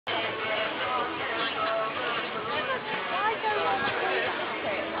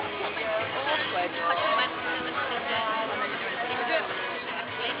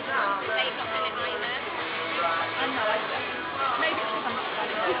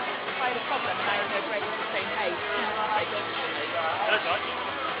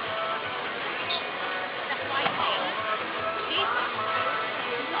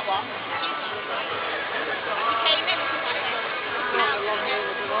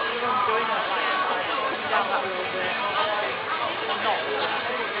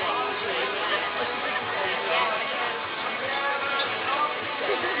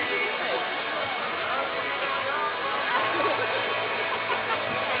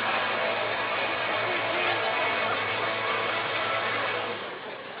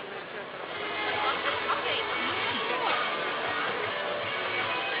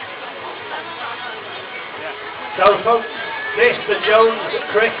So folks, this the Jones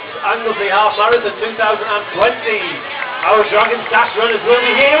Chris Anglesey Half Marathon 2020. Our Dragons Dash runners will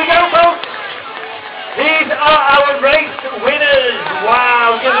be here. We go, folks. These are our race winners.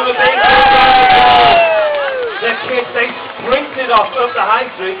 Wow, give them a big applause. The kids, they sprinted off up the high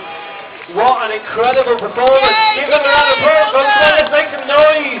street. What an incredible performance. Give them a round of applause, folks. Let's make some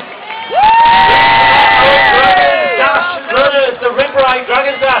noise. Our Dragons Dash runners, the Rip Ride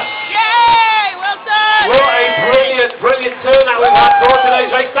Dragons Dash. Yay! Well done! What a brilliant turnout we've had for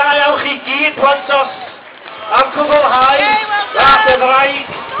today's race. Da iawn chi gyd, plantos. Am cwblhau, rath y ddraig.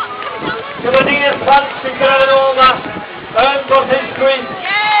 Gyda ni'r plant sy'n cyrraedd yn ôl na. Yn Borthysgryn.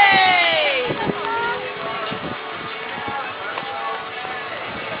 Yay!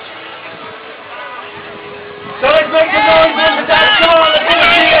 So let's make some noise once and down. Come on, let's get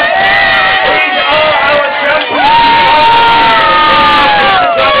here. These are our champions.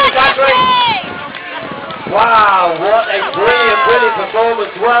 Wow, what a brilliant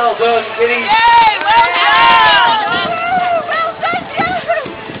performance. Well done, kiddies. Yay! Well done! Well done, Joe!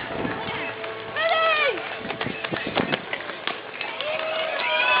 Ready?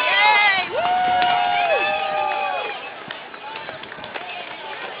 Yay! Woo!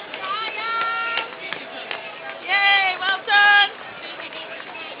 Yay! Well done!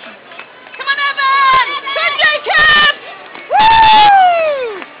 Come on, Evan! Good, Jacob! Woo!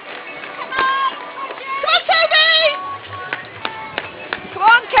 Come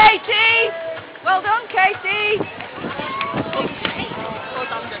on, Katie! Well done, Katie! Well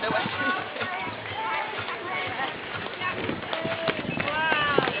done, don't know where she is.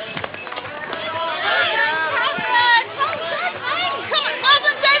 Come on, well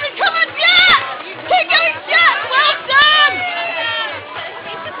done, David! Come on, Jet! Keep going, Jet! Well done!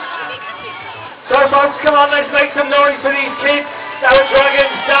 So folks, come on, let's make some noise for these kids. Our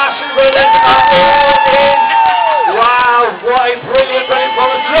Dragons Dash runners are all in. Wow, what a brilliant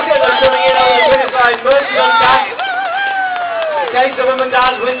performance. Look at them coming in over the finish line. Mercy on that. Okay, so mum and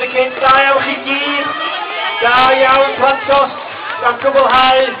dad with the kids. Da iawn chi gyd. Da iawn, plantos. Am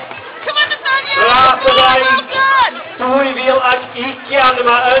cwblhau. Come on, Nathaniel! Rath y ddraig. Well done! 2020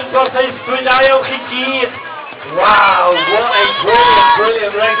 yma yn Borthysgryn. Da iawn chi gyd. Wow, what a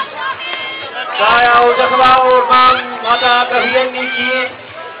brilliant race. Da iawn, diolch yn fawr, mam, a dad, a rhieni gyd.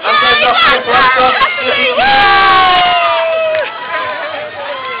 Am gefnogi'r plantos i chi gyd.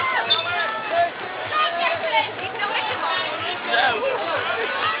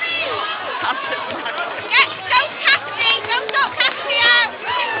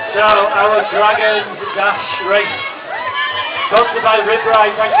 So, our Dragons Dash race, sponsored by Rip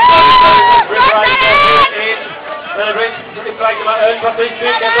Ride. Thank you very much, Rip Ride, in celebration to the flag yma yn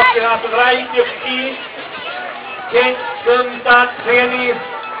Borthysgryn. Gefnogi'r Rath y Ddraig, diolch i gyd. Kids, mums, dads, rhieni,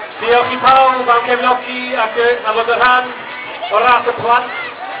 diolch i pawb am gefnogi ac am fod y rhan o'r rath y plant.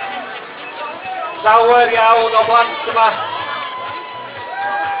 Llawer iawn o blant yma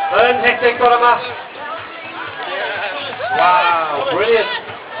yn rhedeg bore yma. Wow,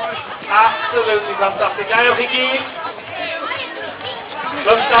 brilliant. Absolutely fantastic. Diolch i gyd.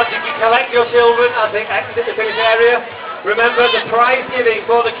 Mums, dads, you can collect your children as they exit the finish area. Remember, the prize giving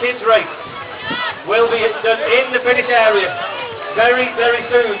for the kids race will be done in the finish area very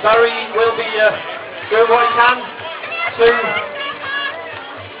soon. Barry will be doing what he can to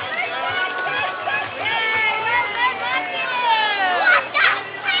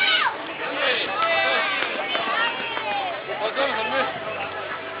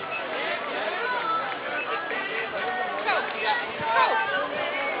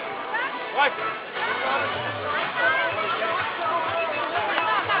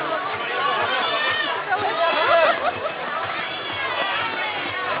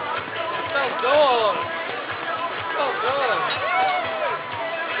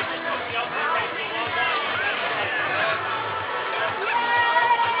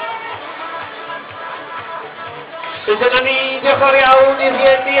Dyna ni, diolch yn iawn i'r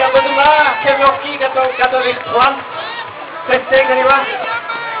rhieni am fod yma, cefnogi gadael eich plant setting yn yma.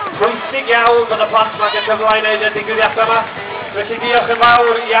 Pwysig iawn bod y plant yma yn cyfle i wneud y digwyddiadau yma. Felly diolch yn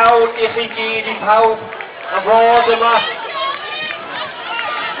fawr iawn i chi gyd, i pawb am fod yma.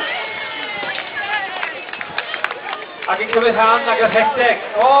 Ac yn cymryd rhan ag yr rhedeg.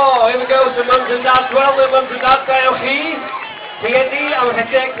 Oh, here we go, so mums and dads, well done mums and dads, da ewch chi. Rhieni am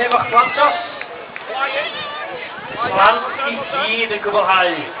rhedeg efo'ch plantos. Plant i gyd yn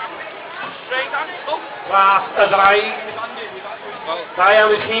cwblhau. Rath y ddraig. Da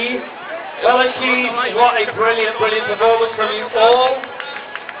iawn i chi. Well and chi, what a brilliant performance from you all.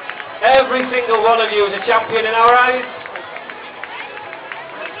 Every single one of you is a champion in our eyes.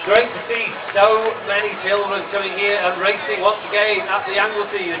 Great to see so many children coming here and racing once again at the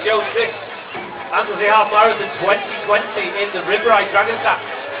Anglesey, the Joe Chris Anglesey Half Marathon 2020 in the Ribbride Dragon Sack.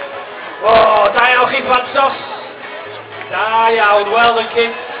 Oh, da iawn chi Fransos. Da iawn, well done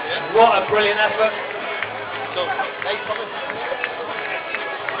kids. What a brilliant effort. So, hey, come on.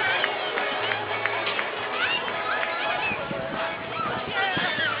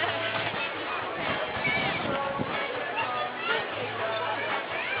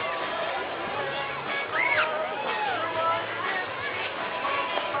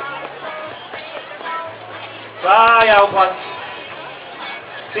 Da iawn plant.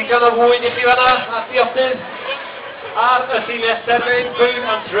 Digon o fwyd I chi fanna, a diolchnydd. Ar y llinell derfyn, food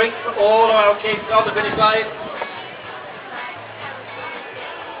and drink for all of our kids on the finish line.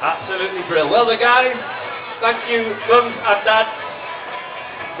 Absolutely brilliant. Well done guys. Thank you mums and dads,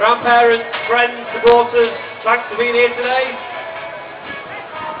 grandparents, friends, supporters. Thanks for being here today.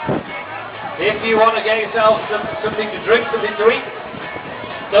 If you want to get yourself something to drink, something to eat,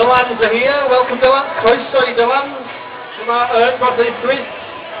 Dylans are here. Welcome Dylans. Croeso I Dylans. Dyma bod yn quiz.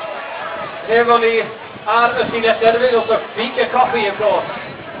 Hefo ni ar y llinell derfyn, also Fika coffee of course.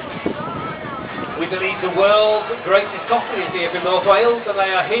 We believe the world's greatest coffee is here from North Wales, and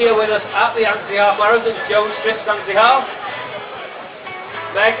they are here with us at the Anglesey Half Marathon, Joe Strips Anglesey Half.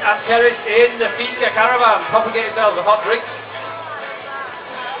 Meg and Kerris in the Fika caravan. Pop and get yourselves a hot drink.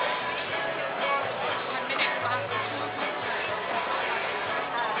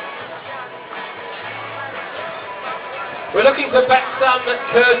 We're looking for Betsan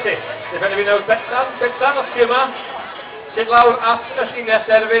Curtis. If anybody knows Betsan, Betsan os ti yma. Sydd lawr at y llinell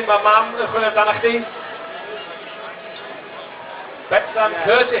derfyn, mae mam yn chwilio amdano chdi. Betsan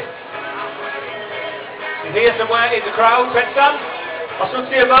Curtis. She's here somewhere in the crowd, Betsan. Os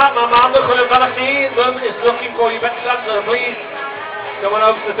wyt ti yma, mae mam yn chwilio amdano chdi. Mum is looking for you, Betsan, so please come on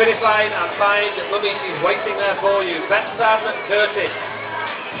over to the finish line and find Mummy. She's waiting there for you. Betsan Curtis.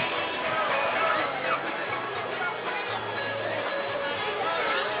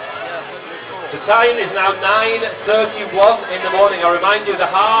 The time is now 9:31 in the morning. I remind you the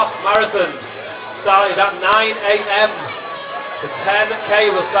half marathon started at 9 AM. The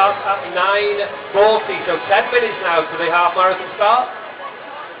 10k will start at 9:40, so 10 minutes now to the half marathon start.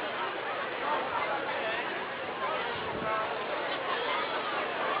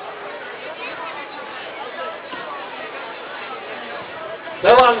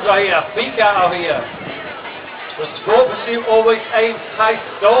 Dylans are here, Fika are here. The Sport Pursuit always aims high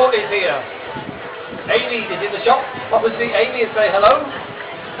store is here. Amy is in the shop. Pop and see Amy and say hello.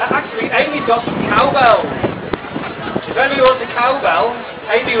 Actually, Amy's got some cowbells. If anybody wants a cowbell,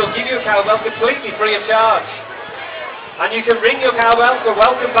 Amy will give you a cowbell completely free of charge. And you can ring your cowbell to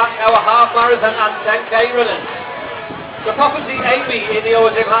welcome back our half marathon and 10k runners. So pop and see Amy in the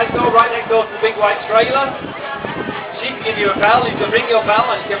O&M High Store right next door to the big white trailer. She can give you a bell, you can ring your bell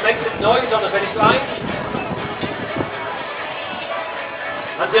and you can make some noise on the finish line.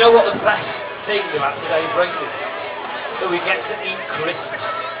 And do you know what the best thing about today's racing? That we get to eat crisps.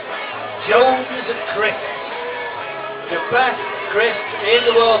 Jones crisps. The best crisps in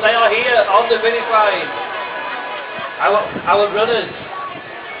the world. They are here on the finish line. Our runners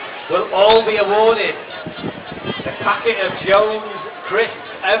will all be awarded a packet of Jones crisps.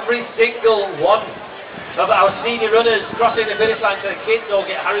 Every single one of our senior runners crossing the finish line, so the kids all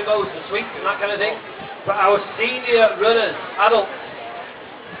get Haribos and sweets and that kind of thing. But our senior runners, adults,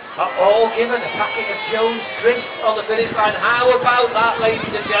 are all given a packet of Jones crisps on the finish line. How about that, ladies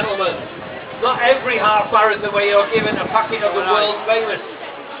and gentlemen? Not every half marathon where you're given a packet of the world famous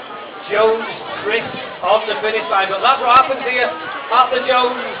Jones crisps on the finish line, but that's what happens here at the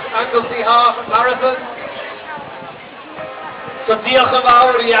Jones Anglesey Half Marathon. So diolch yn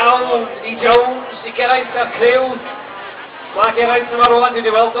fawr iawn I Jones, I Geraint a'r criw. Mae Geraint yma rwan, dwi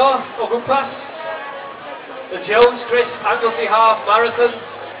wedi weld o gwmpas. The Jones Crisp Anglesey Half Marathon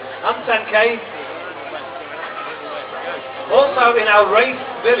and 10k. Also in our race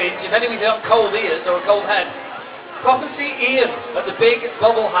village, if anybody's got cold ears or a cold head, pop and see Ian at the big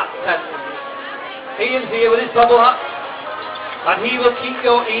bubble hat tent. Ian's here with his bubble hat, and he will keep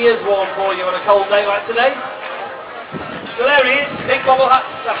your ears warm for you on a cold day like today. So there he is, big bubble hats.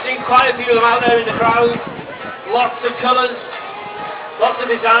 I've seen quite a few of them out there in the crowd. Lots of colours, lots of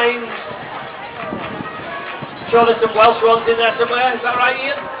designs. Sure there's some Welsh ones in there somewhere, is that right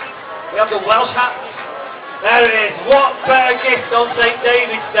Ian? We have the Welsh hats. There it is. What better gift on St.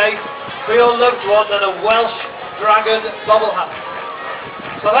 David's Day for your loved one than a Welsh dragon bubble hat.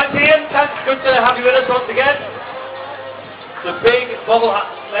 So thanks Ian, thanks, good to have you with us once again. The big bubble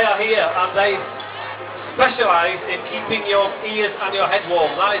hats, they are here and they specialise in keeping your ears and your head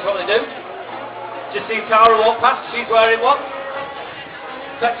warm. That is what they do. Just seen Tara walk past, she's wearing one.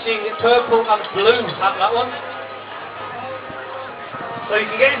 Touching purple and blue at that one. So you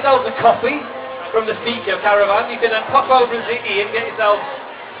can get yourselves a coffee from the speaker caravan. You can then pop over and see Ian, get yourself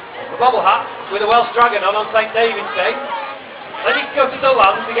a bobble hat with a Welsh dragon on St David's Day. Then you can go to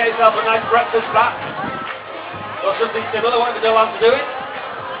Dullan's to get yourself a nice breakfast back. Or something similar, whatever Dullan's are doing.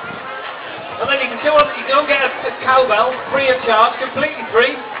 And then you can go and get a cowbell free of charge, completely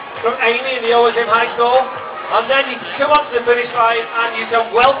free, from Amy in the Oldham High School. And then you can come onto the finish line and you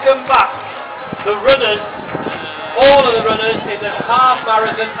can welcome back the runners, all of the runners in the half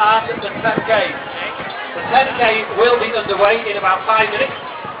marathon and the 10k. The 10k will be underway in about 5 minutes.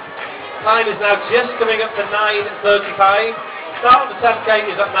 Time is now just coming up to 9:35. Start of the 10k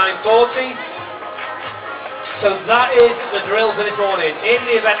is at 9:40. So that is the drill for this morning in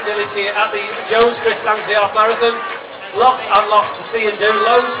the event village here at the Jones Chris Anglesey Half Marathon. Lots and lots to see and do,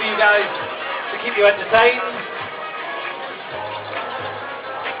 loads for you guys to keep you entertained.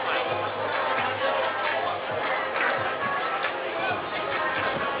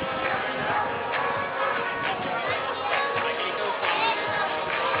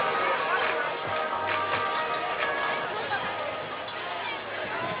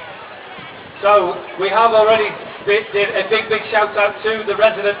 So we have already did a big shout out to the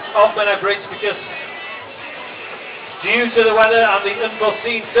residents of Menai Bridge because due to the weather and the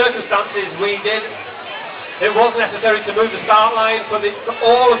unforeseen circumstances it was necessary to move the start line for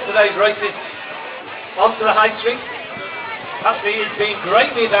all of today's races onto the High Street. Actually it's been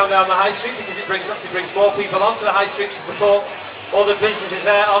great being down there on the High Street because it brings more people onto the High Street to support all the businesses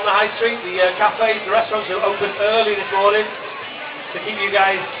there on the High Street, the cafes, the restaurants who opened early this morning to keep you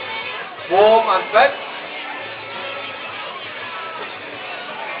guys warm and fed.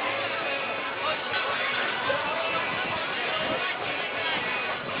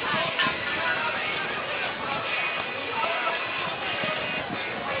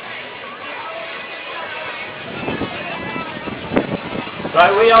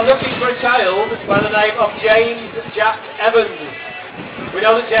 Right, we are looking for a child by the name of James Jack Evans. We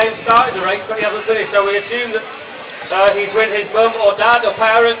know that James started the race but he hasn't finished, so we assume that he's with his mum or dad or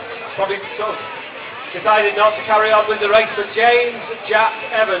parents. Probably sort of decided not to carry on with the race, but James Jack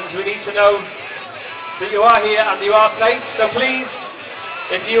Evans, we need to know that you are here and you are safe. So please,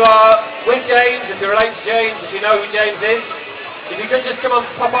 if you are with James, if you relate to James, if you know who James is, if you could just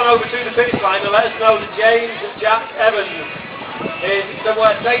pop on over to the finish line and let us know that James Jack Evans is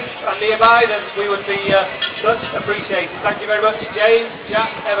somewhere safe and nearby, then we would be much appreciated. Thank you very much, James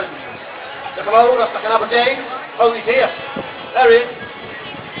Jack Evans. So hello, I can have a James. Oh, he's here. There he is.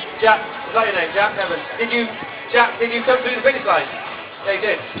 Jack, is that your name, Jack Evans? Did you come through the finish line? Yeah, you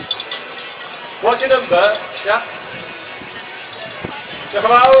did. What's your number, Jack? So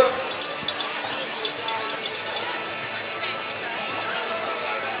hello?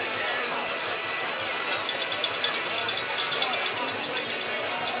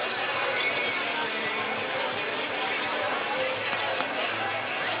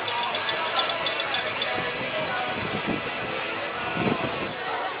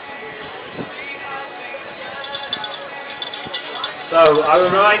 So I will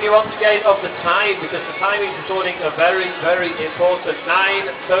remind you once again of the time because the timings this morning are very important.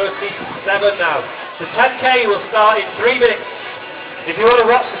 9:37 now. The 10k will start in 3 minutes. If you want to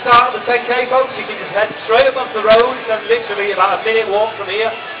watch the start of the 10k, folks, you can just head straight up onto the road. It's literally about a minute walk from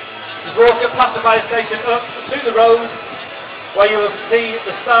here. Just walk up past the fire station up to the road where you will see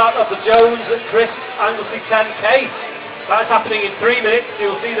the start of the Jones Chris Anglesey 10k. That's happening in 3 minutes.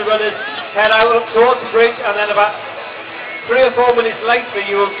 You will see the runners head out up towards the bridge and then about 3 or 4 minutes later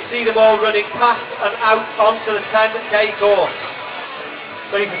you will see them all running past and out onto the 10k course.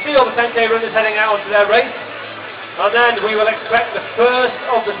 So you can see all the 10k runners heading out onto their race, and then we will expect the first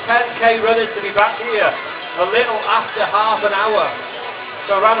of the 10k runners to be back here a little after half an hour.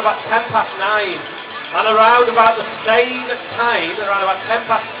 So around about 10 past 9, and around about the same time, around about 10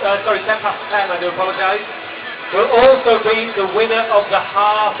 past 10, I do apologise, will also be the winner of the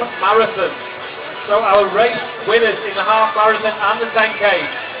half marathon. So our race winners in the half marathon and the 10k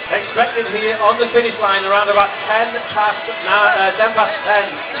expected here on the finish line around about 10 past 10.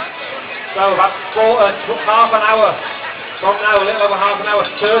 So about half an hour from now, a little over half an hour,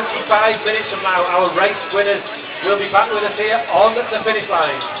 35 minutes from now, our race winners will be back with us here on the finish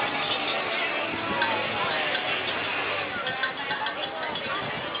line.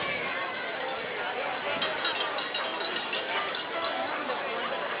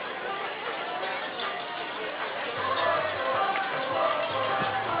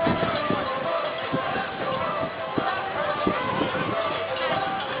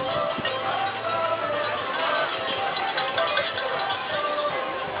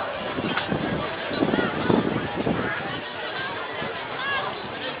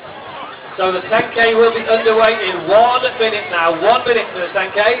 So the 10k will be underway in 1 minute now. 1 minute for the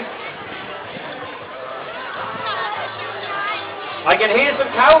 10k. I can hear some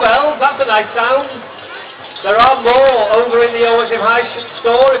cowbells. That's a nice sound. There are more over in the Oldham High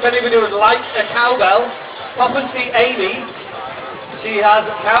store. If anybody would like a cowbell, pop and see Amy. She has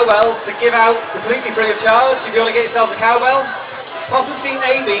cowbells to give out completely free of charge. If you want to get yourself a cowbell, pop and see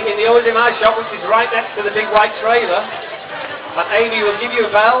Amy in the Oldham High shop, which is right next to the big white trailer. And Amy will give you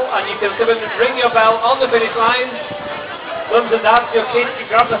a bell, and you can come and ring your bell on the finish line. Mums and dads, your kids can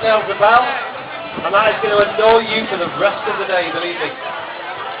grab themselves a bell, and that is going to annoy you for the rest of the day, believe me.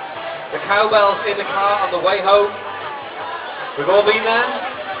 The cowbells in the car on the way home. We've all been there.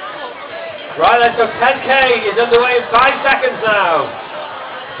 Right, let's go. 10k is underway in 5 seconds now.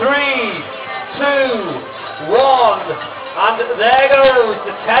 3, 2, 1, and there goes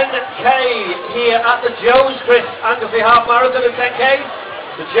the 10k here at the Jones Chris Anglesey Half Marathon of 10k.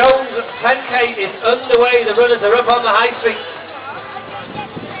 The Jones 10k is underway. The runners are up on the high street.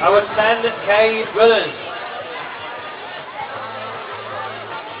 Our 10k runners.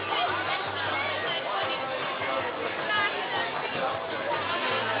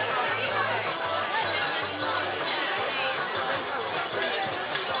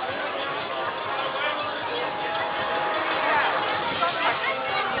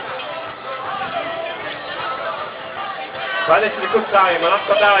 Wel, this is a good time, and I've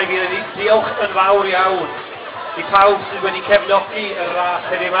got that idea that diolch yn fawr iawn I pawb sydd wedi cefnogi y ras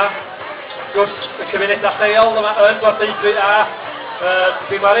heddiw yma. Gwrs, y cymuned lleol yma yn Gwerthu a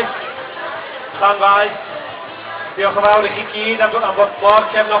Bimaris, Llanfaes. Diolch yn fawr I chi gyd am fod mor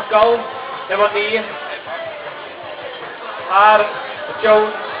cefnogol efo ni ar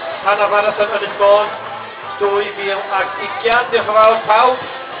Jones Hanner Marathon yn Ysbon 2020. Diolch yn fawr pawb.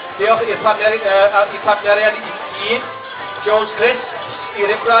 Diolch i'r partneriad I gyd. Jones Chris, I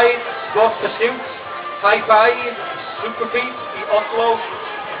Ribride, Sport Pursuit, High Five, Superfeet, I Oslo,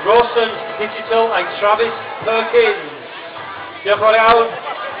 Rawson's Digital, and Travis Perkins. Diolch yn fawr iawn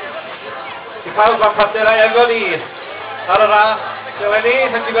I pawb am partneriau efo ni ar y ras. So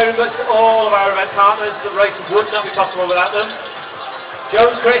thank you very much to all of our event partners. The race would not be possible without them.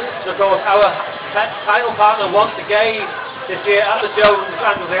 Jones Chris, of course, our title partner once again this year at the Jones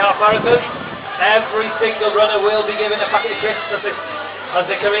Anglesey Half Marathon. Every single runner will be given a packet of crisps as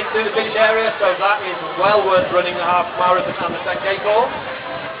they come into the finish area, so that is well worth running the half marathon and the 10k for.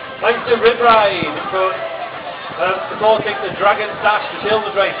 Thanks to Ribride for supporting the Dragon Dash, the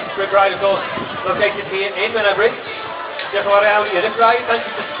children's race. Ribride, of course, located here in Menebridge. Diolch yn fawr iawn I Ribride. Thank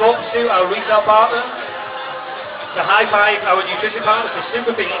you to Sport Pursuit, our retail partner. To High Five, our nutrition partner. To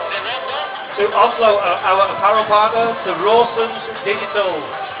Superfeet. To Oslo, our apparel partner. To Rawson's Digital,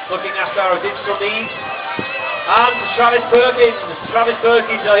 looking after our digital needs. And to Travis Perkins. Travis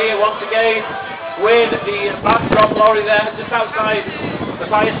Perkins are here once again with the backdrop lorry there just outside the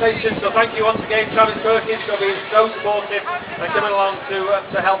fire station. So thank you once again, Travis Perkins, for being so supportive and coming along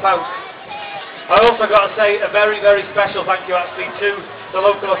to help out. I also got to say a very, very special thank you actually to the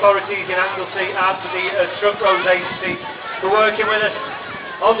local authorities in Anglesey and to the Trunk Road Agency for working with us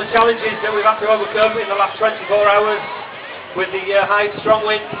on the challenges that we've had to overcome in the last 24 hours. With the high strong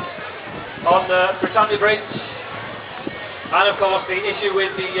winds on Britannia Bridge, and of course the issue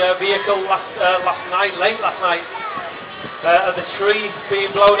with the vehicle late last night, and the tree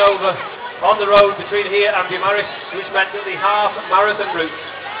being blown over on the road between here and Bimaris, which meant that the half marathon route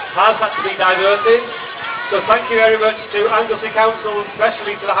has had to be diverted. So thank you very much to Anglesey Council,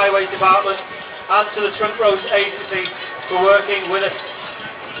 especially to the Highways Department and to the Trunk Roads Agency for working with us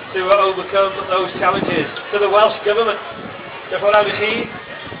to overcome those challenges. To the Welsh Government, to put out a team,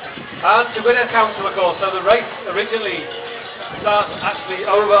 and to Gwynedd Council, of course. So the race originally starts actually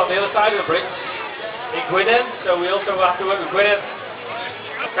over on the other side of the bridge in Gwynedd, so we also have to work with Gwynedd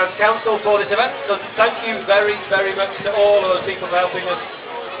Council for this event. So thank you very, very much to all of those people for helping us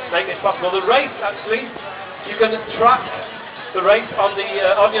make this possible. The race, actually, you can track the race on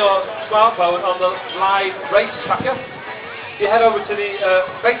your smartphone on the live race tracker. You head over to the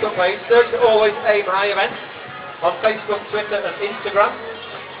Facebook page, search for Always Aim High Events on Facebook, Twitter and Instagram.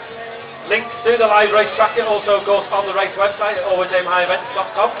 Links to the live race tracker also, of course, on the race website at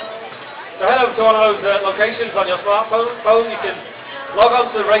alwaysaimhighevents.com. So head over to one of those locations on your smartphone. You can log on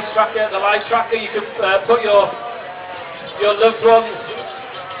to the race tracker, the live tracker. You can put your loved one's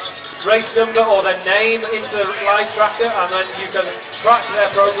race number or their name into the live tracker, and then you can track their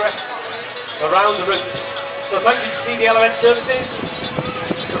progress around the route. So thank you to CDLMN Services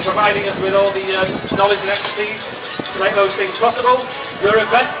for providing us with all the knowledge and expertise to make those things possible. Your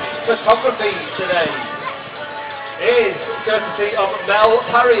event photography today is courtesy of Mel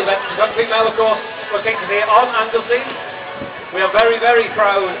Parry event. We've got to Mel, of course, located here on Anglesey. We are very, very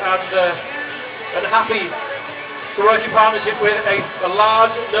proud and happy to work in partnership with a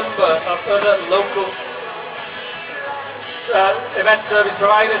large number of other local event service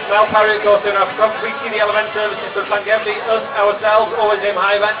providers. Mel Parry, of course, doing our concrete CDL event services for Llangefni. Us, ourselves, always aim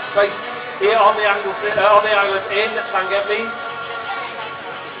high events based here on the island in Llangefni.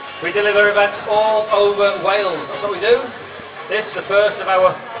 We deliver events all over Wales. That's what we do. This is the first of our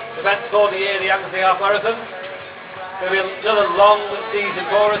events for the year, the Anglesey Half Marathon. It's going to be another long season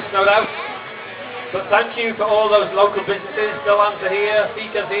for us, no doubt. But thank you for all those local businesses. Dylan's are here,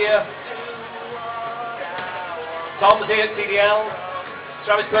 Fika's here, Tom's here at CDL,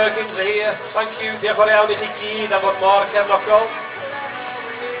 Travis Perkins are here. Thank you. Diolch yn fawr i chi gyd am fod mor cefnogol.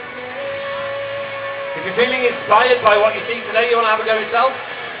 If you're feeling inspired by what you see today, you want to have a go yourself,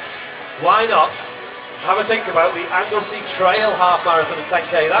 why not have a think about the Anglesey Trail Half Marathon and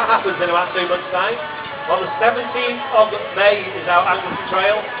 10k. That happens in about 2 months' time. On the 17th of May is our Anglesey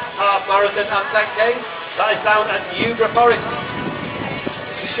Trail Half Marathon and 10k. That is down at Newborough Forest.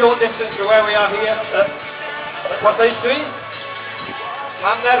 It's a short distance from where we are here at Portage Street.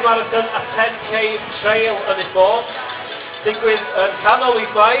 Hanner Marathon a 10k trail yn y ffordd. Digwydd yn canol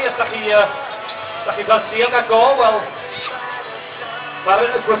weith mai, os da chi gael siog ag o, wel,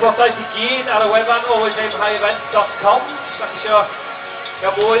 mae'r gwybodaeth i gyd ar y wefan alwaysaimhighevents.com. Da chi isio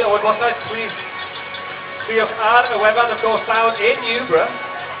gael mwy o wybodaeth, sbiwch ar y wefan, of course, down in Newborough,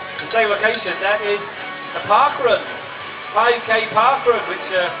 the same location, there is a park run, 5k park run, which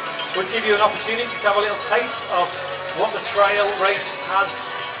would give you an opportunity to have a little taste of what the trail race has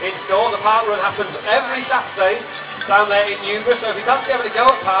in store. The park run happens every Saturday down there in Newborough, so if you fancy having a go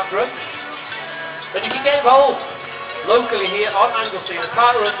at park run, then you can get involved locally here on Anglesey. The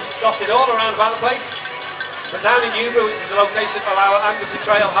park runs dotted all around about the place, but down in Newborough, which is the location of our Anglesey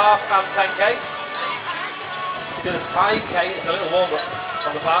Trail Half and 10k, you do the 5k, it's a little warm-up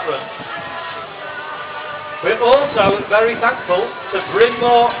on the park run. We're also very thankful to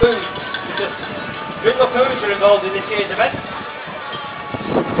Brynmore Foods, because Brynmore Foods are involved in this year's event.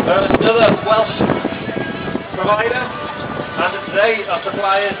 Another Welsh provider, and today are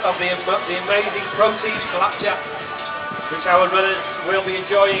suppliers of the amazing protein flapjack, which our runners will be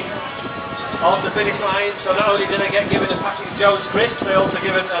enjoying on the finish line. So not only did they get given a packet of Jones crisps, they also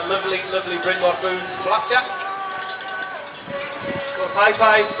given a lovely, lovely Brynmore Foods flapjack. Got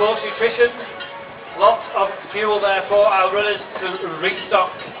high-five sports nutrition, lots of fuel there for our runners to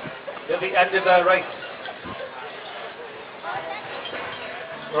restock at the end of their race.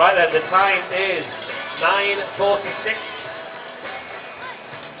 Right then, the time is 9:46.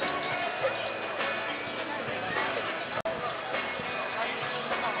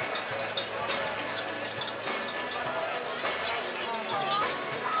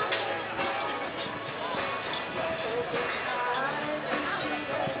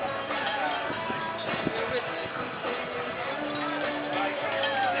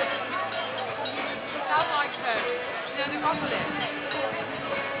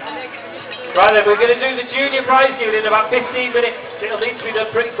 Right then, we're going to do the junior prize giving in about 15 minutes. It'll need to be done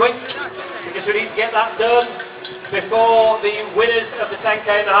pretty quick, because we need to get that done before the winners of the 10k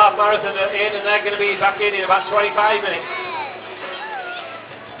and the half marathon are in, and they're going to be back in about 25 minutes.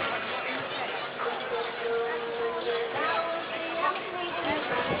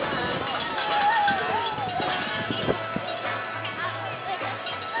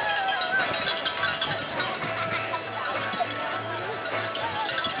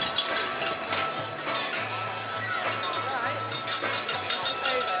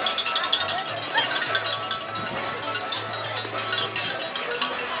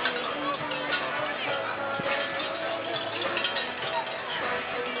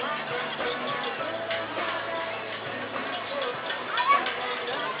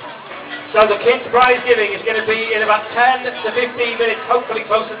 So the kids' prize giving is going to be in about 10 to 15 minutes, hopefully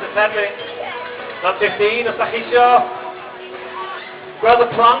closer to 10 minutes than 15. Os da chi isio gweld y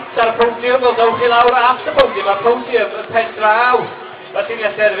plant ar y podium, wel dowch chi lawr at y podium. Mae'r podium yn pen draw y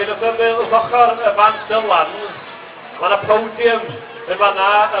llunia serfyn wrth wrth ochr y fan Dylan's. Mae yna podium yn fanna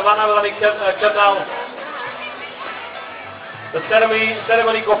fydda ni cynnal y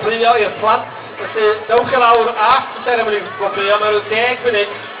seremoni gwobrwyo i'r plant. Felly dowch chi lawr at y seremoni gwobrwyo, mae rhyw 10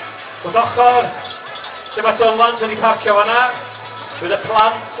 munud wrth ochr lle mae Dylan's wedi parcio fanna, bydd y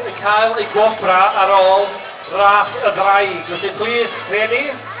plant yn cael ei gwobra ar ôl ras y ddraig. Felly please, rhieni,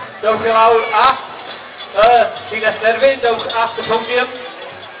 dowch i lawr at y llinell nerfyn, dowch at y podium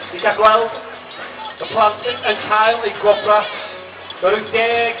i gael gweld y plant yn cael ei gwobra. So rhyw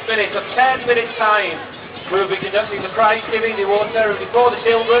 10 munud, so 10 minutes time we'll be conducting the prize giving, the award ceremony for the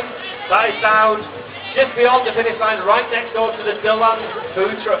children. That is down just beyond the finish line, right next door to the Dillans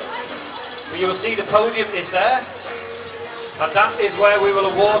food truck. You will see the podium is there, and that is where we will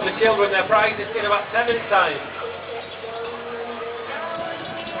award the children their prizes in about 10 minutes time.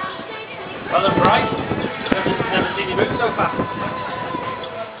 Well done, Bryce. Never seen you move so fast.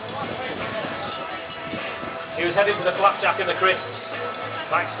 He was heading for the flapjack and the crisps.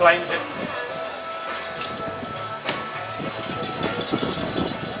 That explains it.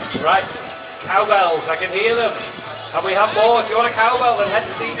 Right, cowbells, I can hear them. And we have more. If you want a cowbell, then head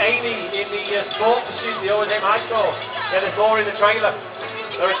to see Amy in the sport pursuit, the O&M High School. Yeah, there's more in the trailer.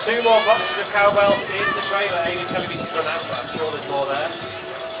 There are 2 more boxes of cowbells in the trailer. Amy's telling me she's run out, but I'm sure there's more there.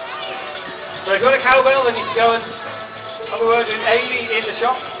 So if you want a cowbell, then you can go and have a word with Amy in the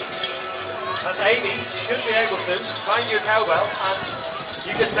shop. And Amy should be able to find you a cowbell, and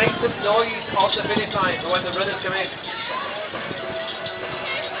you can make some noise on the finish line for when the runners come in.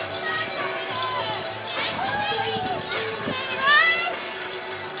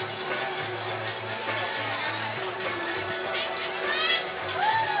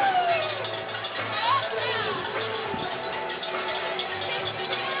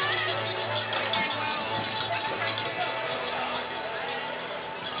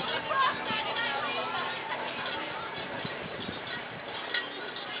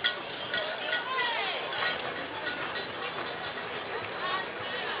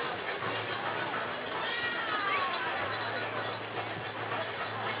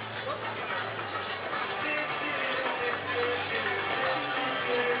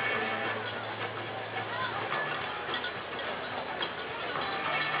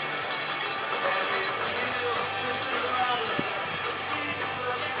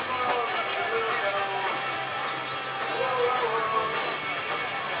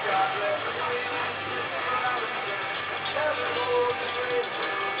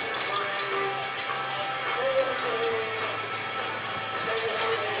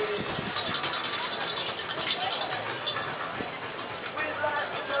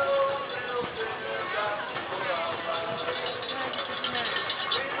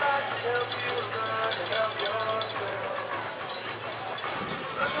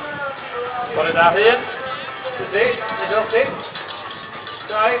 Put it out here. Is it? Is it okay?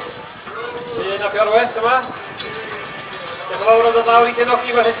 Right. Yn o'r gorwedd yma. Diolch yn fawr o ddod lawr i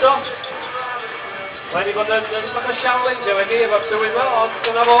genogi fo hito. Mae ni bod yn bach o challenge wedi efo'r tywydd yma, ond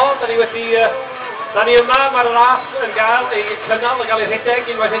dyna fo, da ni yma, mae'r ras yn gael ei cynnal, yn cael ei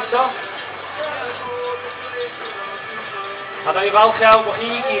rhedeg unwaith eto. A da ni falch iawn bod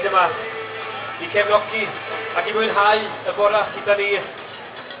chi i gyd yma i cefnogi ac i mwynhau y bora gyda ni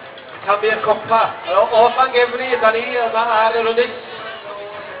cambi'r copa. O Llangefni yda ni yma ar yr ynys.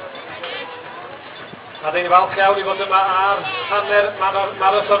 A da ni'n falch iawn i fod yma ar hanner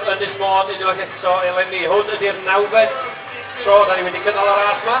marathon Ynys Môn unwaith eto eleni. Hwn ydy'r 9fed tro da ni wedi cynnal yr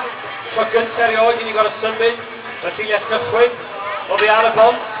ras yma. Tro gyntaf erioed i ni gorau symud y lliniau cychwyn oddi ar y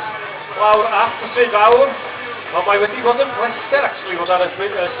bont lawr at y stryd fawr. Ond mae wedi bod yn plester actually fod ar y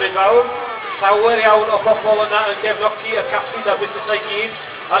stryd fawr. Llawer iawn o bobl yna yn gefnogi y caffis a busnesau gyd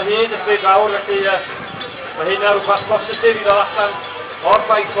ar hyd y stryd fawr, felly mae hynna rhywbeth positif i ddod allan o'r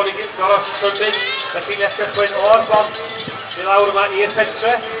ffaith bod ni'n gorau symud y lliniau cychwyn o'r bont i lawr yma i'r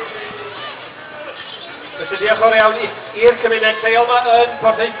pentre. Felly diolch o'r iawn i'r cymuned lleol yma yn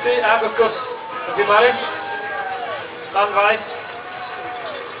Porthaethwy ac wrth gwrs yn Fimaris, Llanfaes.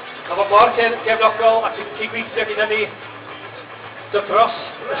 A bod mor gefnogol ac yn cydweithio gyda ni dros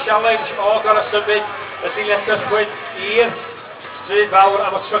y challenge o gorau symud y lliniau cychwyn i'r stryd fawr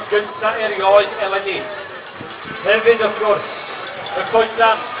am y tro gyntaf erioed eleni. Hefyd wrth gwrs, y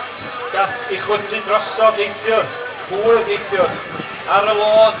coedan gath i chwythu drosodd neithiwr, hwyl neithiwr, ar y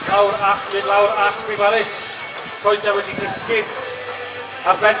lôn mynd lawr at Fimaris. Coedan wedi disgyn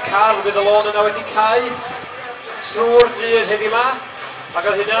ar ben car fydd y lôn yna wedi cau trwy'r dydd heddi yma. Ac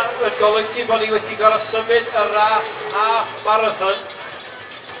oedd hynna yn golygu bod ni wedi gorau symud y ras half marathon.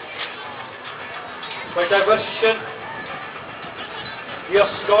 Mae diversion i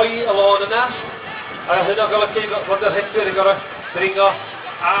osgoi y lôn yna. A hynna golygu bod yr hedwyr yn gorau dringo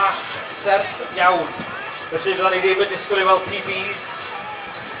a serth iawn. Felly fydda ni ddim yn disgwyl i weld PBs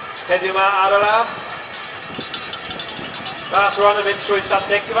heddiw yma ar y ras. Ras rwan yn mynd trwy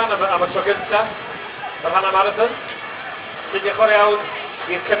Llandegfan am y tro gyntaf, yr hanner marathon. Diolch o'r iawn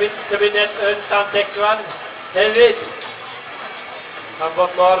i'r cymuned yn Llandegfan hefyd am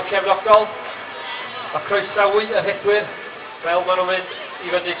fod mor cefnogol a croesawu y hedwyr fel maen nhw'n mynd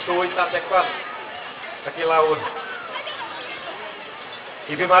i fyny trwy Llandegfan ac i lawr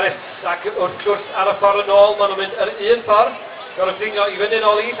I fi maris ac wrth gwrs ar y ffordd yn ôl, maen nhw'n mynd yr un ffordd. Gorfod dringo i fyny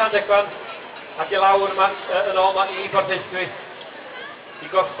nôl i Llandegfan ac i lawr yn ôl ma i Bordysgwy. I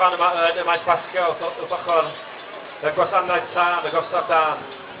gorffan y maes Pasga wrth ochr y gwasanaeth tân, y gosaf tân.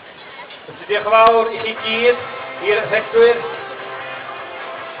 Felly diolch yn fawr i chi gyd, i'r rhestwyr,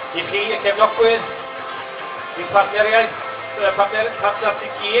 i chi y cefnogwyr, i'r partneriaeth, partners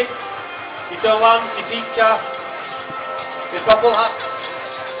i gyd, i Dylan, i Fica, i'r bobl hat.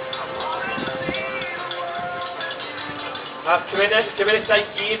 A'r cymunedau i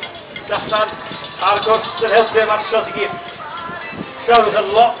gyd, allan ar gwrs yn helpu marshals i gyd. So there's a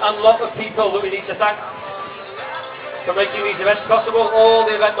lot of people that we need to thank for making these events possible. All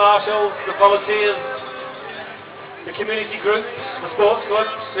the event marshals, the volunteers, the community groups, the sports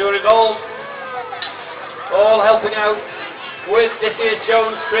clubs who are involved, all helping out with this year's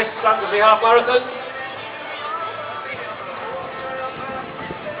Jones Chris Anglesey Half Marathon.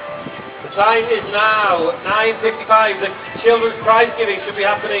 The time is now 9:55. The children's prize giving should be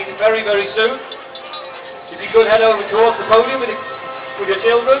happening very, very soon. If you could head over towards the podium with your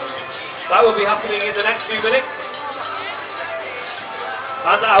children, that will be happening in the next few minutes.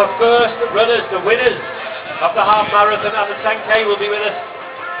 And our first runners, the winners of the half marathon and the 10k, will be with us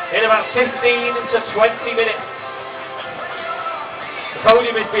in about 15 to 20 minutes. The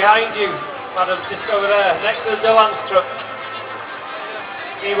podium is behind you, madam, just over there, next to the Dylan truck.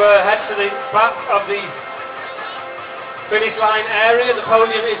 We will head to the back of the finish line area. The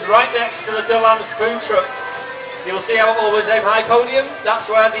podium is right next to the Dylan food truck. You will see our Always Aim High podium. That's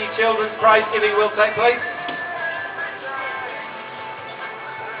where the children's prize giving will take place.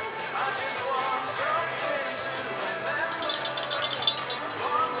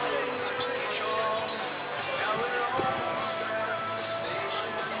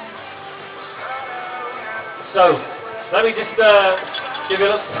 So, let me just give you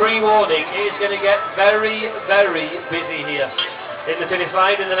a little pre-warning. It is going to get very, very busy here in the finish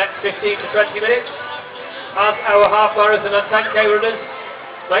line in the next 15 to 20 minutes as our half marathon and 10k runners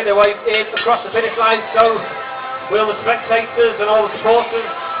make their way in across the finish line. So will the spectators and all the supporters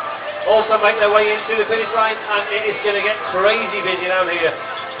also make their way into the finish line, and it is going to get crazy busy down here.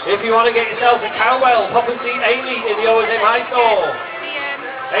 If you want to get yourself a cowbell, pop and see Amy in the Always Aim High store.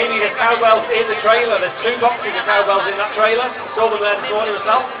 Amy, there's cowbells in the trailer. There's 2 boxes of cowbells in that trailer. I saw them there this morning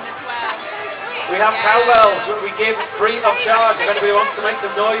myself. We have cowbells that we give free of charge if anybody wants to make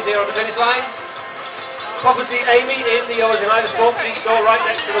some noise here on the finish line. Pop and see Amy in the Always Aim High Sports store right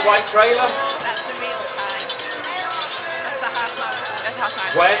next to the white trailer. That's the real time. That's the half marathon. That's half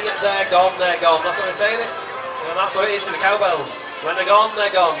marathon. When they're gone, they're gone. That's what they're saying. And that's what it is to the cowbells. When they're gone,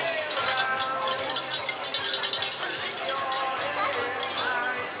 they're gone.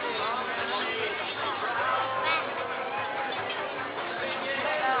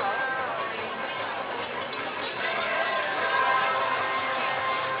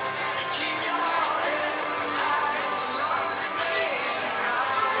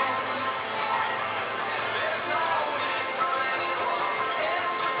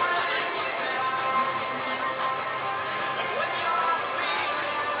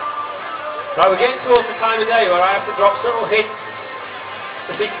 Right, we're getting towards the time of day where I have to drop subtle hints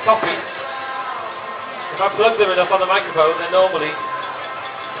to speak coffee. If I plug them enough on the microphone, then normally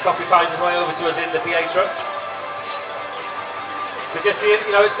the coffee finds its way over to us in the PA truck. Because you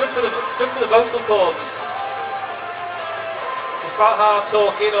know, it's good for the vocal cords. It's quite hard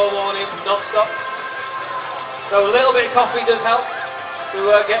talking all morning non-stop. So a little bit of coffee does help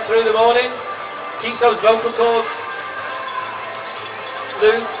to get through the morning. Keep those vocal cords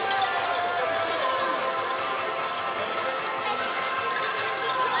loose.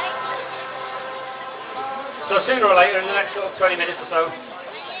 So sooner or later, in the next sort of 20 minutes or so,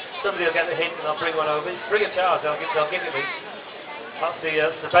 somebody will get the hint and I'll bring one over. It's free of charge, they'll give it me. That's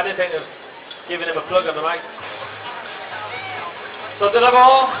the benefit of giving him a plug on the mic. So dyna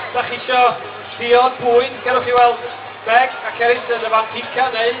fo, da chi isio diod bwyd, cerwch chi weld beg a cerwch yn y fan pica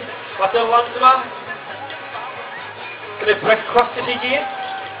neu fath o land yma. Gwneud brecwast i chi gyd.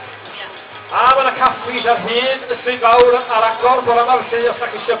 A mae yna caffis ar hyn, y stryd fawr ar agor, bore yma felly os da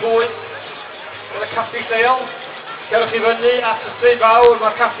chi isio bwyd. Yn y caffi lleol, cerwch chi fyny at y stryd fawr,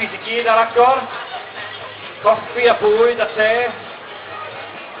 mae'r caffis i gyd ar agor. Coffi a bwyd a te.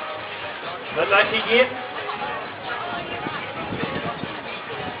 Yna i chi gyd.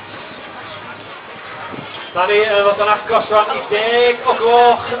 Da ni fod yn agos rhan i 10 o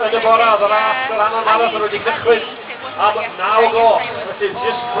gloch yn y bore, oedd yr anol marathon wedi cychwyn am 9 o gloch. Felly,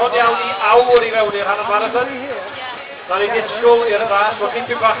 jyst rhod iawn i awr i fewn i'r hanol marathon. Da ni disgwyl i'r ras, mae'n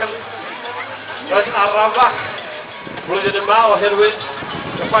dipyn bach yn arafach flwyddyn yma oherwydd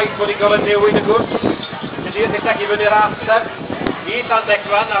y ffaith bod ni'n gorau newid y gwrs. Dydy yn eithaf i fyny'r arfer. I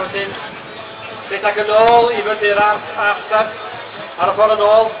Llandegfan, a wedyn eithaf yn ôl i fyny'r arfer. Ar y ffordd yn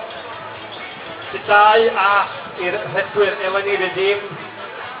ôl. Sy'n dau a i'r rhedwyr eleni rydym.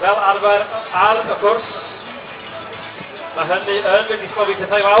 Fel arfer ar y gwrs. Mae hynny yn mynd i slofi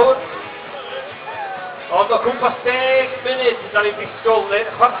pethau fawr. Ond o cwmpas 10 munud, da ni'n disgwyl, neu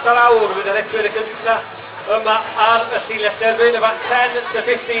chwarter awr fydd yr edrych y gyntaf yma ar y llinell derbyn, about 10 to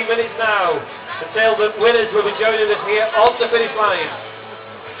 15 minutes now. Until the winners will be joining us here on the finish line.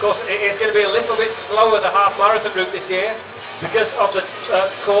 Of course, it is going to be a little bit slower, the half marathon route this year, because of the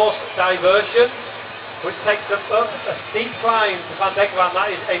course diversion, which takes them up a steep climb to Llandegfan.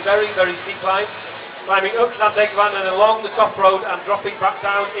 That is a very, very steep climb. Climbing up Llandegfan and along the top road and dropping back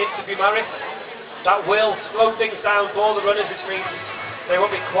down into Bumaris. That will slow things down for the runners, which means they won't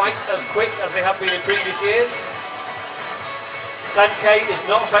be quite as quick as they have been in previous years. 10k is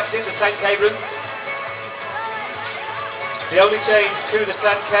not affected, the 10k route. The only change to the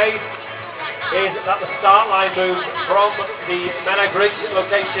 10k is that the start line moves from the Menai Bridge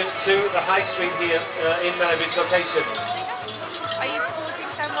location to the High Street here in Menai Bridge location. Are you supporting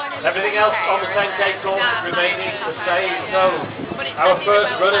someone in Everything else on the 10k course is remaining the same. So our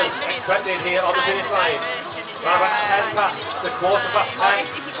first runners expected here on the finish line. Around about 10 past, the quarter past 10.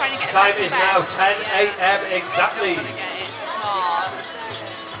 Time is now 10 a.m. exactly.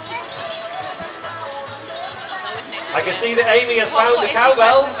 I can see that Amy has found the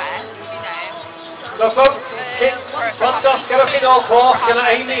cowbell. So folks, front off, get up in all four, get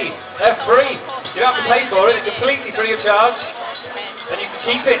Amy. They're free. You don't have to pay for it, it's completely free of charge. And you can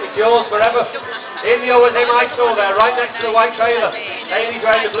keep it, it's yours forever. In the OSM I saw there, right next to the white trailer. Amy's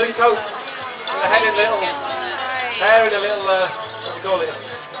wearing a blue coat, with her head in a little, hair in a little, what do you call it?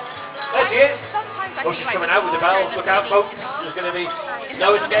 There she is. Oh, she's coming out with the bells. Look out, folks. There's going to be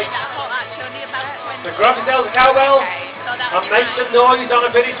no escape. So grab yourselves a cowbell and make some noise on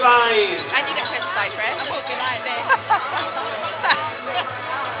the finish line. And you get criticised for it. I thought you like this.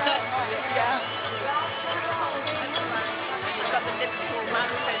 Got the Liverpool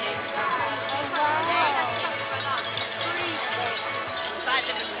marathon in.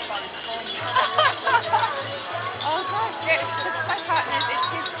 Oh gosh, yeah, it's my partner's, it's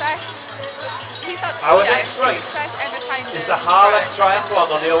his first, Our next race is the Harlech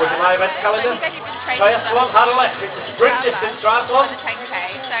Triathlon on the OSMI event calendar. Triathlon Harlech, it's a sprint distance triathlon.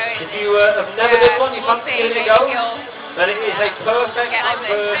 If you have never done one, you fancy giving it a go, then it is a perfect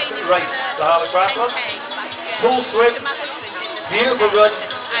first race, the Harlech Triathlon. Cool swim, beautiful run,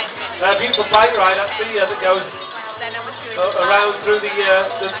 beautiful bike ride actually that goes around through the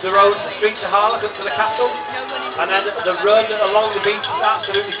roads, the streets of Harlech up to the castle, and then the run along the beach is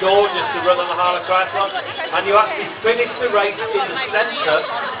absolutely gorgeous to run on the Harlech Triathlon, and you actually finish the race in the centre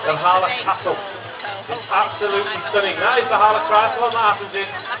of Harlech Castle. It's absolutely stunning. That is the Harlech Triathlon. That happens in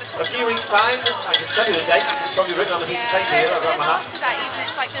a few weeks' time. I can tell you the date, it's probably written on the piece of paper here, I've got my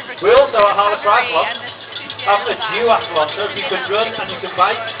hat. We also at Harlech Triathlon have a duathlon, so you can run and you can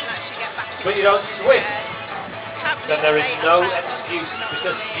bike, but you don't swim. Then there is no excuse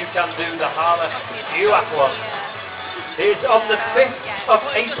because you can do the Harlech Duathlon. It is on the 5th of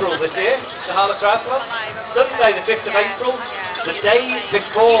April this year, the Harlech Triathlon. Sunday the 5th of April, the day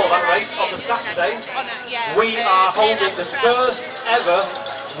before that race, on the Saturday, we are holding the first ever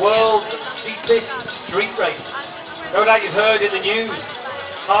world steepest street race. No doubt you've heard in the news,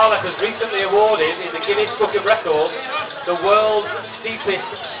 Harlech has recently awarded in the Guinness Book of Records the world's steepest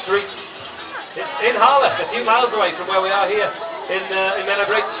street. It's in Harlech, a few miles away from where we are here in Menai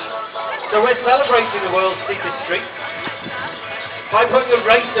Bridge. So we're celebrating the world's steepest street by putting a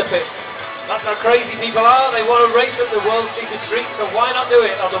race up it. That's how crazy people are. They want to race up the world's steepest street, so why not do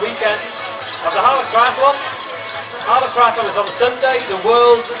it on the weekend of the Harlech Triathlon? Harlech Triathlon is on the Sunday, the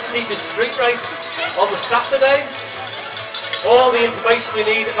world's steepest street race on the Saturday. All the information you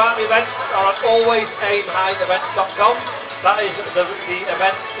need about the events are at alwaysaimhighevents.com. That is the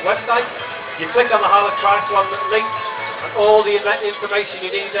event website. You click on the Harlech Triathlon link and all the event information you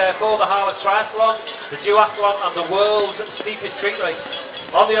need for the Harlech Triathlon, the Duathlon and the world's steepest street race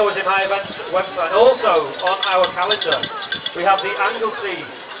on the OSM High Events website. Also on our calendar we have the Anglesey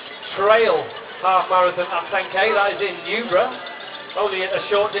Trail Half Marathon at 10k, that is in Newborough, only a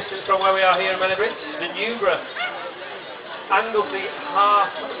short distance from where we are here in Menai Bridge. The Newborough Anglesey Half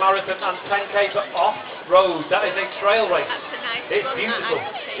Marathon and 10k but off-road, that is a trail race. It's beautiful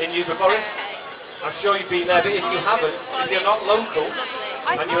in Newborough Forest. I'm sure you've been there, but if you haven't, if you're not local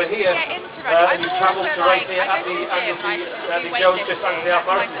and you're here and you've travelled to race here at the Anglesey, the Jones Just Anglesey Half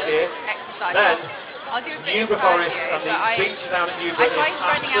Marathon here, then I'll do a bit of Newborough Forest cardio, and the but beach down at Newborough is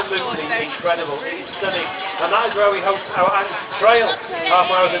tried running outdoors, absolutely so incredible. It is stunning. And that is where we host our Anglesey Trail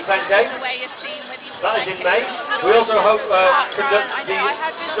half marathon 10K. the way of seeing whether you That is like in it. May. We also hope conduct the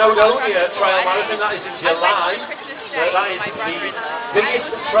Snowdonia Trail Marathon. That is in July. That is the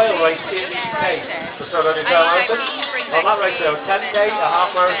biggest trail race in the UK. The Snowdonia Trail Marathon. On that race there are 10K, a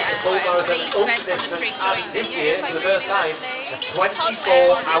half marathon, a full marathon, an ultra distance, and this year, for the first time, a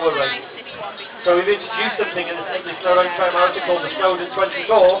 24-hour race. So we've introduced something in the Snowdonia Trail Marathon called the Snowdon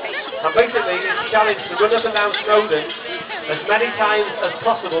 24, and basically it's a challenge to run up and down Snowdon as many times as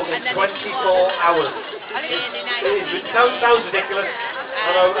possible in 24 hours. It sounds ridiculous,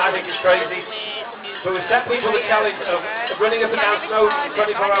 I think it's crazy, but we've set people the challenge of running up and down Snowdon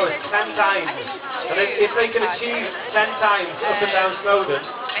in 24 hours 10 times, and if they can achieve 10 times up and down Snowdon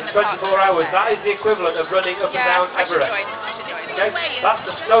in 24 hours, that is the equivalent of running up and down Everest. Okay, that's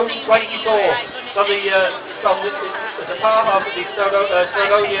the Snowdon 24. It's on the, as a part of the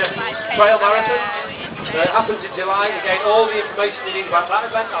Snowdonia Trail Marathon. It happens in July. Again, all the information you need about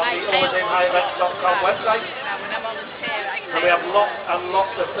that event on the alwaysaimhighevents.com website. And we have lots and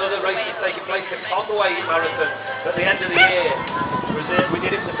lots of other races taking place. The Conway Marathon at the end of the year. We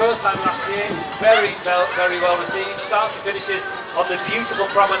did it for the first time last year. Very well received. Starts and finishes on the beautiful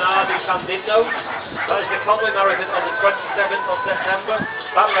promenade in Llandudno. That is the Conway Marathon on the 27th of September.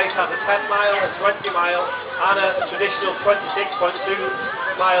 That race has a 10-mile, a 20-mile, and a traditional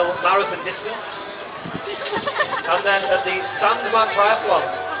 26.2-mile marathon distance. And then at the Sandman Triathlon,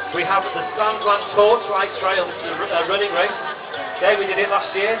 we have the Sandman Torchlight Trail. It's a running race. There we did it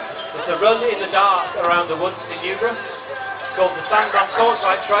last year. It's a run in the dark around the woods in Newborough. It's called the Sandman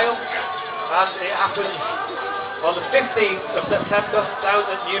Torchlight Trail, and it happens on the 15th of September down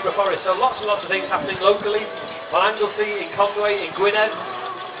at Newborough Forest. So lots and lots of things happening locally, on Anglesey, in Conway, in Gwynedd.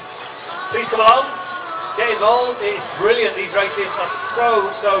 Please come along, get involved. It's brilliant. These races are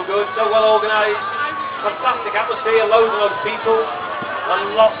so good, so well organised, fantastic atmosphere, loads and loads of people,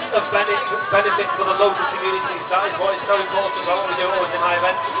 and lots of benefit for the local communities. That is what is so important about what we do always in high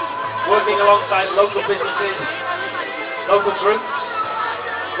events, working alongside local businesses, local groups,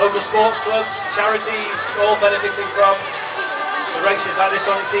 local sports clubs, charities, all benefiting from the races like this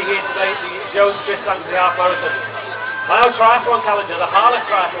one you see here today, the Jones Chris Anglesey Half Marathon. Our triathlon calendar, the Harlech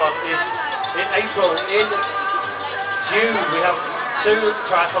Triathlon, is in April. In June we have two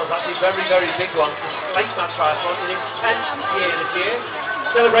triathlons, actually very big ones. The Slateman Triathlon in its 10th year this year,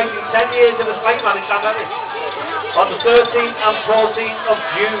 celebrating 10 years of the Slateman in Llanelli on the 13th and 14th of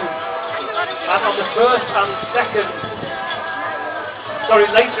June. And on the 1st and 2nd,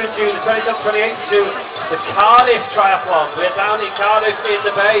 later in June, the 27th, 28th of June, the Cardiff Triathlon. We're down in Cardiff in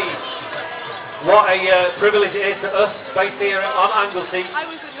the Bay. What a privilege it is to us, based here on Anglesey,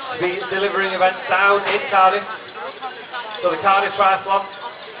 to be delivering events down in Cardiff. So the Cardiff Triathlon,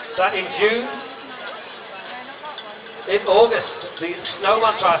 that in June. In August, the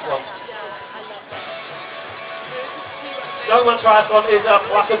Snowman Triathlon. Snowman Triathlon is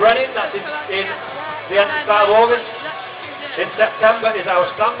at Brennan, that's in the end of August. In September is our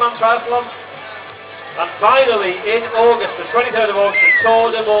Sandman Triathlon. And finally, in August, the 23rd of August, the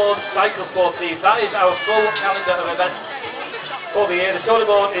Tour de Morne Cycle Sport Team. That is our full calendar of events for the year. The Tour de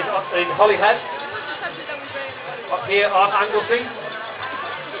Morne is in Holyhead, up here on Anglesey.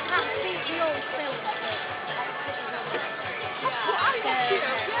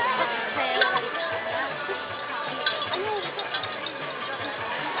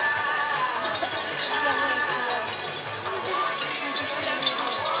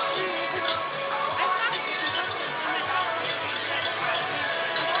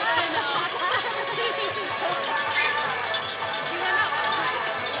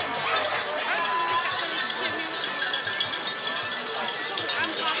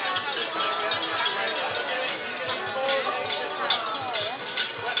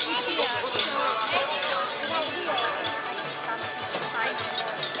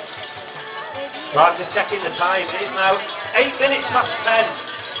 Right, just checking the time. It is now 8 minutes past 10.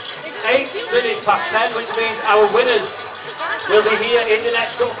 8 minutes past 10, which means our winners will be here in the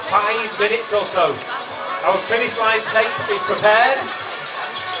next 5 minutes or so. Our finish line tape is prepared.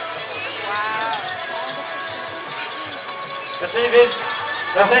 Precis,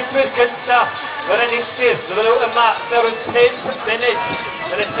 de 6 kunskap för en inskrift. Det var en match över 10 minutes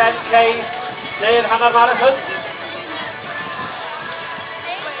för en 10K till Hanna Marathon.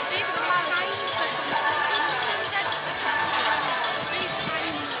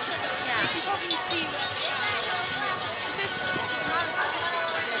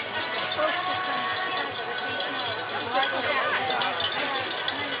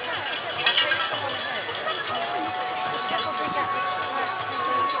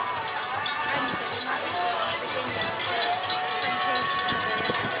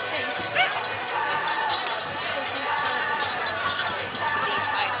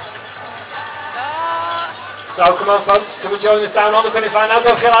 So come on folks, can we join us down on the finish line now?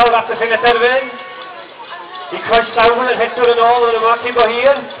 Go kill out after finger termin. He crushed over and hit to the all and the marking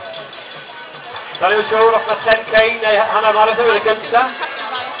here. Danny was sure off the 10k, Hannah Marathon with a good start.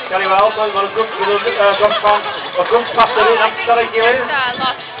 Very well, so we've got a good pass in, that's the right here.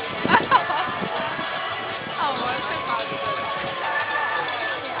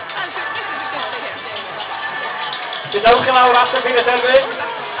 Sy'n dawch yn lawr at y fi'n y terfyn.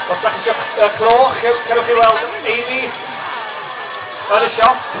 Os da chi cloch, cerwch chi weld Amy yn y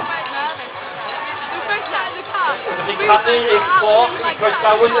siop. Ydych chi'n canu eich cloch i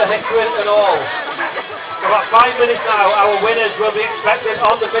croesawyd y hecwyr yn ôl. For about 5 minutes now, our winners will be expected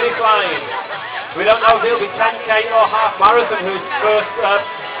on the finish line. We don't know if it'll be 10k or half marathon who's first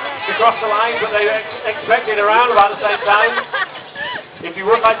to cross the line, but they're expected around about the same time. If you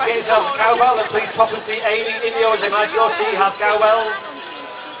would like to get yourself a cowbell, then please pop and see Amy in the audience. I'm sure she has cowbells,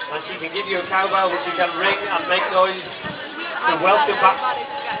 and she can give you a cowbell which you can ring and make noise to welcome back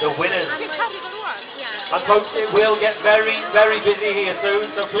the winners. And folks, it will get very, very busy here soon,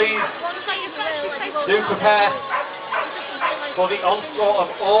 so please do prepare for the onslaught of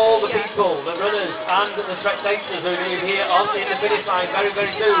all the people, the runners and the spectators who are going to be here in the finish line very, very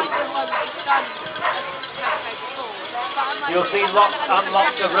soon. You'll see lots and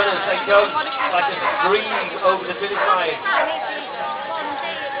lots of runners. They go like a stream over the finish line.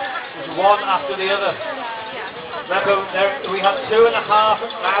 Just one after the other. Remember, we have 2,500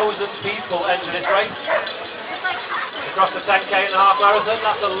 people enter this race. Across the 10k and a half marathon,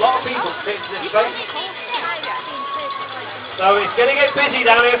 that's a lot of people to fit into this race. So it's going to get busy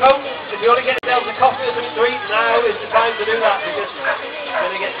down here, folks. If you want to get yourselves a coffee or something to eat, now is the time to do that because it's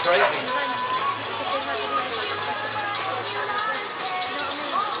going to get crazy.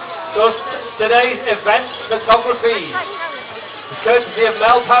 So today's event photography, courtesy of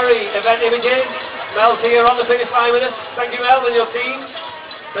Mel Parry, Event Images. Mel's here on the finish line with us. Thank you, Mel, and your team.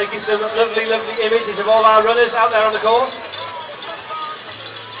 Taking some lovely, lovely images of all our runners out there on the course.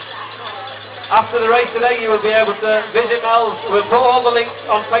 After the race today, you will be able to visit Mel's. We'll put all the links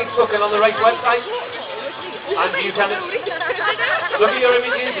on Facebook and on the race website. And you can look at your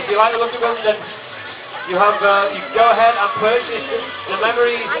images. If you like the look of them, then you can go ahead and purchase the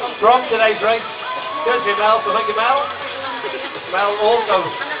memories from today's race. Courtesy of Mel, so thank you, Mel. Mel also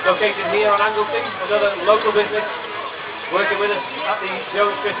located here on Anglesey, another local business working with us at the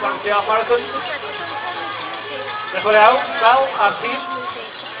Jones Chris Anglesey Half Marathon. Let's put it out, Mel, our team.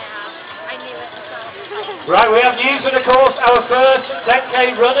 Right, we have news for the course. Our first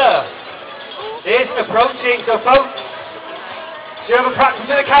 10k runner is approaching, so folks, do you have a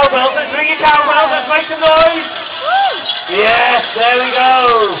practice with the cowbells? Let's ring your cowbells, let's make some noise! Yes, there we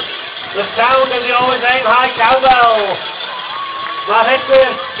go! The sound of the always aim high cowbell! Maar het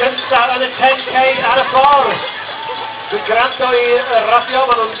kunststart aan de 10k aan de ffordd. De granto i radio,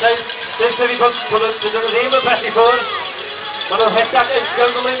 maen nhw'n dweud fi bod nhw ddim yn peth i ffwrdd. Maen nhw'n hedag yn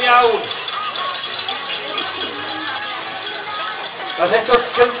gynghlyn iawn. Mae'r heto'r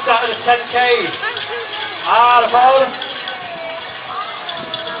kunststart aan de 10k ar y ffordd.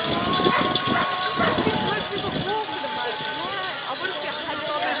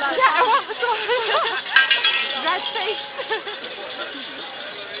 Red face.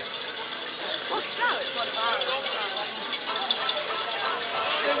 What's that? It's not about it.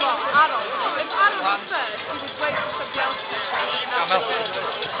 If Adam was first, he would wait for somebody else to.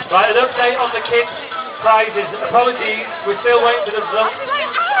 Right, an update on the kids' prizes. Apologies, we're still waiting for the results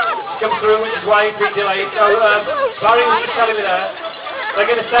to come through, which is why it's been delayed. So, Barry was just telling me there. They're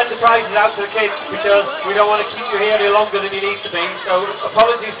going to send the prizes out to the kids because we don't want to keep you here any longer than you need to be. So,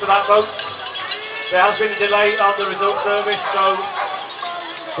 apologies for that, folks. There has been a delay on the result service, so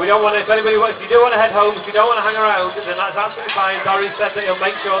we don't want to, if you do want to head home, if you don't want to hang around, then that's absolutely fine. Barry said that he'll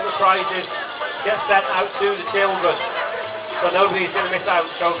make sure the prizes get sent out to the children, so nobody's going to miss out.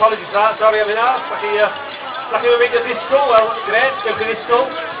 So apologies for that, sorry I'm in half. Ac i'n mynd i'r disgwyl, wel, gret, gewch chi disgwyl.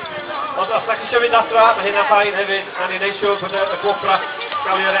 Ond os ac eisiau mynd adra, mae hynna'n ffain hefyd, a ni'n neud siŵr bod y gwfra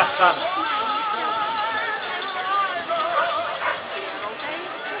gael ei ori allan.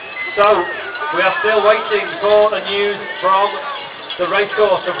 So, we are still waiting for the news from the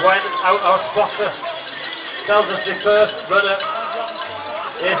racecourse of when our spotter tells us the first runner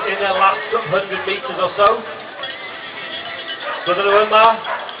is in their last 100 metres or so. Bydden nhw yma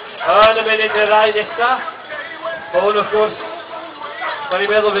yn y munud i'r rai nesa. Hwn wrth gwrs, mae'n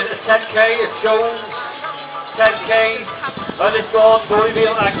i'n meddwl fydd y 10k, y Jones 10k, yn ysgol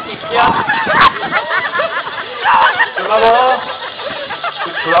 2020. Dyma fo.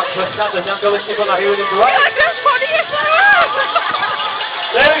 Clock that the young listening on here in the way.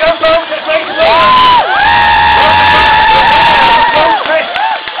 There we go, folks. It's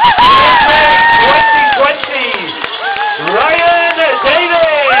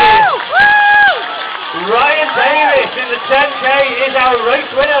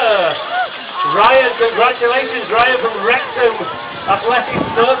He's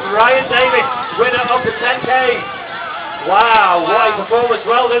stuck. Ryan Davis, winner of the 10K. Wow, what a performance.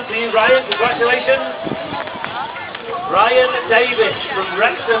 Well done to you, Ryan. Congratulations. Ryan Davis from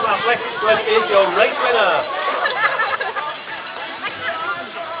Wrexham Athletics Club is your race winner.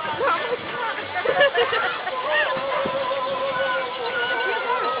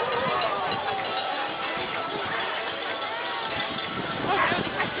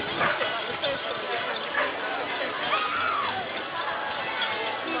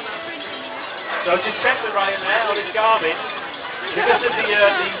 So just check with Ryan there on his Garmin, because of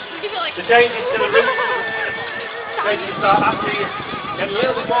the changes to the route, making you start actually getting a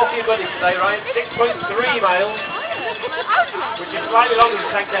little bit more for your buddy today, Ryan. 6.3 miles, which is slightly longer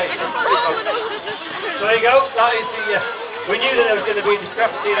than 10K. So there you go, that is we knew that there was going to be a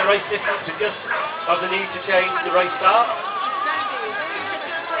discrepancy in the race distance because of the need to change the race start.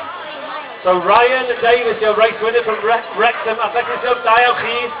 So Ryan Davis, your race winner from Wrexham Athletics Club,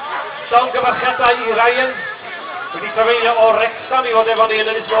 Diolch. Dankbaarheid aan Ryan. Voor die familie o Wrexham, die worden van die in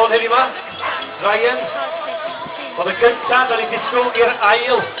het woord helemaal. Ryan. Voor de kunst staat, dan is het school hier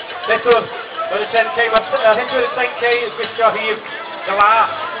Eil. Dit door de 10K, maar dit door de 10K is misschien hier klaar.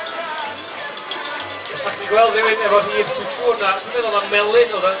 Dat mag ik wel doen, er wordt hier geschoren naar het middel van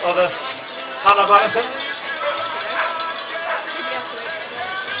Melin of de Hannah Marathon.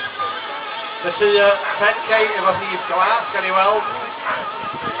 Dus de 10K was hier klaar, kan je wel.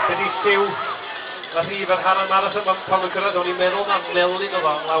 Dit is stil. Dat hier van Hannah Marathon, want van de kunnen door die middel naar Melin of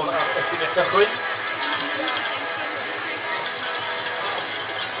dan nou, als je net goed.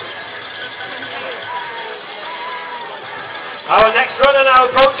 Our next runner now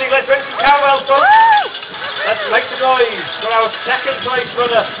approaching. Let's bring some cowbells, folks. Let's make some noise for our second place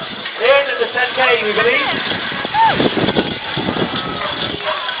runner in the 10K, we believe.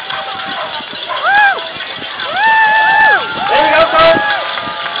 There we go, folks.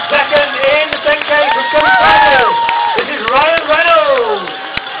 Second in the 10K from Scotland. This is Ryan Reynolds.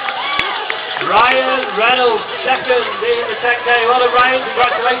 Ryan Reynolds, second in the 10K. Well done, Ryan.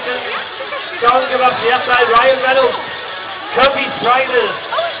 Congratulations. Don't give up the outside. Ryan Reynolds. Kirby Striders.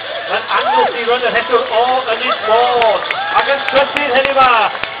 En Anglesey runner het er al en niet more. I can trust it anymore.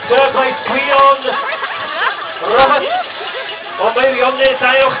 Third place, Guion. Robert. Or maybe on this,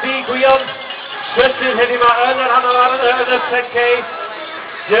 Diolch, Guion. Trust it anymore. Earner Hannah Marathon, 10K.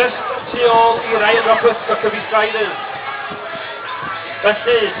 Just to all Ryan Roberts for Kirby Striders. That's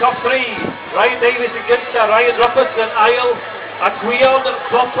it, top three. Ryan Davis against Ryan Roberts and Isle. And Guion,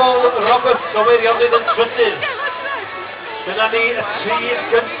 Boppel, Roberts. So maybe on this, trust it. Dyna ni y tri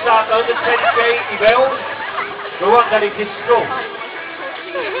gynta yn y 10K I fewn. Rwan, da ni disgo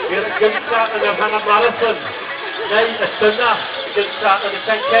i'r gynta yn y Hannah Marathon. Neu y dyna gynta yn y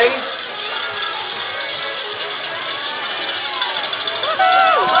 10K.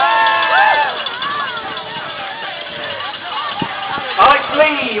 Alex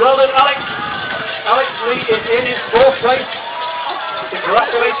Lee, well done Alex. Alex Lee is in his fourth place.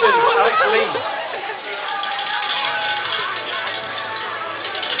 Congratulations, Alex Lee.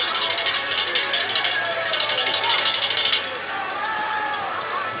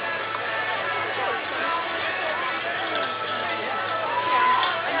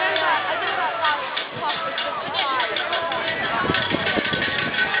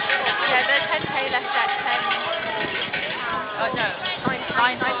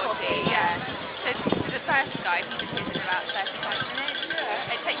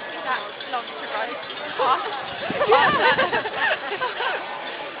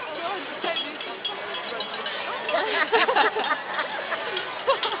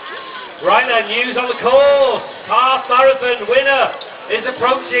 Right now, news on the course. Half marathon winner is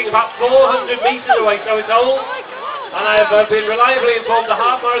approaching about 400 metres away, so it's old. And I have been reliably informed the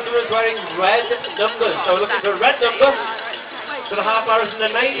half marathon is wearing red numbers. So we're looking for a red number for the half marathon.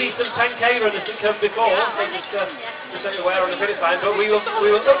 There may be some 10K runners that come before, so just so you're aware on the finish line. But we will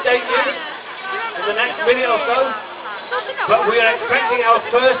update you in the next minute or so. But we are expecting our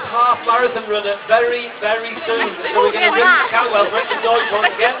first half marathon runner very, very soon. So we're going to ring the cowbell, make some noise once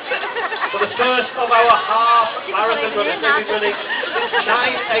again. For the first of our half marathon runners, they've been running since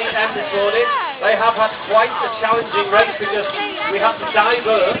 9 AM this morning. They have had quite a challenging race because we had to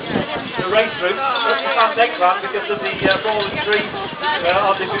divert the race route up to Van Degran because of the fallen trees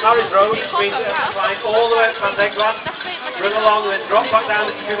on the Bumaris Road, which means they have to climb all the way up Van Degran, run along and then drop back down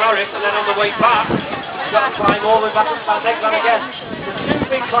to Bumaris, and then on the way back, we've got to climb all the way back up Van Degran again. So two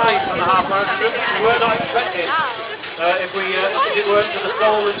big climbs on the half marathon route, which we were not expecting. if it weren't for the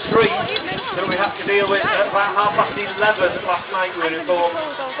fallen tree that we had to deal with at about 11:30 last night, we were informed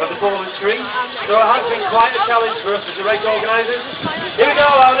of the fallen tree. So it has been quite a challenge for us as the race organisers. Here we go,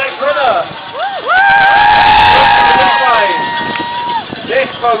 our next runner. This,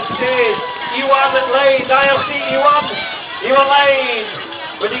 folks, is Iwan Lane, ILC Iwan Lane.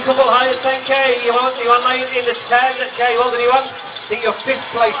 With the couple high at 10k, Iwan Lane in the 10k. Well done, Iwan. I think you're 5th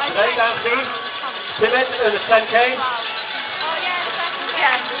place today, down Steve. Timid in the 10k.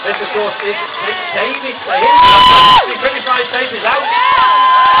 This, of course, is David saying. The 25 stages out.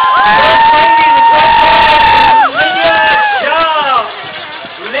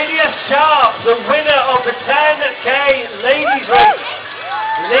 Lydia Sharp, the winner of the 10k ladies race.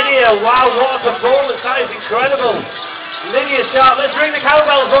 Lydia, wow, what a performance, that is incredible. Lydia Sharp, let's ring the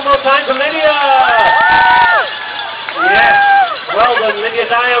cowbells one more time for Lydia. Yes, well done, Lydia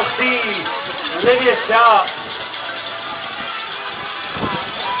ILC. Lydia Sharp.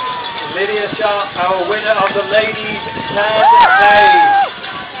 Lydia Sharp, our winner of the ladies 10k.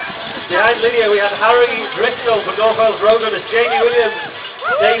 Behind Lydia we had Harry Driscoll from North Wales Roadrunners, Jamie Williams,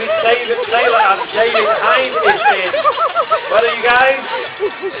 David Taylor and David Hines is in. Well done, you guys.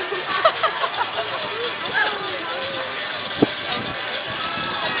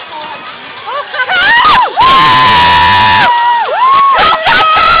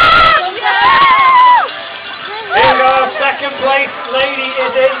 Here we go, second place lady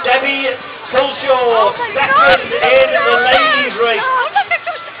is in, Debbie Culshaw, second in the ladies race.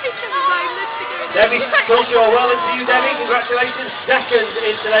 Debbie Culshaw, well done to you, Debbie, congratulations, second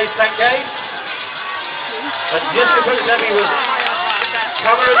in today's 10k. And just in front of Debbie was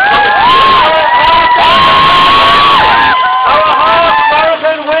Cameron Thomas. Our half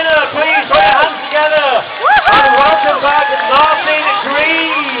marathon winner, please put your hands together and welcome back Martin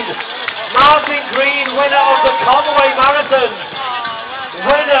Green. Martin Green, winner of the Conway Marathon.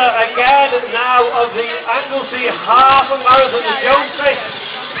 Winner again now of the Anglesey Half Marathon, the Jones Smith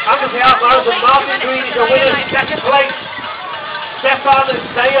Anglesey Half Marathon. Martin Green is your winner, second place. Stefan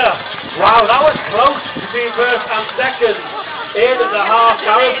Sayer. Wow, that was close between first and second in the half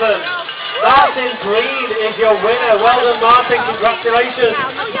marathon. Martin Green is your winner. Well done, Martin, congratulations.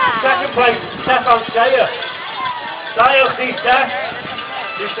 Second place, Stefan Sayer. ILC Steph.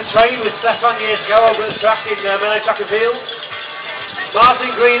 Used to train with Stefan years ago over at the track in Melee Track and Field.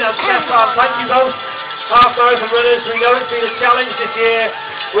 Martin Green and Stefan, thank you both. Half marathon runners, we know it's been a challenge this year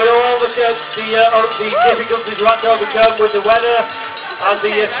with all the difficulties we had to overcome with the weather and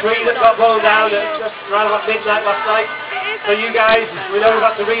the tree that got blown down at around about midnight last night. So you guys, we know we've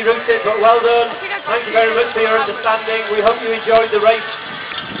had to reroute it, but well done. Thank you very much for your understanding. We hope you enjoyed the race.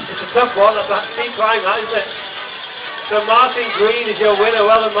 It's a tough one, that's a steep climb, that, isn't it? So Martin Green is your winner.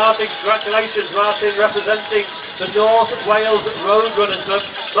 Well done, Martin. Congratulations, Martin, representing the North Wales Roadrunners Club.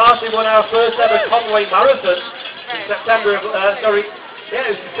 Martin won our first ever Conway Marathon in September of, it was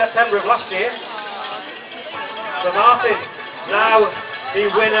in September of last year. So Martin, now the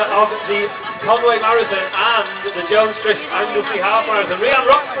winner of the Conway Marathon and the Jones Smith Anglesey Half Marathon. Rhian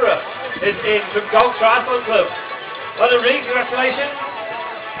Roxburgh is in from Golf Triathlon Club. Well done, Rhian, congratulations.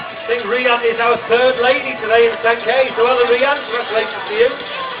 I think Rhian is our third lady today in 10k, so well done, Rhian, congratulations to you.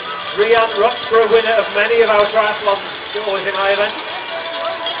 Rhian Roxburgh, winner of many of our triathlons, always in high events.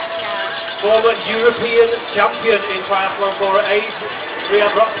 Former European champion in triathlon for her age,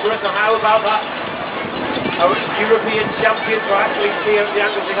 Rhian Roxburgh, so how about that? Our European champion for athletes here at the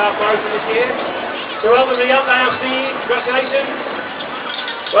Anglesey Half Marathon this year. So well done, Rhian, ILC, congratulations.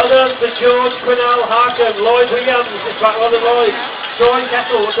 Well done to George Quinnell Harkin, Lloyd Williams, in fact, well done, Lloyd. Troy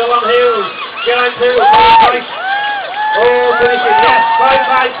Kettle, Dylan Hills, Geraint Hill, Price. All finishing, yes,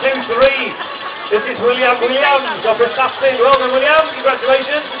 5-5-2-3. This is William Williams of Bristafton. Well done, William,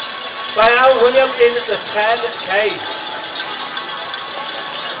 congratulations. By Al Williams in the 10k.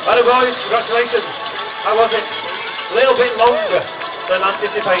 Well done, boys, congratulations. How was it? A little bit longer than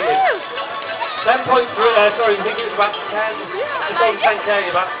anticipated. 10.3, sorry, I think it was about 10, just over 10k,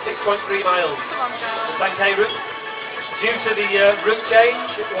 about 6.3 miles. The 10k route. Due to the route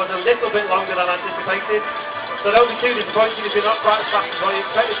change, it was a little bit longer than anticipated. So don't be too disappointed if you're not quite as fast as what you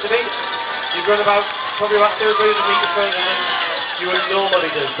expect it to be. You've run probably about 200 or 300 metres further than you would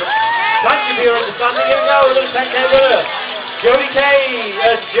normally do. But thank you for your understanding. Here we go, a little 10k runner. Jodie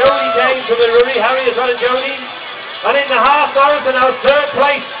Kane from the Rurry Harry as well as Jodie. And in the half marathon, our third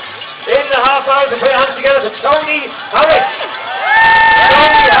place in the half marathon, put your hands together for Tony Harris.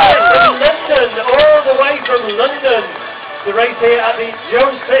 Tony Harris from London, all the way from London. The race here at the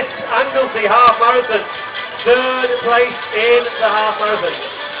Jones Smith Anglesey Half Marathon. Third place in the half marathon.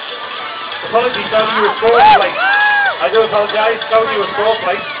 Apologies, Tony, you were fourth place. I do apologise, Tony was 4th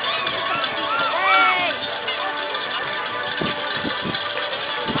place.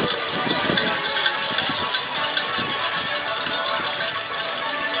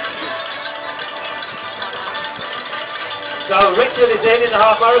 So Richard is in the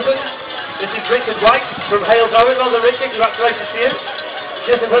half marathon. This is Richard White from Hales Owen. Well done, Richard, congratulations to you.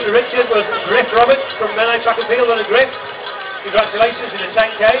 Just in front of Richard was Griff Roberts from Menai Track and Field. Well done, Griff. Congratulations in the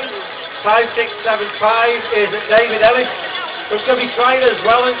 10K. 5675 is David Ellis from Cubby Striders.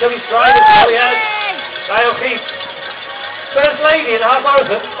 Well done, Cubby Striders. Oh yes. Dial Keith. First lady in the half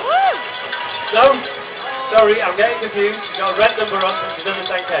marathon. No. Sorry, I'm getting confused. She's got a red number on. She's done the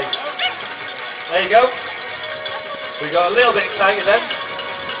 10K. There you go. We got a little bit excited then.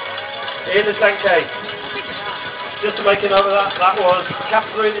 In the 10K. Just to make a note of that, that was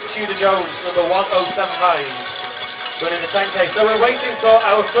Catherine Tudor-Jones, number 1075, running the 10K. So we're waiting for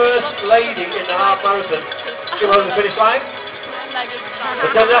our first lady in the half marathon to come over the finish line.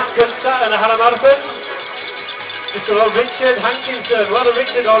 The South African and a Hannah Marathon. Mr. Richard Hankinson. Well done,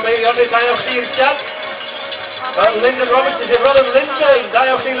 Richard, or maybe on this IOC in chat. Lyndon Roberts is in. Well done, Lyndon.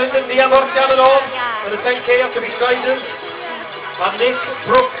 IOC Lyndon, Nia Morgan and all. And the 10K up to be Striders. And Nick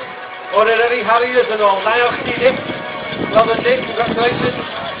Brooke, Honorary Harriers and all. IOC Nick. Well done, Nick. Congratulations.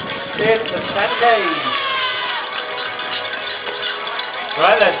 In the 10K.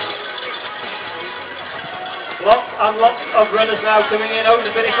 Right then. Lots and lots of runners now coming in over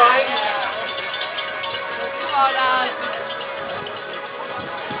the finish line.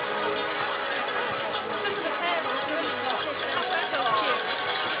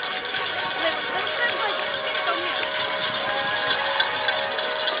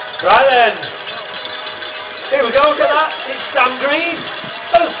 Right then. Here we go, look at that. It's Sam Green.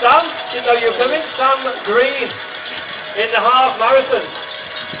 Hello Sam. Didn't know you were coming. Sam Green in the half marathon.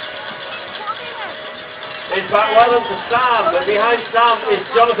 It's back well done to Sam, and behind Sam is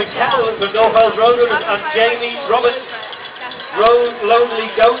Jonathan Kettle from North Road Runners, and Jamie Roberts,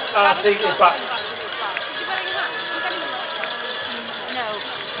 Lonely Goat RC is back.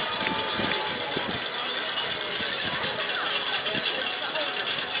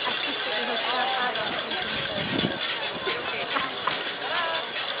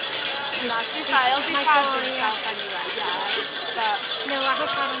 It'll be fine for yourself anyway, yeah. But no, I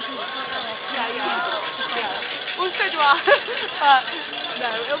hope I don't do it. Yeah. Well, so do I. But no,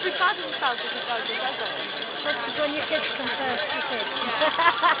 it'll be fine for yourself if you don't do it. That's when your kids come first, you think.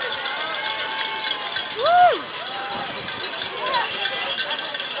 Woo!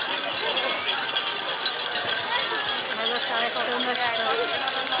 I look at it so much.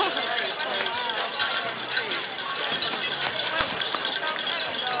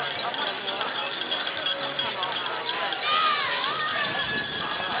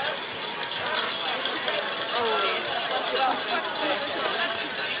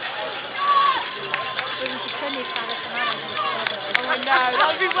 Oh no, that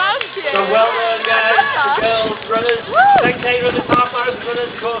would be well to you. So well done guys, the girls runners, 10K runners, half marathon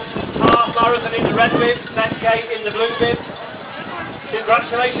runners, of course, half marathon in the red bib, 10K in the blue bib.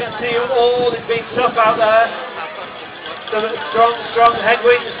 Congratulations to you all, it's been tough out there. Some strong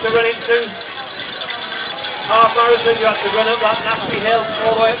headwinds to run into. Half marathon, you have to run up that nasty hill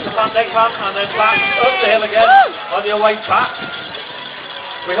all the way up to Van Dekman and then back up the hill again on your way back.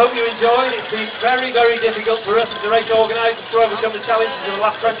 We hope you enjoyed. It's been very, very difficult for us as the race organisers to overcome the challenges of the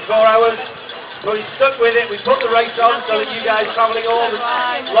last 24 hours. But we stuck with it. We put the race on so that you guys travelling all the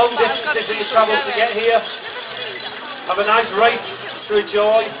long distances that you travelled to get here have a nice race to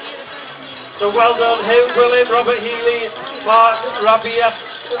enjoy. So well done, Hugh William, Robert Healy, Mark Rabia,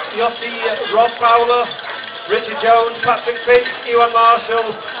 Yossi Rob Fowler, Richard Jones, Patrick Fitz, Ewan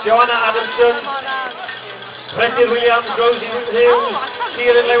Marshall, Joanna Adamson, Brendan Williams, Rosie Hughes,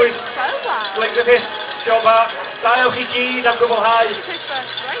 Kieran Lewis, Blake Griffith, Sean Bart, Dio Hiki, Dan Double High,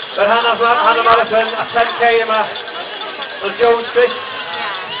 and Hannah Marathon, a 10K and Jones Chris,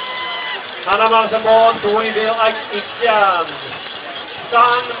 Hannah Marathon Morn, Louisville, Ike Ichian,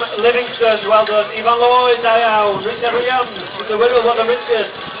 Sam Livingston, well done, Ivan Lloyd, Diane, Richard Williams, the winner of the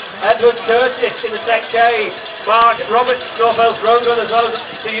Richard, Edward Curtis in the 10K, Mark Roberts, Northwales Road Run as well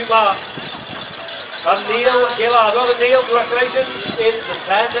to you, Mark. And Neil Gillard. Well done, Neil. Congratulations in the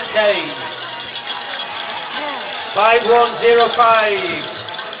 10K. 5105.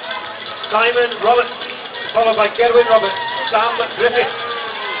 Simon Roberts, followed by Gerwin Roberts, Sam Griffith,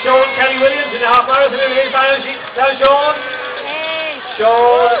 Sean Kelly Williams in the half marathon. Who is IOC? Tell Sean.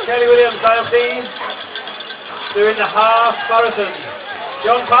 Sean Kelly Williams, IOC, doing the half marathon.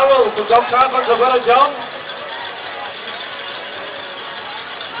 John Powell from Dog Carpenter. Well done, John.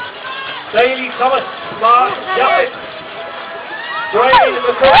 Bailey Thomas, Mark Jaffett, Dwayne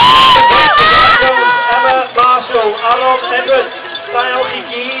McCoy, Emma Marshall, Arnold Edwards, Daniel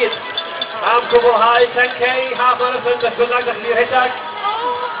Keane, Am Cwbl High 10k, half marathon, beth bynnag ddech chi'n rhedeg.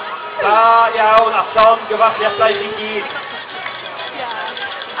 Da iawn, a llon gyfachiadau i gyd. Yeah,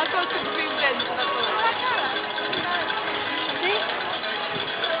 I've got some green bins, so that's all. See?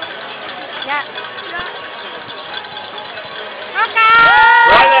 Yeah. Okay!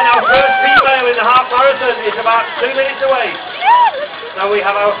 Right then, our first female in the half marathon is about 2 minutes away. Now we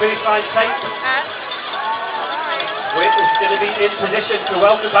have our finish line taped. We're going to be in position to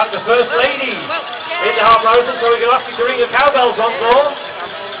welcome back the First Lady in the half marathon, so we're going to ask you to ring your cowbells once more.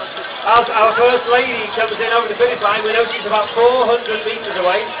 As our First Lady comes in over the finish line, we know she's about 400 metres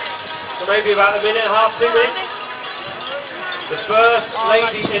away, so maybe about a minute and a half, 2 minutes. The First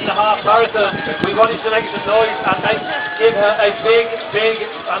Lady in the half marathon. We wanted to make some noise and give her a big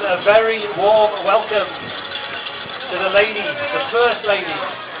and a very warm welcome to the lady, the First Lady.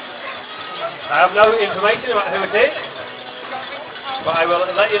 I have no information about who it is, but I will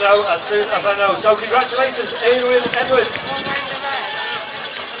let you know as soon as I know. So congratulations, Adrian Edwards,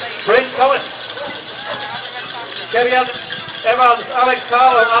 Prince Thomas, Kerry Evans, Alex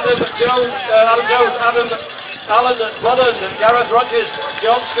Carlo, Adam Jones, Alan Budden, Gareth Rogers,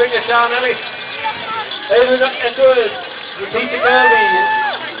 John Stringer, Sean Ellis, Adrian Edwards, Peter Kirby,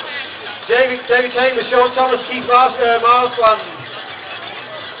 David Chambers, Sean Thomas, Keith Marsland.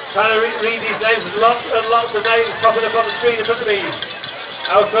 Trying to read these names, lots and lots of names popping up on the screen in front of me.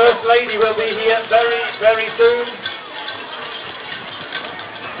 Our First Lady will be here very soon.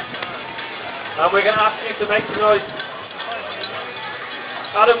 And we're going to ask you to make some noise.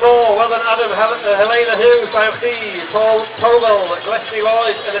 Adam Moore, well done Adam, Helena Hughes, IFC, Paul Povell, Glesley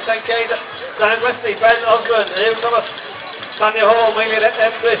Lloyd, and the 10k, Dan Glesley, Ben Osmond, Hugh Thomas, Tanya Hall, Amelia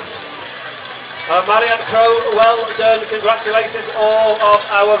Empress. Marianne Crow, well done, congratulations all of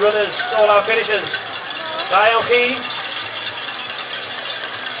our runners, all our finishers. Diane Key.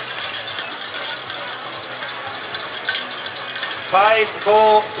 Five,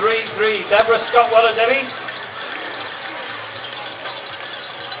 4, 3, 3. Deborah Scott, well done Debbie.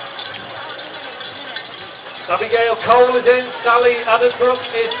 Abigail Cole is in, Sally Addenbrook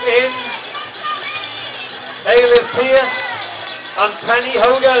is in. Aileen Pierce. And Penny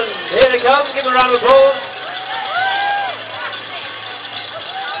Hogan, here they come, give them a round of applause.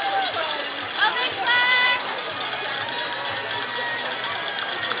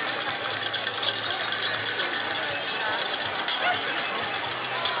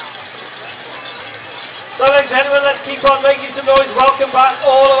 So ladies and gentlemen, let's keep on making some noise. Welcome back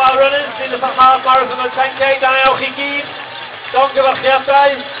all of our runners in the half marathon and 10k. Daniel Chiquin, Don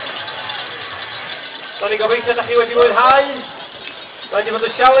Gyfachiadau. Tony gobeithio ydych chi wedi mwynhau. Rhaid i fod y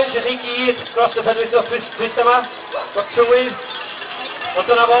challenge i chi gyd dros y penwythnos dwyth yma, dros trywydd. Ond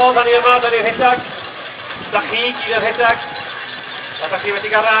dyna fo, da ni yma, da ni'r rhedag. Da chi gyd yr rhedag. A da chi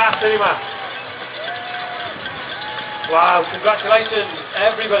wedi gael ras yn yma. Wow, congratulations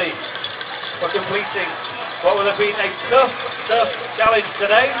everybody for completing what will have been a tough challenge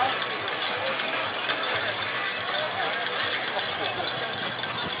today.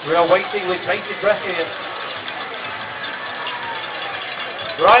 We are waiting with bated breath here.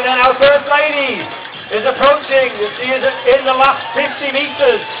 Right then, our First Lady is approaching. She is in the last 50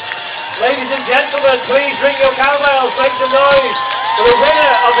 metres. Ladies and gentlemen, please ring your cowbells, make some noise for the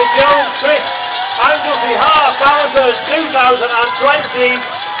winner of the Jones Chris Anglesey Half Marathon 2020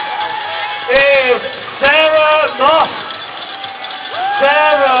 is Sarah Moss.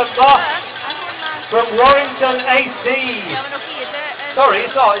 Sarah Moss from Warrington AC. Sorry,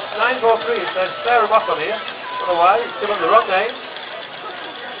 it's not. It's 943. It says Sarah Moss on here. I don't know why. It's given the wrong name.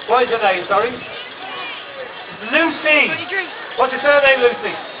 What is her name, sorry? Lucy! What's your surname,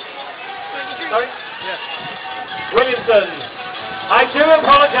 Lucy? Sorry? Yeah. Williamson. I do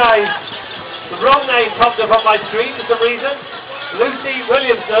apologise. The wrong name popped up on my screen for some reason. Lucy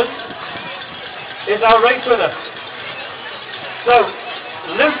Williamson is our race winner. So,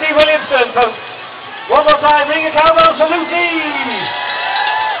 Lucy Williamson, folks. One more time, ring a cowbell for Lucy!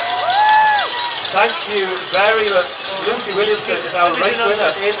 Thank you very much. Lucy Williamson is our race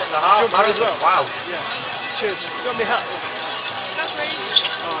winner in the half marathon. Wow. Yeah. Cheers. You got me hat. That's right.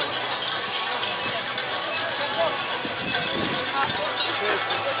 Alright.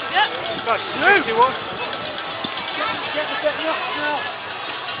 Yep. Right, Luke! You want? Get me off now.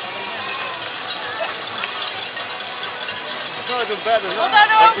 It's not even better than Hold that.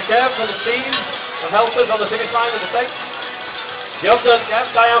 on, Thank you, Kev, for the team of helpers on the finish line with the tape. Job done,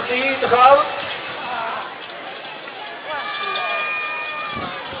 Kev. Diane T, the crowd.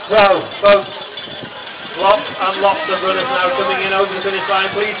 So, folks, lots and lots of runners now coming in over the finish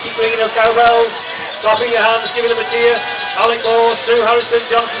line. Please keep ringing those cowbells, clapping your hands, giving them a cheer. Alec Moore, Stu Harrison,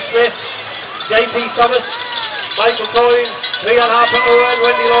 Jonathan Smith, JP Thomas, Michael Coyne, Leon Harper Owen,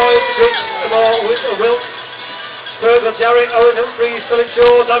 Wendy Lloyd, Rich Moore, Wilt, Fergal Derrick, Owen Humphreys, Philip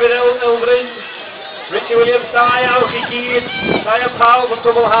Shaw, David Elvin, Richie Williams, Ty, Alfie Keane, Diane Powell from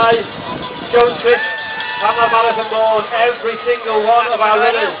Double High, Joan Chris, Hannah Marathon Board. Every single one of our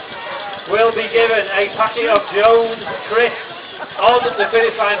runners will be given a packet of Jones Chris on the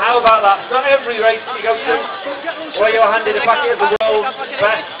finish line. How about that? Not every race that you go to where you're handed a packet of the world's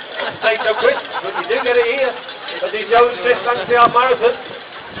best potato crisp, but you do get it here at the Jones Chris Anglesey Half Marathon.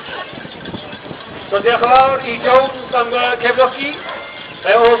 So diolch i Jones and Kevnocki.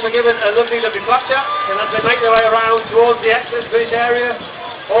 They're also given a lovely flapjack, and as they make their way around towards the exit finish area,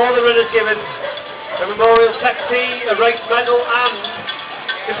 all the runners given a memorial tech tee, a race medal, and,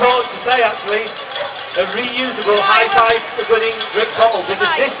 important to say actually, a reusable high-five winning drink bottle. Because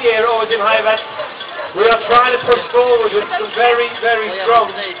this year, always in high events, we are trying to push forward with some very, very strong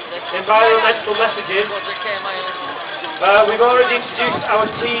environmental messages. We've already introduced our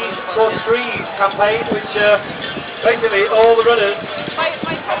Tees for Trees campaign, which basically all the runners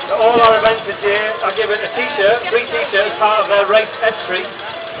at all our events this year are given a t-shirt, free t-shirt as part of their race entry.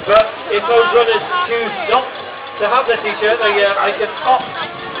 But if those runners choose not to have their t-shirt, they can opt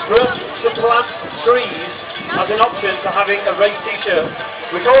for us to plant trees as an option for having a race t-shirt.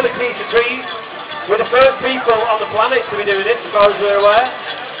 We call it Tees for Trees. We're the first people on the planet to be doing this, as far as we're aware.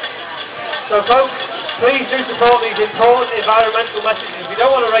 So folks, please do support these important environmental messages. If you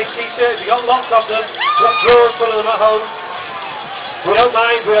don't want a race t-shirt, if you've got lots of them, got drawers full of them at home, we don't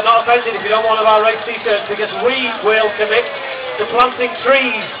mind, we are not offended if you don't want one of our race t-shirts, because we will commit to planting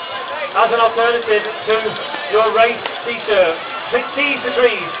trees as an alternative to your race t-shirt. Tees for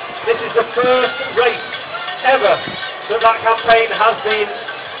Trees. This is the first race ever that campaign has been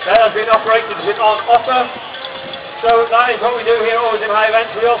operated, has been on offer. So that is what we do here always in high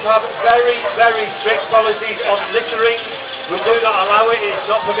events. We also have very, very strict policies on littering. We do not allow it, it's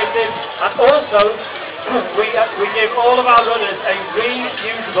not permitted. And also, we give all of our runners a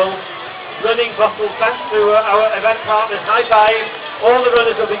reusable running bottle thanks to our event partners, High Five. All the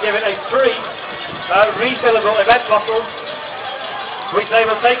runners will be given a free refillable event bottle, which they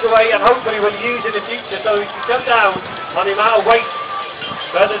will take away and hopefully will use in the future, so we can cut down on the amount of waste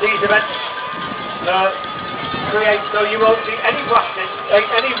that these events create. So you won't see any plastic,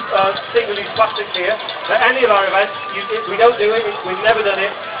 any single-use plastic here at any of our events. We don't do it, we've never done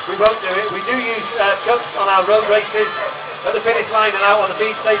it, we won't do it. We do use cups on our road races at the finish line and out on the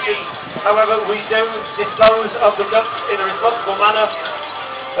feed station. However, we do dispose of the cups in a responsible manner.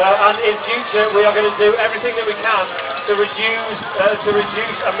 And in future we are going to do everything that we can to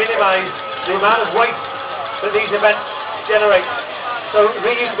reduce and minimise the amount of waste that these events generate. So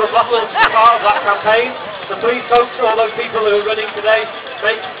reusable bottles is part of that campaign. So please folks, all those people who are running today,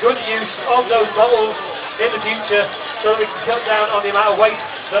 make good use of those bottles in the future so that we can cut down on the amount of waste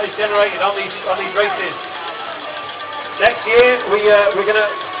that is generated on these races. Next year we're going to,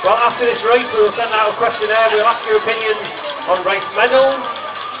 well, after this race we will send out a questionnaire. We'll ask your opinions on race medals,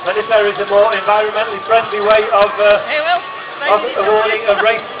 and if there is a more environmentally friendly way of awarding a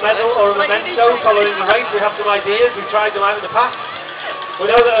race medal or a memento following the race, we have some ideas. We've tried them out in the past. We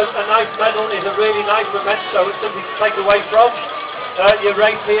know that a nice medal is a really nice memento. It's something to take away from your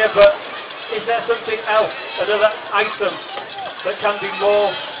race here, but is there something else, another item that can be more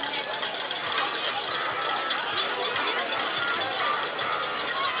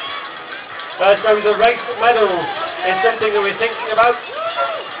so the race medal is something that we're thinking about,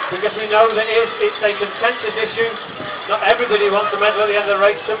 because we know that it's a contentious issue. Not everybody wants a medal at the end of the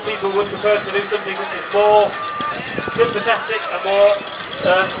race. Some people would prefer to do something that is more sympathetic and more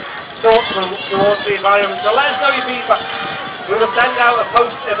thoughtful towards the environment. So let us know your feedback. We will send out a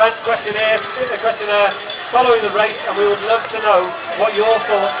post-event questionnaire following the race, and we would love to know what your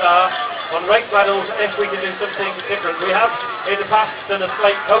thoughts are on race medals, if we can do something different. We have in the past done a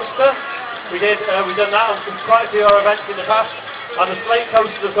slate coaster. We've done that on quite a few of our events in the past. And the slate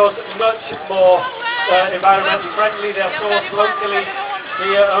coasters, of course, are much more environmentally friendly. They're sourced locally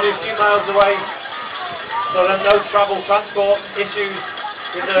here, only a few miles away. So there's no travel transport issues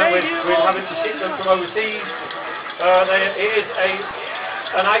with having to ship them from overseas. It is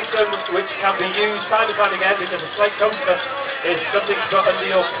an item which can be used time and time again, because a slate coaster is something to put under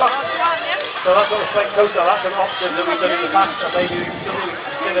your butt. So that's what a slate coaster, that's an option that we've done in the past, and maybe something we can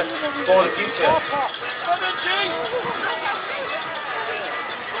consider for the future.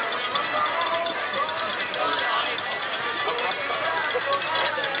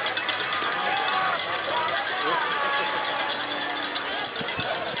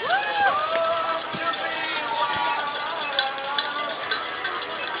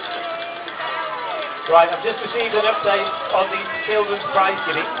 Right, I've just received an update on the children's prize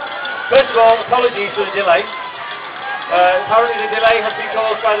giving. First of all, apologies for the delay. Apparently the delay has been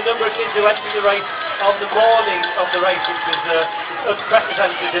caused by the number of kids who entered the race on the morning of the race, which was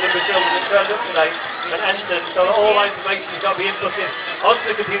unprecedented, the number of children that turned up today and entered, so that all that information has got to be inputted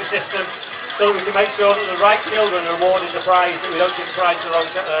onto the computer system so that we can make sure that the right children are awarded the prize, that we don't give the prize to the wrong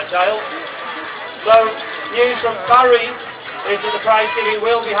child. So, news from Barry is that the prize giving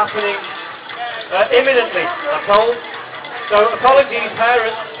will be happening imminently, I'm told. So apologies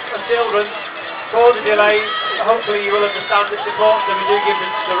parents and children for the delay. Hopefully you will understand it's important that we do give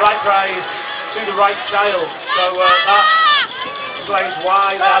the right prize to the right child. So that explains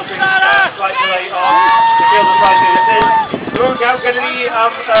why there has been a slight delay on the children's prize giving. Druk jau kennedy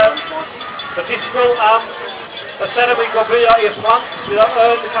y disgwyl y seremoni gofrio i'r plant sydd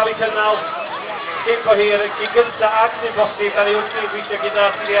yn cael eu cynnal cyn hir i gynta ac sy'n bosib dan ni wrthi gweithio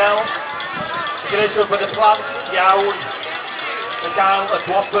gyda CDL i gwneud siŵr bod y plant iawn yn cael y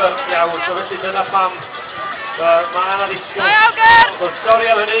gwobr iawn, so felly dyna pam mae yna ddisgwyl bod stori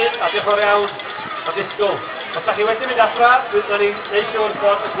am hynny a diolch o'r iawn a disgwyl. Os da chi wedi mynd adra, dwi'n ni wneud siŵr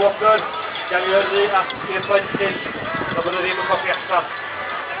bod y gwobr gan i yrru at i'r plentyn o bod nhw ddim yn coffi allan.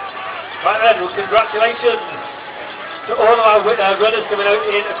 Right then, well, congratulations to all of our runners coming out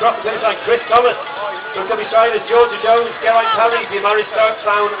in across the finish line. Chris Thomas, who can be signed as Georgia Jones, Caroline Parry, the Marystown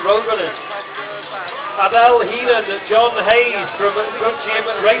Roadrunners. Adele Heenan, John Hayes from Gym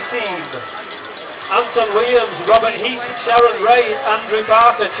Racing. Anton Williams, Robert Heath, Sharon Ray, Andrew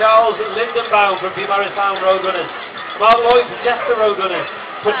Barker, Charles Lindenbaum from the Marystown Roadrunners. Mark Lloyd from Chester Roadrunners.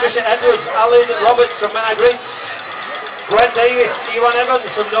 Patricia Edwards, Alan Roberts from Menagris. Gwen Davis, Ewan Evans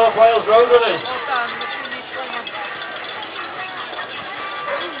from North Wales Roadrunners.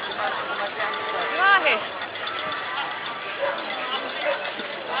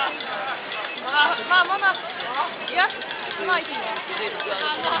 Mama, ja?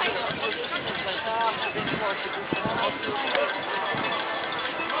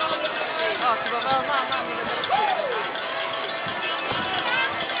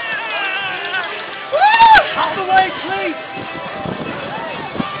 Out the way, please!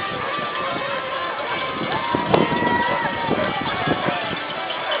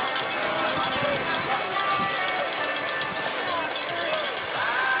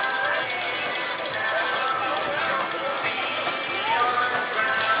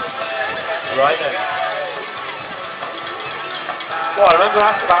 Right then. Well, I remember I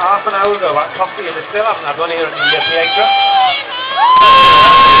asked about half an hour ago about coffee and they still haven't had one here at the PA truck.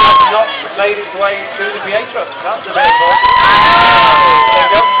 It has not made its way through the PA truck. That's a bit important. There we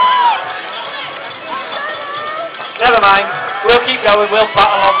go. Never mind. We'll keep going. We'll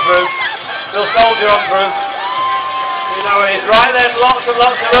battle on through. We'll soldier on through. You know it is. Right then, lots and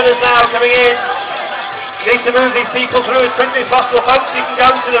lots of runners now coming in. You need to move these people through as quickly as possible, folks. You can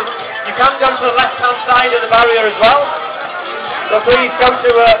go to the left-hand side of the barrier as well. So please go to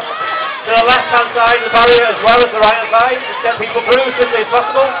the left-hand side of the barrier as well as the right-hand side. Just get people through as quickly as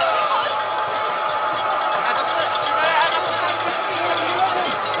possible.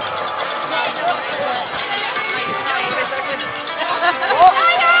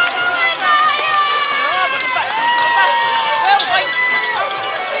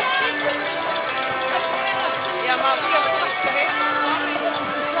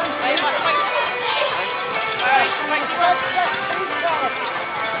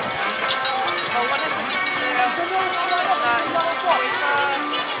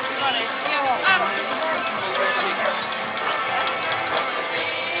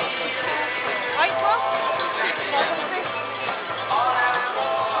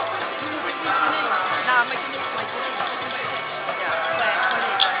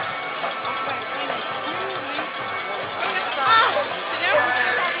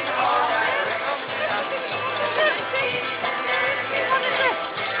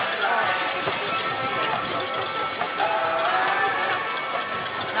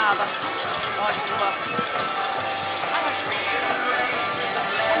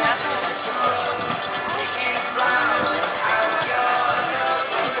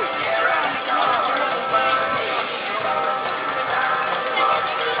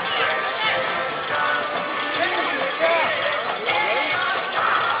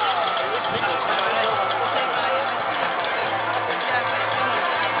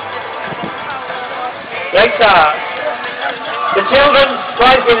 Great start. The children's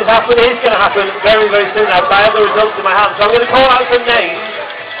prize giving is going to happen very, very soon now, because I have the results in my hand. So I'm going to call out some names,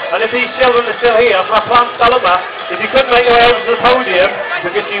 and if these children are still here, my plan Salama, if you could make your way over to the podium,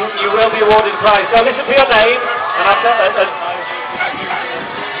 because you will be awarded a prize. So listen to your name, and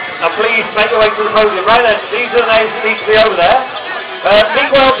And please make your way to the podium. Right then, these are the names that need to be over there.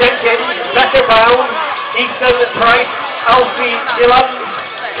 Miguel Jenkins, Becca Brown, Ethan Price, Alfie Gillan,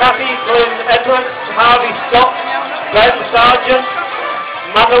 Kathy Glynn Edwards, Harvey Scott, Ben Sargent,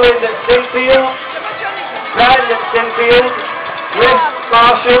 Madeline Sinfield, Ben Sinfield, Chris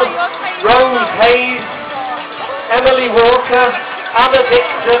Marshall, Rose Hayes, Emily Walker, Anna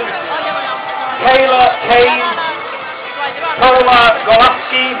Dixon, Kayla Kane, Paula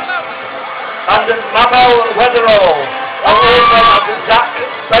Golaski, and Mabel Weatherall, and also Zach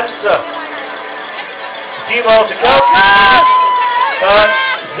Spencer. A few more to go.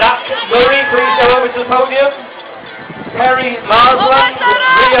 Zach Murray, please go over to the podium. Perry Marsland,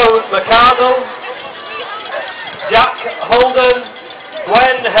 Rio McCardle, Jack Holden,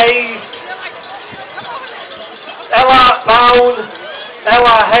 Gwen Hayes, Ella Bound,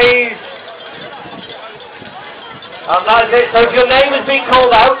 Ella Hayes, and that is it. So if your name has been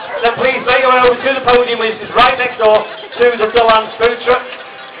called out, then please make your way over to the podium, which is right next door to the Dillans food truck.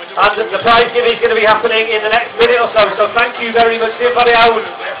 And the prize giving is going to be happening in the next minute or so. So thank you very much to everybody out,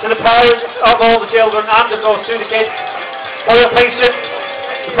 to the parents of all the children, and of course to the kids for your patience.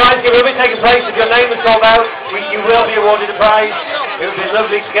 The prize giving will be taking place. If your name is called out, you will be awarded a prize. It would be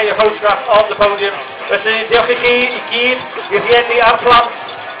lovely to get your photograph on the podium. But diolch i gyd, rieni a'r plant.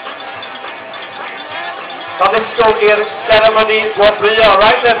 Mae'n ddisgwyl i'r ceremony wobrio.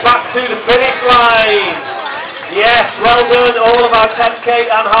 Right then, back to the finish line. Yes, well done, all of our 10k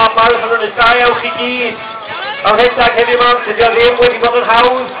and half marathon runners. Da iawch i gyd. Am hyndag heddiw yma, dydy o ddim wedi bod yn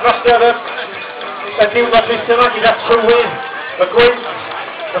hawdd dros y diwrnod dwytha yma, gyda trywydd, y gwynt,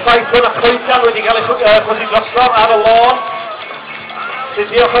 y ffaith bod y coedan wedi cael ei chwysu drosodd ar y lôn. So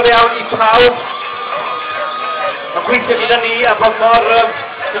diolch yn iawn i pawb. Mae'n gweithio gyda ni a bod mor...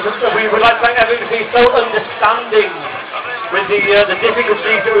 we would like to thank everybody for being so understanding with the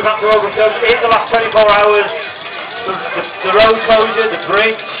difficulties that we've had to overcome in the last 24 hours. The road closure, the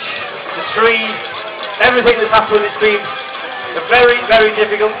bridge, the trees, everything that's happened. It's been a very, very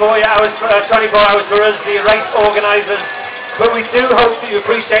difficult 24 hours for us, the race organisers. But we do hope that you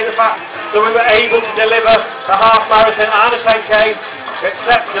appreciate the fact that we were able to deliver a half marathon and a 10k,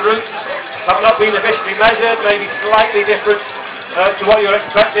 except the routes have not been officially measured, maybe slightly different to what you're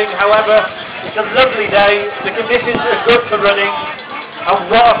expecting. However, it's a lovely day, the conditions are good for running, and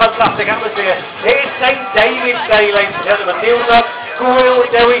what a fantastic atmosphere. It is St David's Day, ladies and gentlemen. Diwrnod Gwyl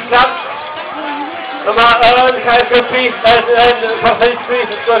Dewi Sant. Yma yn Caergybi, yn Porthaethwy,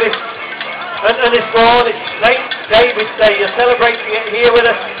 yn Ynys Môn. It's St David's Day. You're celebrating it here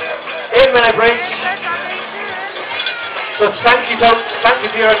with us in Bridge. So thank you folks, thank you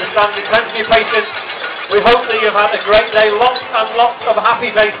for your understanding, thank you for your patience. We hope that you've had a great day, lots and lots of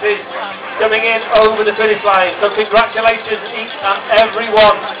happy faces coming in over the finish line. So congratulations each and every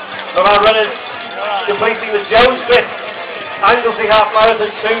one of our runners completing the Jones Smith Anglesey Half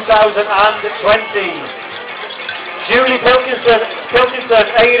Marathon 2020. Julie Pilkinson,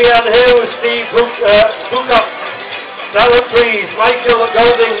 Adrian Hughes, Steve Bukov, Darren Freeze, Michael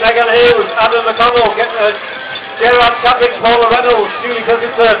Golding, Megan Hughes, Adam McConnell, Gerard Chadwick, Paula Reynolds, Julie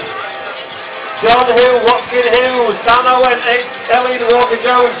Pilkinson, John Hill, Watkin Hill, Dan Owen, Ellen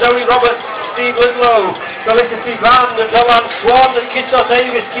Walker-Jones, Zoe Roberts, Steve Lidlow, Felicity Van, Nolan Swan, Kitso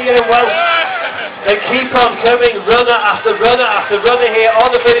Davis, Kieran Welch. They keep on coming, runner after runner after runner here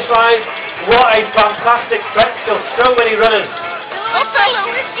on the finish line. What a fantastic spectacle, so many runners,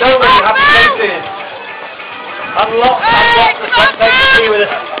 so many happy faces, and lots of spectators here with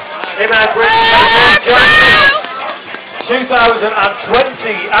us in our British 2020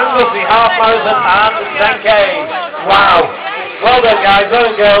 Anglesey Half Marathon and 10k. Wow. Well done guys, well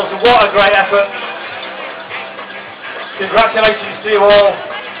done girls, what a great effort. Congratulations to you all.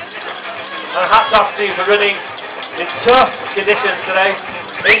 And hats off to you for running in tough conditions today.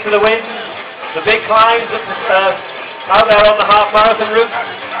 Into the wind, the big climbs out there on the half marathon route,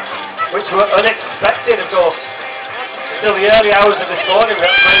 which were unexpected of course. Still the early hours of this morning, we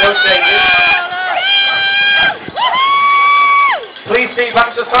had to make those changes. Please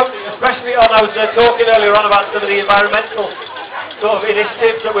feedback to us, especially on, I was talking earlier on about some of the environmental sort of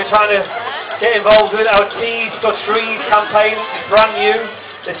initiatives that we're trying to get involved with. Our Tees for Trees campaign is brand new.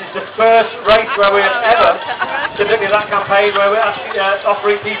 This is the first race where we have ever conducted that campaign, where we're actually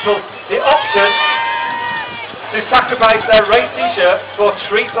offering people the option to sacrifice their race t-shirt for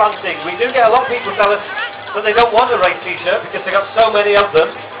tree planting. We do get a lot of people tell us that they don't want a race t-shirt because they've got so many of them.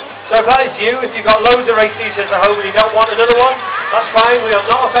 So if that is you, if you've got loads of race t-shirts at home and you don't want another one, that's fine, we are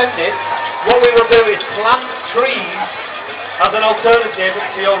not offended. What we will do is plant trees as an alternative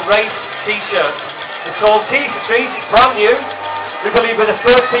to your race t-shirt. It's called Tees for Trees, it's brand new. We believe we're the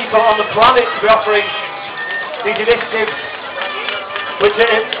first people on the planet to be offering these initiatives which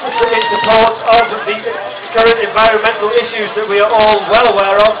are in support of the current environmental issues that we are all well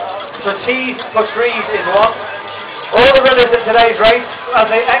aware of. So T's for Trees is one. All the runners in today's race, as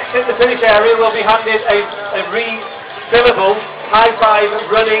they exit the finish area, will be handed a refillable high-five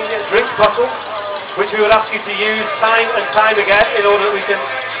running drink bottle, which we would ask you to use time and time again in order that we can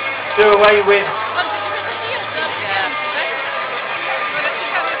do away with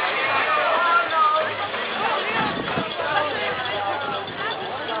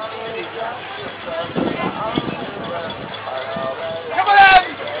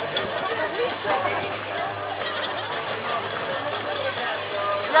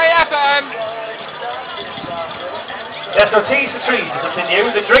Yeah, so T's for Trees to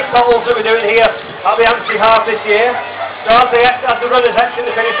continue. The drink bottles that we're doing here at the Anglesey half this year. So as the runners exit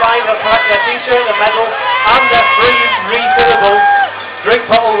the finish line, they'll collect their t-shirt, their medal, and their free refillable drink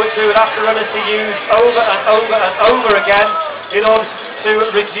bottle, which we would ask the runners to use over and over and over again in order to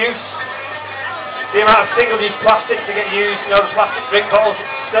reduce the amount of single-use plastic to get used. You know, the plastic drink bottles,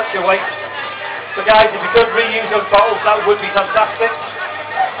 such a waste. So guys, if you could reuse those bottles, that would be fantastic.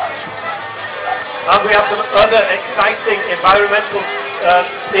 And we have some other exciting environmental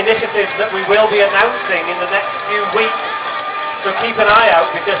initiatives that we will be announcing in the next few weeks. So keep an eye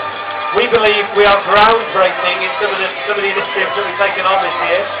out, because we believe we are groundbreaking in some of the initiatives that we've taken on this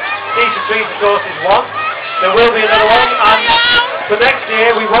year. T's for Trees, of course, is one. There will be another one, and for next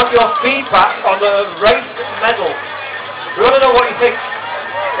year we want your feedback on the race medal. We want to know what you think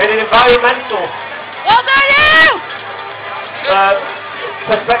in an environmental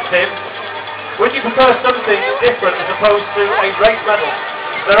perspective. Would you prefer something different as opposed to a race medal?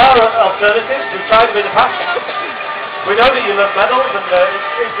 There are alternatives. We've tried them in the past. We know that you love medals, and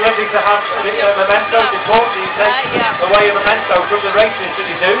it's lovely to have a memento. It's important that you take away a memento from the races that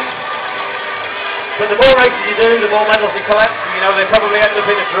you do. But the more races you do, the more medals you collect. You know, they probably end up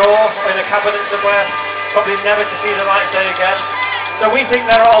in a drawer or in a cabinet somewhere, probably never to see the light of day again. So we think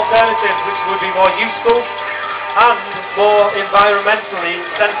there are alternatives which would be more useful and more environmentally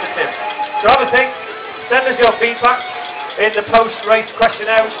sensitive. So have a think, send us your feedback in the post-race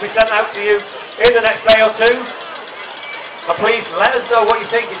questionnaire which we sent out to you in the next day or two. And please let us know what you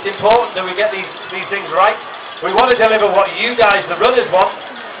think. It's important that we get these things right. We want to deliver what you guys, the runners, want,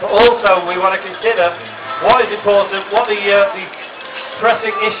 but also we want to consider what is important, what the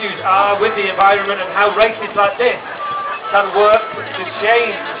pressing issues are with the environment, and how races like this can work to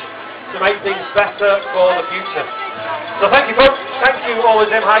change, to make things better for the future. So thank you folks, thank you all of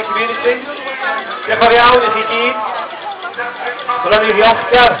them high community. Diolch iawn i chi gyd. Byddwn ni'n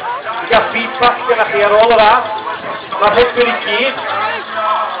ddiolchgar i gael feedback gyda chi ar ôl yr ras. Mae'r rhedwyr i gyd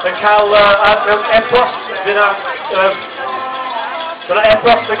yn cael mewn e-bost, bydd yna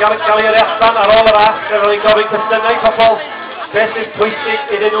e-bost yn cael ei allan ar ôl yr ras, lle fyddwn ni'n gofyn cwestiynau pobl, beth sy'n bwysig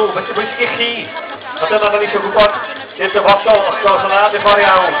iddyn nhw, beth sy'n bwysig i chi. A dyna da ni eisiau gwybod i'r dyfodol, os gwrs yna, diolch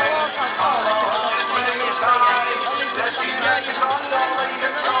iawn.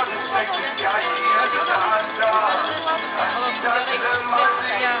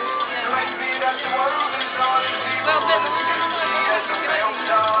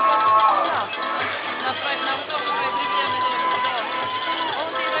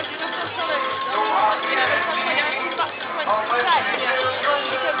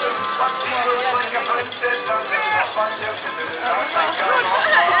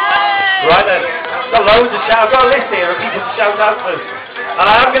 Right then, I've got loads of I've got a list here of people to shout out to. And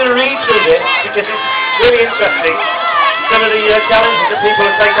I am going to read through this because it's really interesting. Some of the challenges that people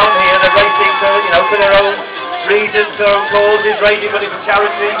have taken on here, they're racing for, for their own reasons, their own causes, raising money for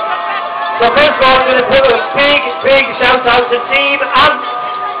charity. So first of all, I'm going to put a big shout out to Team Ant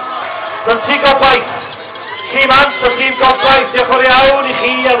from Team Godbite. Team Ant from Team Godbite, diolch yn iawn i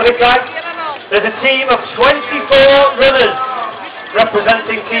chi am hynny. There's a team of 24 runners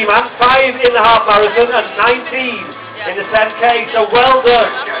representing Team Ant, 5 in the half marathon and 19 in the 10k. So well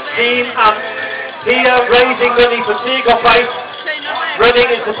done, Team Ant. Here raising money for Team Godbite, running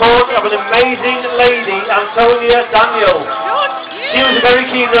in support of an amazing lady, Antonia Daniel. She was a very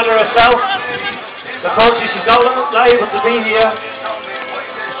keen runner herself. Unfortunately, she's not able to be here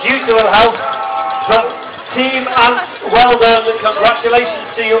due to her health. But Team Ant, well done, and congratulations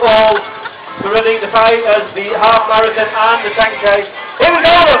to you all for running the half marathon and the 10k. Here we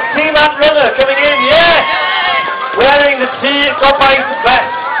go, Team Ant runner coming in, yes! Wearing the Team Godbite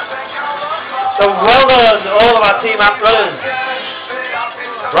vest. So well done, all of our Team Ant runners.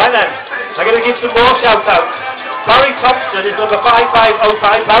 Right then, I'm going to give some more shout outs. Barry Thompson is number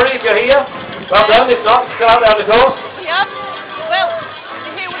 5505. Barry, if you're here, well done. If not, still out there on the course. Yep.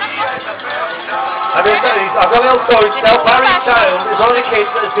 I've got a little story to tell. Barry Child is one of the kids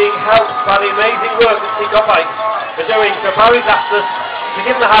that is being helped by the amazing work that Tico Bikes are doing. So Barry's asked us to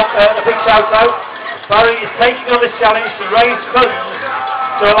give him a big shout out. Barry is taking on this challenge to raise funds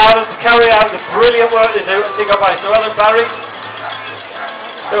to allow them to carry out the brilliant work they do at Tico Bikes. So well done, Barry.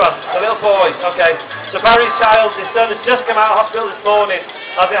 Who else? The little boy. Okay. So Barry's Child, his son, has just come out of hospital this morning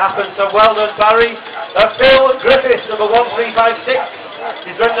as it happened. So well done, Barry. Phil Griffiths, number 1356.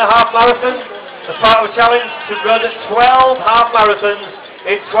 He's running a half marathon as part of a challenge to run 12 half marathons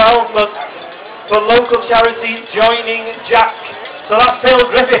in 12 months for local charity Joining Jack. So that's Phil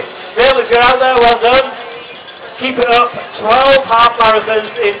Griffiths. Phil, if you're out there, well done. Keep it up. 12 half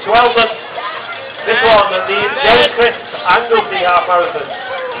marathons in 12 months. This one, the Anglesey half marathon.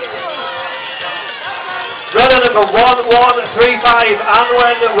 Runner number 1135,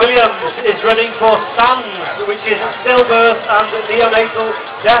 Anwen Williams, is running for SANS, which is Stillbirth and Neonatal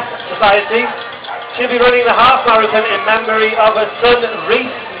Death Society. She'll be running the half marathon in memory of her son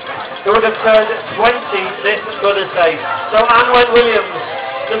Reese, who would have turned 20 this Mother's Day. So Anwen Williams,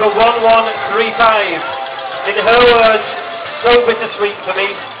 number 1135. In her words, so bittersweet for me.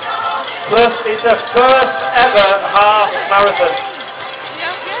 Plus, it's her first ever half marathon.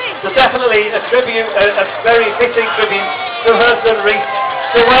 So definitely a tribute, a very fitting tribute to her son Reese.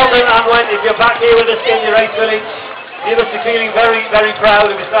 So well done, Anwen, if you're back here with us in the race village. You must be feeling very, very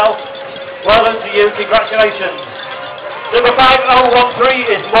proud of yourself. Well done to you, congratulations. Number 5013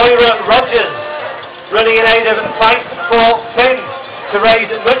 is Moira Rogers, running in aid of Fight for Finn to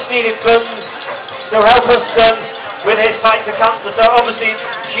raise much needed funds to help her son with his fight to cancer. So obviously,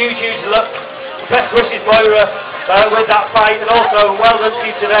 huge, huge luck. Best wishes, Moira. With that fight, and also well done to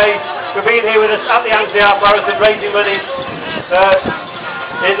you today for being here with us at the Anglesey Half Marathon, raising money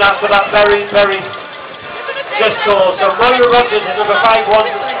for that very, very just cause. So Moira Rogers is number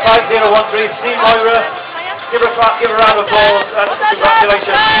 5013. See Moira, give her a clap, give her a round of applause, and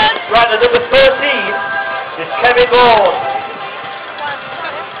congratulations. Right, and number 13 is Kevin Lord.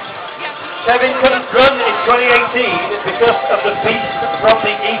 Kevin couldn't run in 2018 because of the beast from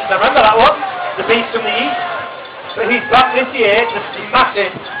the east. Now remember that one? The beast from the east? But he's back this year to smash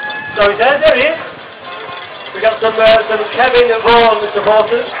it. So there he is. We got some Kevin Vaughan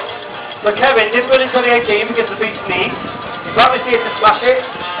supporters. So Kevin didn't run in 2018 because of the beat from the east. He's back this year to smash it.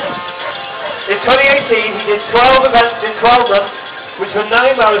 In 2018 he did 12 events in 12 months, which were 9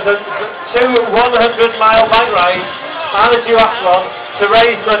 marathons, 2 100-mile bike rides, and a duathlon to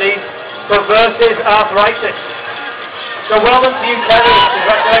raise money for Versus Arthritis. So well done to you, Kevin.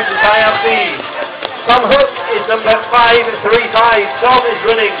 Congratulations, IFC. Tom Hook is number 535. Tom is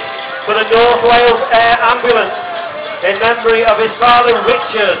running for the North Wales Air Ambulance in memory of his father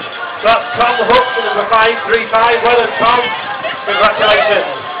Richard. That's Tom Hook, number 535. Well done, Tom.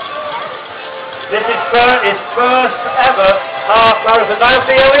 Congratulations. This is his first ever half marathon. Now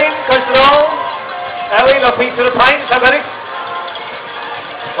see Ellen, question all. Ellen, a piece of the pint, somebody.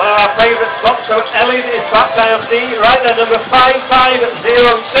 One of our favourite spots. So Ellen is back to IFC. Right there, number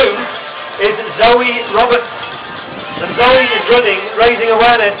 5502. Is Zoe Roberts. And Zoe is running, raising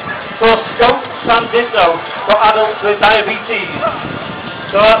awareness for Scope Sandino for adults with diabetes.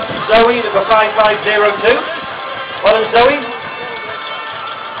 So that's Zoe, number 5502. Well done, Zoe.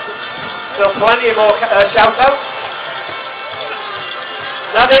 Still plenty more shout-outs.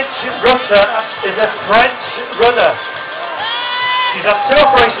 Nadej Rutter is a French runner. She's had 2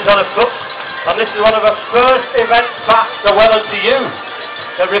 operations on her foot, and this is one of her first events back, so well done to you.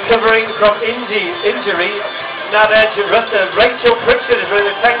 Recovering from injury, Nadej Rutter. Rachel Pritchard is running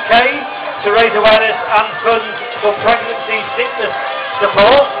a 10k to raise awareness and funds for pregnancy sickness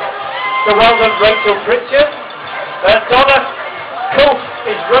support. So well done, Rachel Pritchard. Donna Culp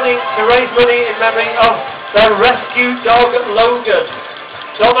is running to raise money in memory of the rescue dog Logan.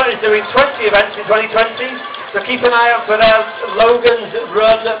 Donna is doing 20 events in 2020, so keep an eye out for their Logan's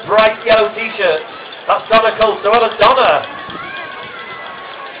Run bright yellow t-shirts. That's Donna Culp. So well done, Donna.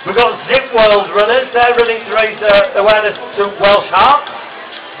 We've got Zip World runners. They're running to raise awareness to Welsh Heart.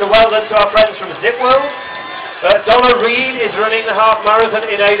 So well done to our friends from Zip World. Donna Reed is running the half marathon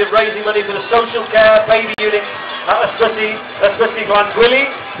in aid of raising money for the social care baby unit at Ysbyty Glangwili.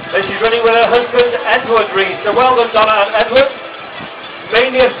 She's running with her husband Edward Reed. So well done, Donna and Edward.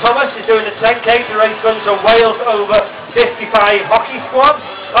 Mania Thomas is doing the 10k to raise funds for Wales over 55 hockey squad.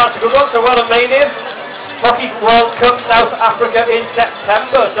 That's a good one. So well done, Mania. Hockey World Cup South Africa in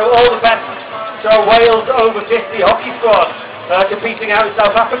September, so all the best to our Wales over 50 hockey squad competing out in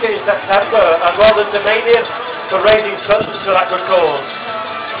South Africa in September, and well done to Mania for raising funds for that good cause.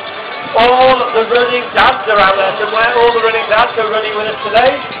 All the running dads are out there somewhere, all the running dads are running with us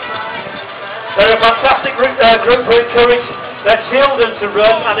today. They're a fantastic group who encourage their children to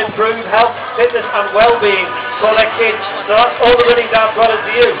run and improve health, fitness and well-being for their kids. So that's all the running down brought to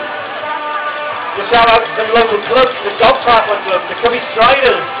you. To shout out to some local clubs, the Dog Parkland Club, the Cubby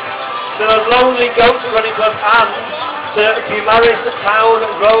Striders, to the Lonely Goat Running Club and to Bumaris Town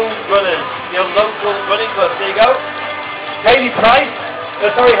Road Runners, your local running club. There you go. Hayley Price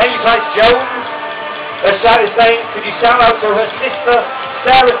Jones is saying, could you shout out to her sister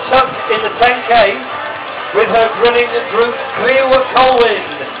Sarah Tuck in the 10K with her running group Clearwood Colwyn.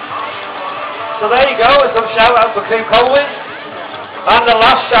 So there you go, some shout out for Clew Colwyn. And the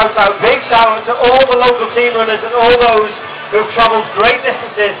last shout out, big shout out to all the local team runners and all those who've travelled great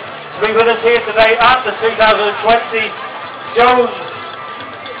distances to be with us here today at the 2020 Jones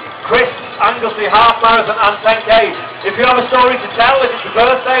Chris Anglesey Half Marathon and 10K. If you have a story to tell, if it's a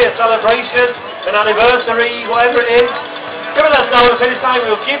birthday, a celebration, an anniversary, whatever it is, give us know at any time,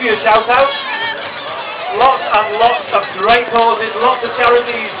 we'll give you a shout out. Lots and lots of great causes, lots of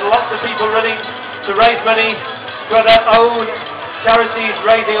charities, lots of people running to raise money for their own charities,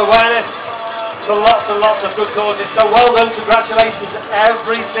 raising awareness for lots and lots of good causes. So well done, congratulations to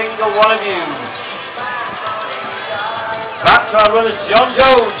every single one of you. Back to our runners, John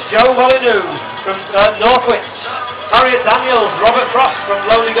Jones, Joe Molyneux from Northwich, Harriet Daniels, Robert Frost from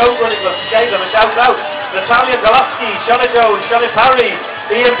Lonely Goat Running Club, gave them a shout out. Natalia Golaski, Shona Jones, Shona Parry,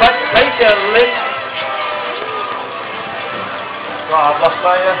 Ian Baker, Lynn. Oh, I've lost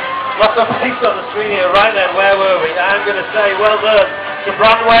my face on the screen here. Right then, where were we? I'm going to say, well done to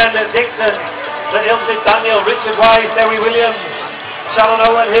Branwen Dixon, to Ilse Daniel, Richard Wise, Dewi Williams, Shannon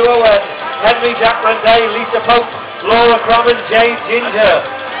Owen, Hugh Owen, Henry Jackman Day, Lisa Pope, Laura Cromman, Jade Ginger,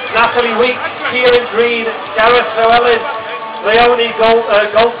 Natalie Weeks, Kieran Green, Gareth Llewellyn, Leonie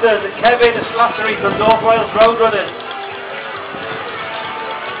Golton, Kevin Slattery from North Wales Roadrunners.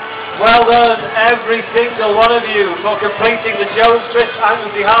 Well done, every single one of you, for completing the Jones Chris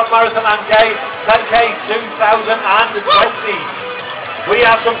Anglesey Half Marathon and 10K 2020. We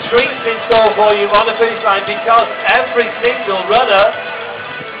have some treats in store for you on the finish line because every single runner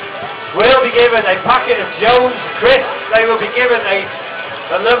will be given a packet of Jones Crisps. They will be given a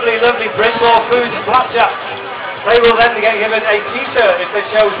lovely, lovely Brynmore Foods flapjack. They will then get given a t-shirt if they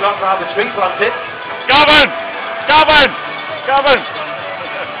chose not to have a tree planted. Gavin!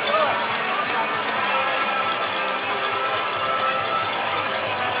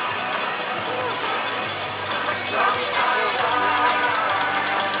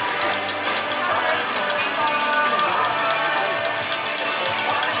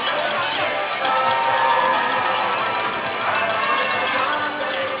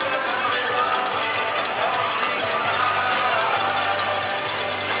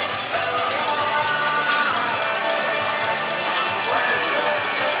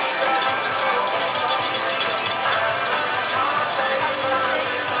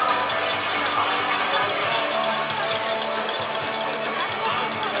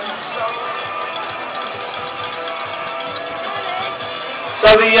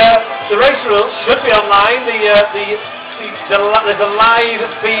 So the race results should be online. There's a live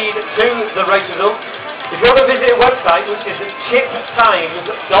feed to the race results. If you want to visit a website, which is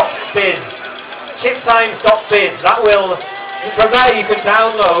chiptimes.biz, chiptimes.biz, that will, from there you can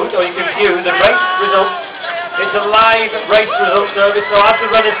download or you can view the race results. It's a live race result service, so as the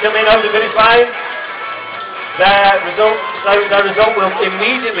runners come in over the finish line, their result will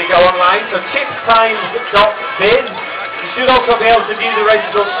immediately go online. So chiptimes.biz. You should also be able to view the race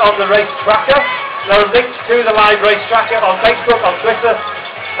results on the race tracker. There are links to the live race tracker on Facebook, on Twitter,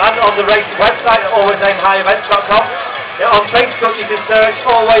 and on the race website at alwaysaimhighevents.com. On Facebook you can search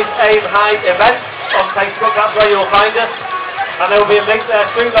Always Aim High Events on Facebook, that's where you'll find us. And there will be a link there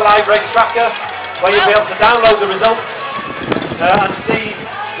to the live race tracker where you'll be able to download the results and see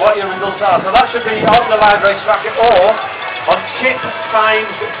what your results are. So that should be on the live race tracker or on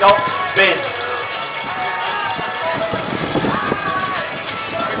chiptimes.biz.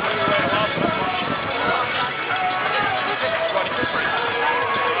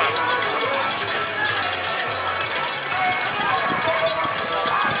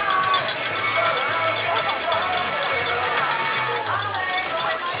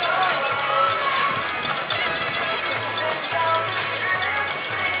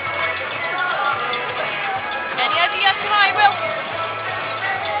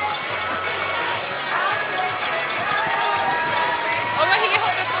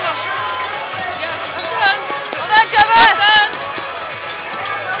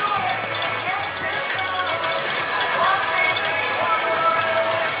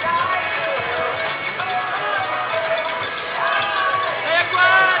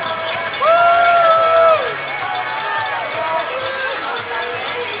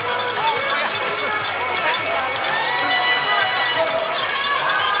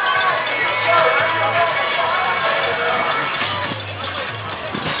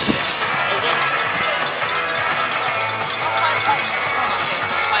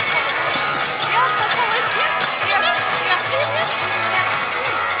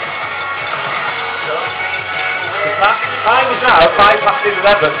 now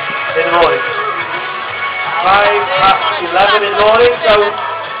 11:05 in the morning. 11:05 in the morning, so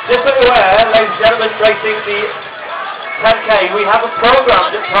just so you're aware, ladies and gentlemen, racing the 10K, we have a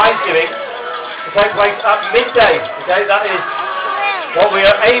programmed prize giving to take place at midday. Okay, that is what we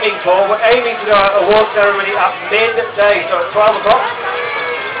are aiming for. We're aiming to do our award ceremony at midday, so at 12 o'clock.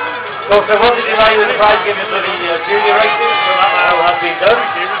 So if there was a delay with the prize giving for the junior races, so that now has been done.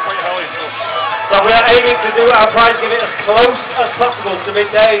 So we are aiming to do our prize giving as close as possible to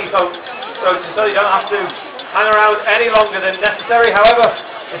midday, so you don't have to hang around any longer than necessary. However,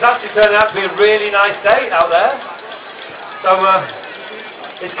 it's actually turning out to be a really nice day out there. So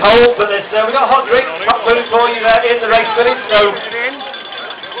it's cold, but we've got hot drinks, hot food for you there in the race village. So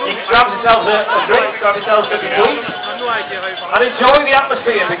you can grab yourselves a drink, grab yourselves something to eat, and enjoy the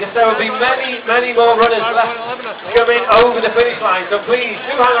atmosphere, because there will be many, many more runners left coming over the finish line. So please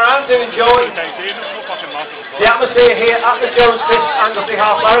do hang around to enjoy the atmosphere here at the Jones Chris Anglesey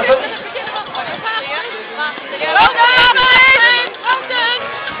Half Marathon. Well done! Well done!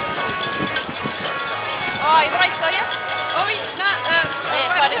 Oh, is right, so yeah? Oh, he's not,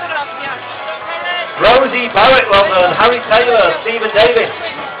 Rosie Barrett, well done. Harry Taylor, Stephen Davis,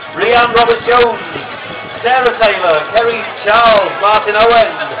 Rhiann Roberts-Jones, Sarah Taylor, Kerry Charles, Martin Owen,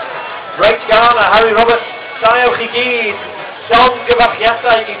 Rach Garner, Harry Roberts, Sayo Chigid, John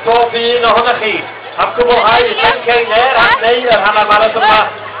Gabachiata, Ipopi Nohonachi, Abkubal Hai, 10K Nair, Nair, Hannah Marathon,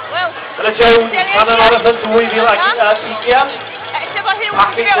 Hannah Jones, Hannah Marathon, Louisville, Ikiam,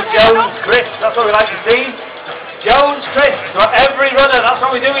 Patrick Jones, Chris, that's what we like to see. Jones Chris, so every runner, that's what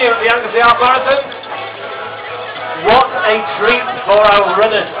we do here at the Anglesey Half Marathon. What a treat for our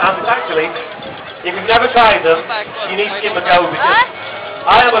runners, and actually, if you've never tried them, you need to give them a go, because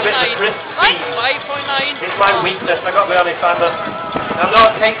I am a bit of a Chris fiend. It's my weakness, I've got to be honest, I'm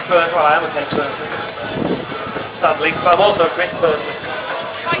not a cake person, well I am a cake person, sadly, but I'm also a Chris person.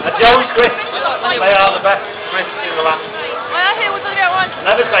 And Jones Chris, they are the best Chris in the land.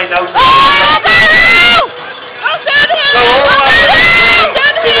 Never say no to So all of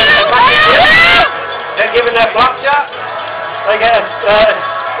they're given their blackjack, they get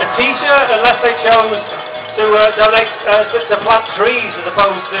a t-shirt unless they chose to donate to plant trees as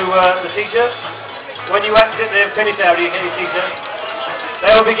opposed to the t-shirt. When you exit the finish area, you get your t-shirt.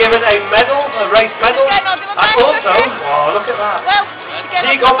 They will be given a medal, a race medal, and also, oh look at that,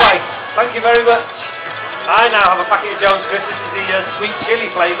 tea gobbites. Thank you very much. I now have a packet of Jones Chris. This is the sweet chili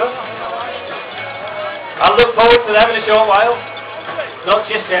flavour. I'll look forward to them in a short while. Not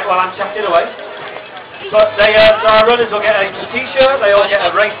just yet while I'm chatting away. But our runners will get a t-shirt, they all get a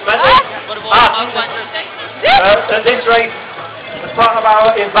race medal. This race, as part of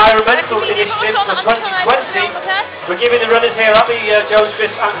our environmental initiative for 2020, we're giving the runners here at the Jones Chris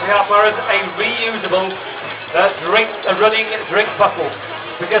Anglesey Half Marathon a reusable running drink bottle.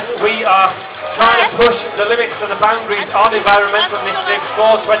 Because we are trying to push the limits and the boundaries on environmental initiatives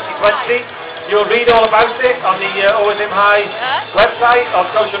for 2020. You'll read all about it on the Always Aim High website, on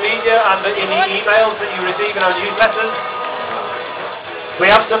social media, and in the emails that you receive in our newsletters. We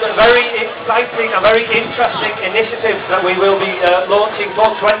have some very exciting and very interesting initiatives that we will be launching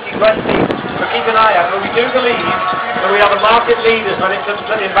for 2020. So keep an eye out. But we do believe that we are the market leaders when it comes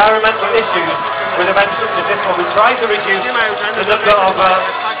to environmental issues with events such as this one. We try to reduce the number of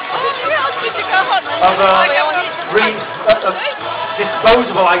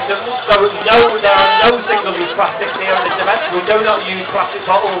disposable items, so there are no single-use plastics here at this event. We do not use plastic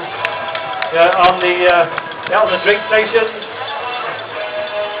bottles on the drink stations.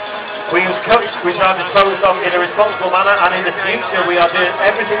 We use cups which are disposed of in a responsible manner, and in the future we are doing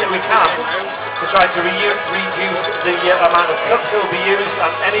everything that we can to try to reduce the amount of cups that will be used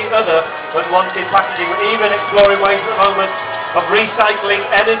and any other unwanted packaging. We're even exploring ways at the moment of recycling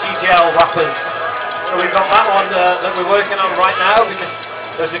energy gel wrappers. So we've got that one that we're working on right now, because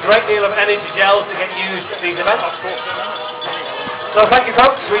there's a great deal of energy gels that get used at these events. So thank you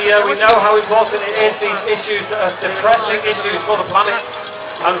folks, we know how important it is, these issues are depressing issues for the planet,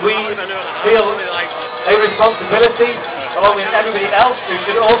 and we feel a responsibility, along with everybody else who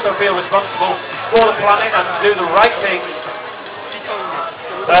should also feel responsible for the planet and do the right thing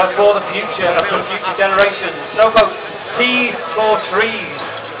for the future and for future generations. So folks, Trees for Trees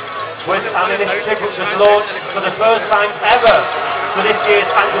was an initiative which was launched for the first time ever for this year's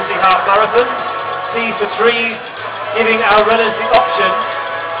Anglesey Half Marathon. Trees for Trees, giving our runners the option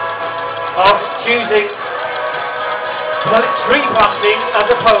of choosing tree planting as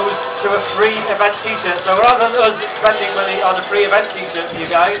opposed to a free event t-shirt. So rather than us spending money on a free event t-shirt for you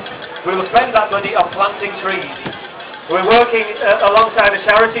guys, we will spend that money on planting trees. We're working alongside a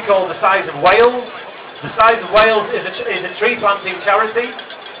charity called the Size of Wales, The Size of Wales is a tree planting charity,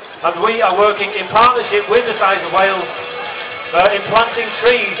 and we are working in partnership with the Size of Wales in planting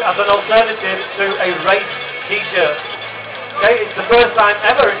trees as an alternative to a race t-shirt. Okay, it's the first time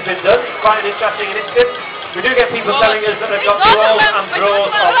ever it's been done. It's quite an interesting initiative. We do get people telling us that they've got drawers and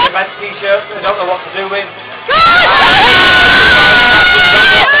drawers of event t-shirts that they don't know what to do with.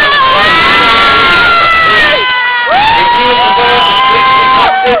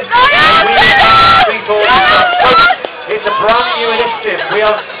 It's a brand new initiative. We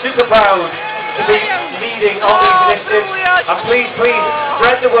are super proud to be leading on these initiatives. And please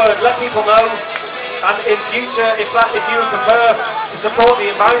spread the word, let people know. And in future, if you would prefer to support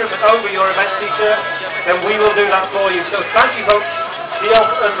the environment over your event t-shirt, then we will do that for you. So thank you folks.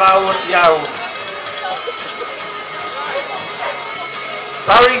 Diolch yn fawr iawn.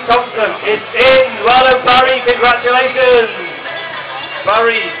 Barry Thompson is in. Well done, Barry. Congratulations.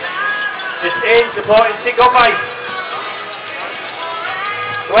 Barry is in supporting Sigobaith.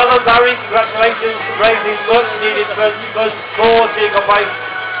 Well done, Barry. Congratulations for raising much needed funds for Sigobaith.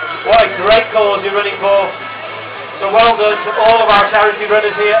 What a great cause you're running for. So well done to all of our charity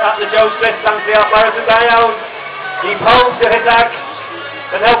runners here at the Joe Smith Sanctuary Half Marathon Day-Out. I pob sy'n rhedeg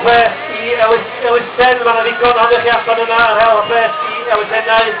yn helpu I elusen fan ddigon ohonych chi allan yna yn helpu I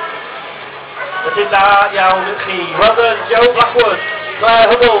elusennau. Felly da iawn chi. Well done, Joe Blackwood,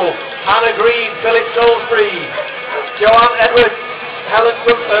 Claire Hubble, Hannah Green, Philip Salisbury, Joanne Edwards, Helen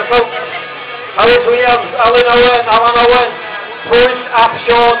Folk, Alice Williams, Alan Owen, Pwys ap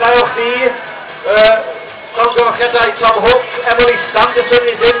Sean, daiwch chi. Llongyfarchiadau Tom Hook, Emily Sanderson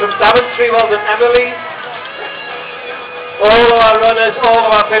is in from Daventry. Well done, Emily. All of our runners, all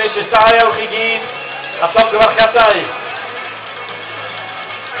of our finishers, daiwch I gyd a llongyfarchiadau.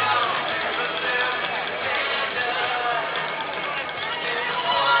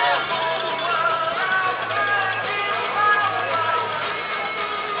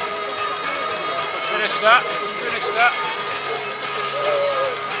 Finish that.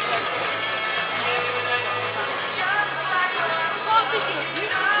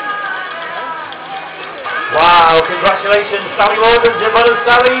 Wow, congratulations, Sally Morgan, Jim Modern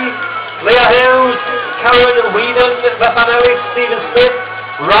Sally, Leah Hughes, Karen Whedon, Bethan Ellis, Stephen Smith,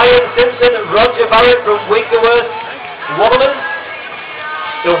 Ryan Simpson, Roger Barrett from Wingerworth Wobblers.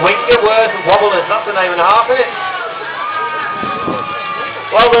 The Wingerworth Wobblers, that's a name and a half, isn't it?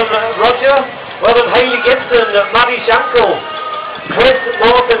 Well done, Roger. Well done, Hayley Gibson, Maddie Shankle, Chris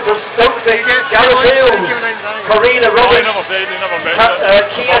Morgan from Stokesay, Gareth Hills, Corina Roberts,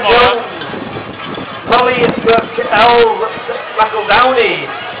 Kia Jones, Polly L. McEldowney,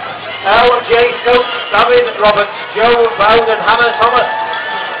 L.J. Stokes, David Roberts, Joe Bowden, Hannah Thomas,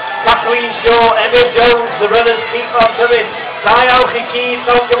 Kathleen Shaw, Emma Jones, the runners keep on coming. Daiwch I gyd,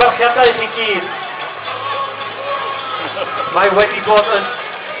 llongyfarchiadau I gyd. Mae wedi bod yn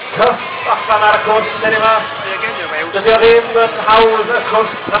cyff allan ar y cwrs dyn yma. Dydy o ddim yn hawdd y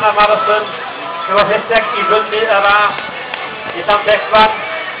cwrs yn y marathon. Cyfodd rhedeg I fyny y ras I Llandegfan.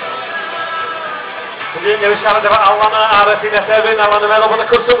 Dwi'n newid siarad efo Alan ar y ffin erbyn. Alan yn meddwl bod y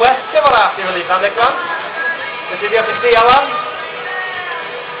cwrs yn well efo'r ras I fyny Llandegfan. Felly diolch I chdi, Alan.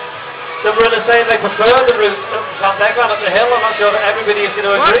 Some runners saying they prefer the route up to Llandegfan up the hill. I'm not sure that everybody is going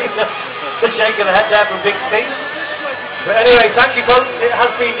to agree. The shake of the head there from Big Steve. But anyway, thank you folks. It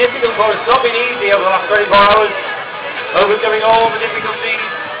has been difficult for us. It's not been easy over the last 24 hours. Overcoming all the difficulties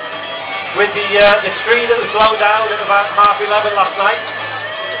with the tree that was blown down at about 11:30 last night.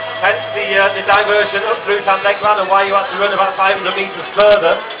 Hence the diversion up through Llandegfan and why you had to run about 500 metres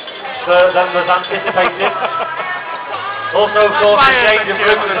further than was anticipated. Also, of course, the change of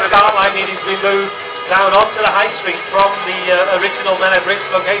route and the start line needing to be moved down onto the high street from the original Men of Bricks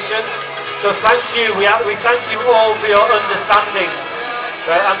location. So thank you. We thank you all for your understanding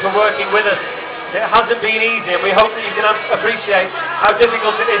and for working with us. It hasn't been easy, and we hope that you can appreciate how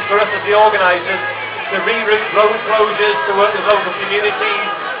difficult it is for us as the organisers to reroute road closures, to work with local communities,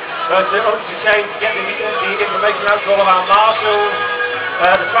 to change, to get the information out to all of our marshals,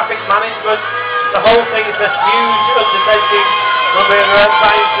 the traffic management. The whole thing is a huge undertaking when we're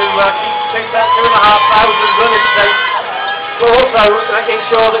trying to keep 2,500 runners safe. But also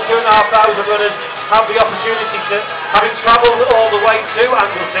ensure that 2,500 runners have the opportunity to, having travelled all the way to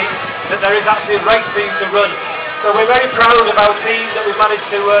Anglesey, that there is actually a race for you to run. So we're very proud of our team that we've managed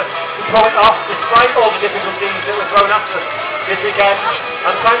to pull it off despite all the difficulties that were thrown at us this weekend.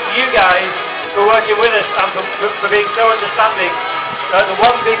 And thank you guys for working with us and for being so understanding. The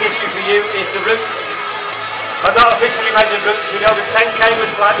one big issue for you is the route. And not officially measured routes. We know the 10k was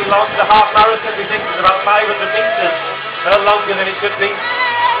slightly long. The half marathon we think is about 500 metres longer than it should be.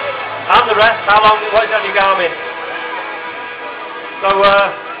 And the rest, how long, what is on your Garmin? So,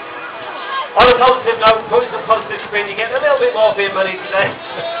 on a positive note, putting some positive spin, you get a little bit more for your money today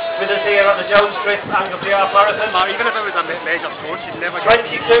with us here at the Jones Chris Anglesey Half Marathon. Even if it was a major coach, you'd never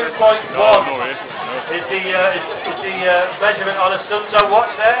 22.1 no way. is the measurement on a Sunzo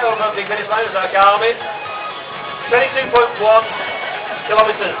watch there over the finish line. Is that Garmin? 22.1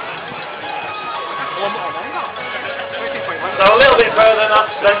 kilometres. So a little bit further than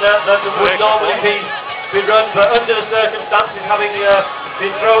would normally be run, but under the circumstances, having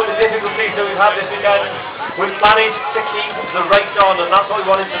been thrown the difficulties that we've had this weekend, we've managed to keep the race on, and that's what we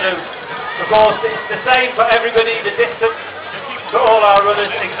wanted to do. Of course, it's the same for everybody, the distance for all our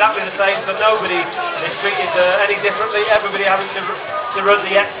runners exactly the same, so nobody is treated any differently, everybody having to run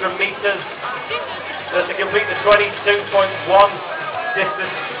the extra metres to complete the 22.1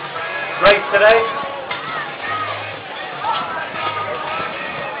 distance race today.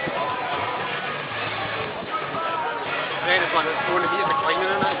 It's one that's going to be declining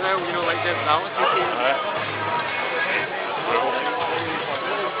in it as well, you know, like the altitude.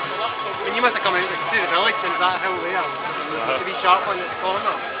 And you must have come out to the village and that hill there. To be sharp on the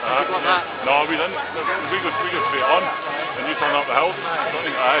corner. Like that. No, we didn't. We go straight on and you turn up the hill.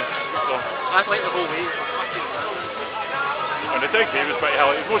 So that's like the whole way. And the 10k was pretty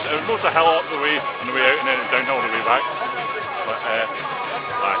hilly. It was most a hill up the way on the way out and then it's downhill on the way back. But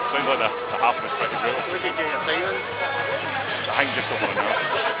sounds like the half was pretty brutal. What did you do your timing? I think just over an hour.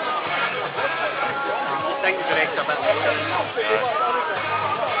 I think the direct's a bit lower.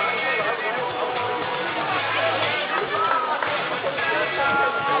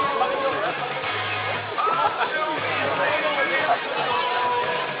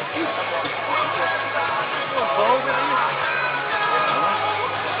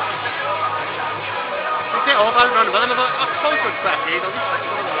 Off, I was running with him, I thought, I've probably got quite a day,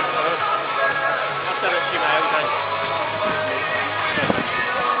 after a few miles in.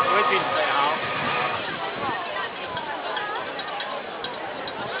 We've been quite hard.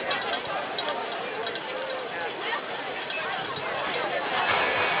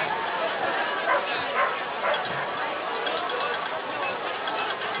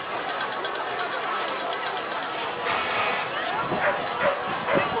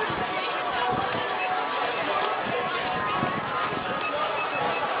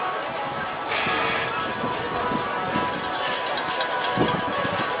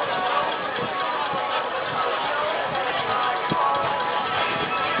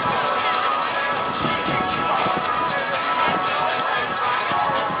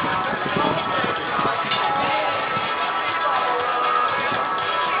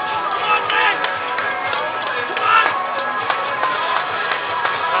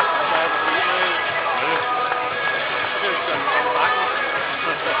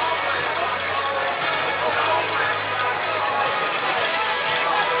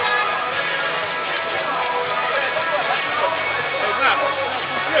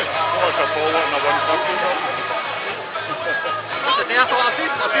 I thought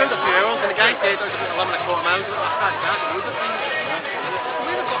I'll be under 2 hours, and the guy said I was about 11 1/4 miles. I can't catch loads of things.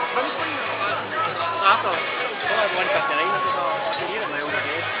 We've got finish line after 1:59. I can hear a mile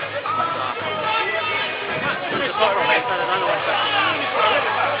ahead. It's a proper length, and I know 1:59.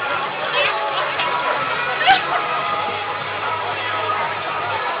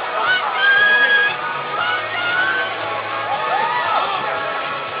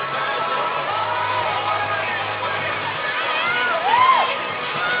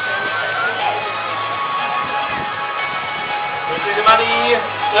 Money,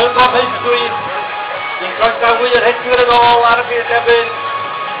 Earl History, the Crossdown winner, History and all, Arabian Devon,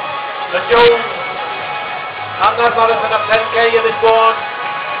 the Jones, Anglesey Marathon of 10k in this one,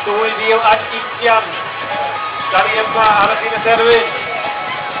 to reveal at Ikian, Dari Emma, Arabian Devon,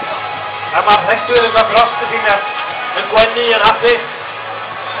 and our History and across the dinner, and Gwendy and Happy,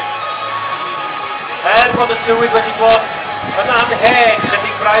 and for the 2:21, and the head,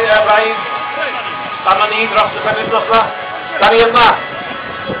 sitting Brian, and on the drops the Peninsula. Dari yma,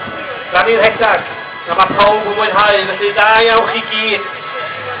 Dani'r Hedag, a mae pawb yn mwynhau, felly da iawn chi gyd.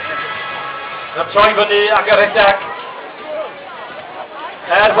 Yn troi fyny ag yr Hedag.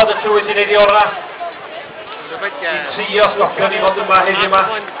 Bod y twyth i wneud i ora. I trio sgopion i fod yma heddiw yma.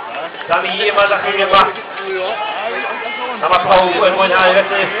 Da ni yma, da chi yma. A mae pawb yn mwynhau,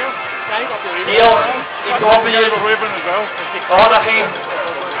 felly. Diolch i bob un ohona chi.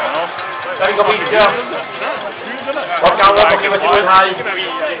 Da ni'n gobeithio. O'r galon bod chi wedi mwynhau.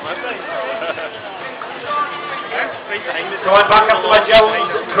 Going back after my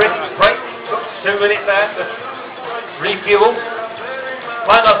Jones, quick break, 2 minutes there to refuel.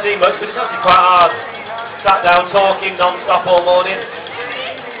 Might not seem much, but it's actually quite hard. Sat down talking non-stop all morning.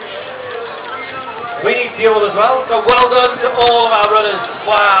 We need fuel as well, so well done to all of our runners.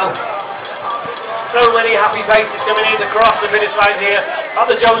 Wow. So many happy faces coming in across the finish line here at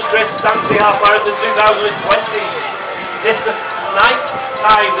the Jones Crisp Anglesey Half Marathon 2020. This is the 9th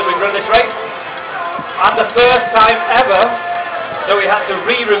time that we've run this race, and the first time ever that we had to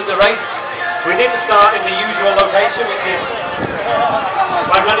reroute the race. We didn't start in the usual location, which is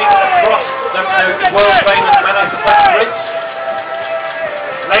by running across the world famous Menai Suspension Bridge.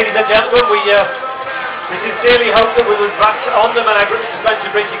 Ladies and gentlemen, we sincerely hope that we will be back on the Menai Suspension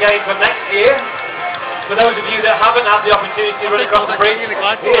Bridge again for next year. For those of you that haven't had the opportunity to run across the bridge, it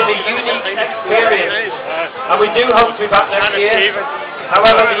is a unique experience, and we do hope to be back next year.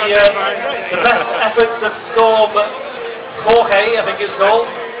 However, the best efforts of Storm Jorge, I think it's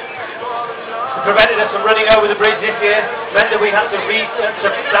called, prevented us from running over the bridge this year, meant that we had to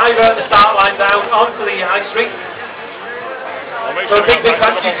divert the start line down onto the high street. So a big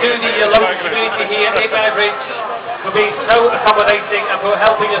thank you to the local community here in Menai for being so accommodating and for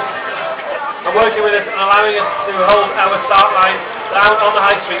helping us and working with us and allowing us to hold our start line down on the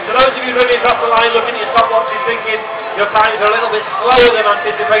high street. For those of you running across the line, looking at your stopwatches thinking your times are a little bit slower than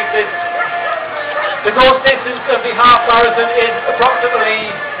anticipated, the course distance of the half marathon is approximately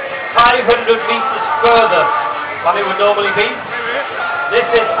 500 metres further than it would normally be. This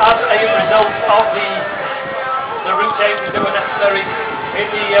is as a result of the route changes that were necessary in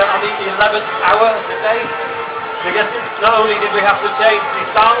on the 11th hour of the day. Because not only did we have to change the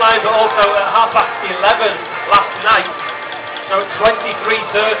start line, but also at 11:30 last night, so at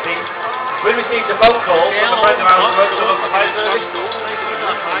 23:30, we received a phone call from a friend of ours who works for the local fire service,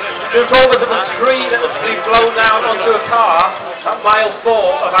 who told us of a tree that had been blown down onto a car at mile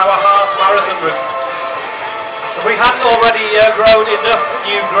 4 of our half marathon route. If we hadn't already grown enough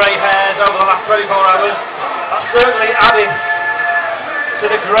new grey hairs over the last 24 hours, that certainly added to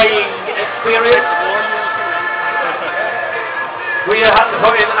the greying experience. We had to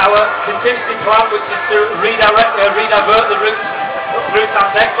put in our contingency plan, which is to divert the route through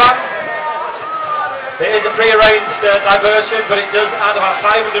Tantecback. It is a pre-arranged diversion, but it does add about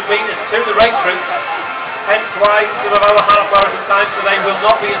 500 metres to the race route, hence why some of our half marathon times today will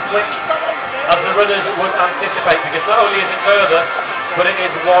not be as quick as the runners would anticipate, because not only is it further, but it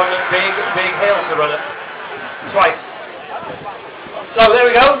is one big hill to run it twice. So there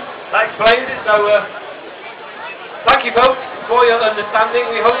we go, that explains it. So thank you folks for your understanding.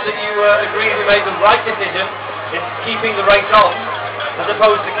 We hope that you agree we made the right decision in keeping the race on, as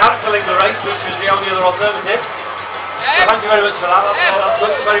opposed to cancelling the race, which was the only other alternative. So thank you very much for that.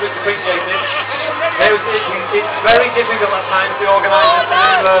 That's very much appreciated. It's very difficult at times to organise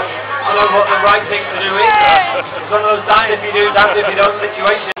to know what the right thing to do is. It's one of those damned if you do, damned if you don't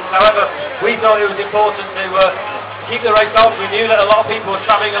situations. However, we thought it was important to keep the race on. We knew that a lot of people were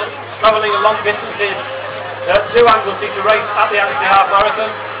travelling long distances to Anglesey to race at the Anglesey Half Marathon,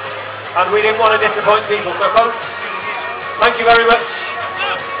 and we didn't want to disappoint people. So folks, thank you very much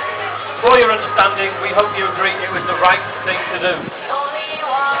for your understanding. We hope you agree it was the right thing to do.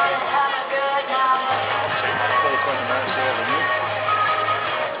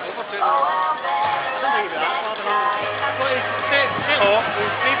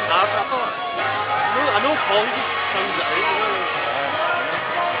 I know Paul just sounds it out,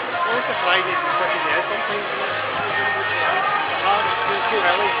 almost a Friday for 20 years sometimes, it's too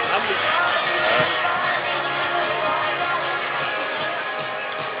early.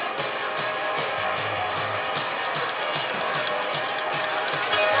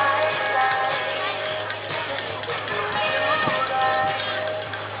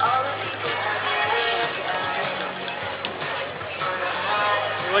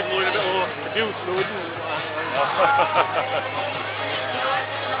 I was more a bit more abused, so wouldn't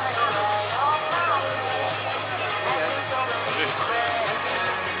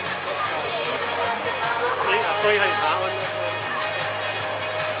I like that one.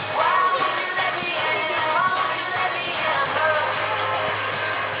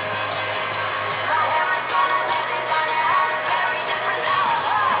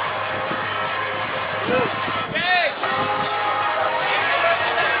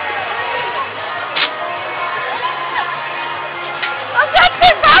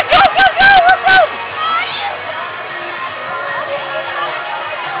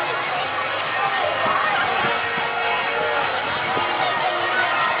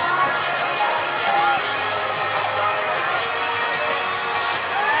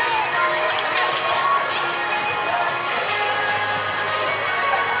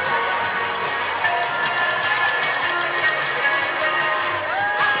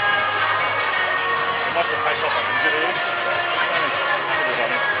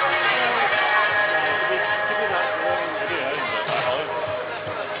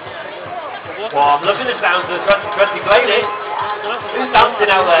 Well, I'm looking at sounds of the 2020 playlist. Who's dancing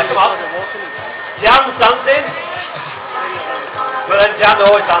out there? Come on. Jan's dancing. But then Jan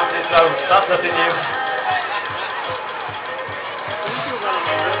always dances, so that's nothing new.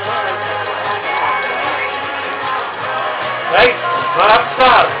 Right, Mark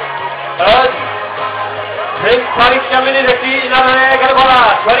Star. Drink Paris coming in the key in Anglesey,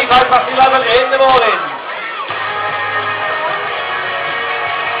 25 past 11 in the morning.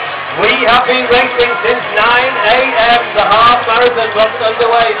 We have been racing since 9 a.m. The half marathon was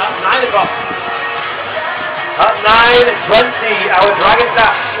underway at 9 o'clock. At 9:20, our Dragon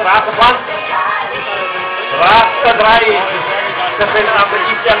Dash, Waterplan. Waterdraid. Something after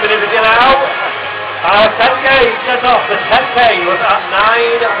each 10 minutes of now. Our 10k set off. The 10k was at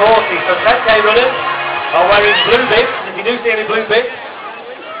 9:40. So 10k runners are wearing blue bibs. If you do see any blue bibs,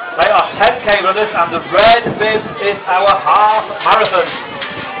 they are 10k runners, and the red bib is our half marathon.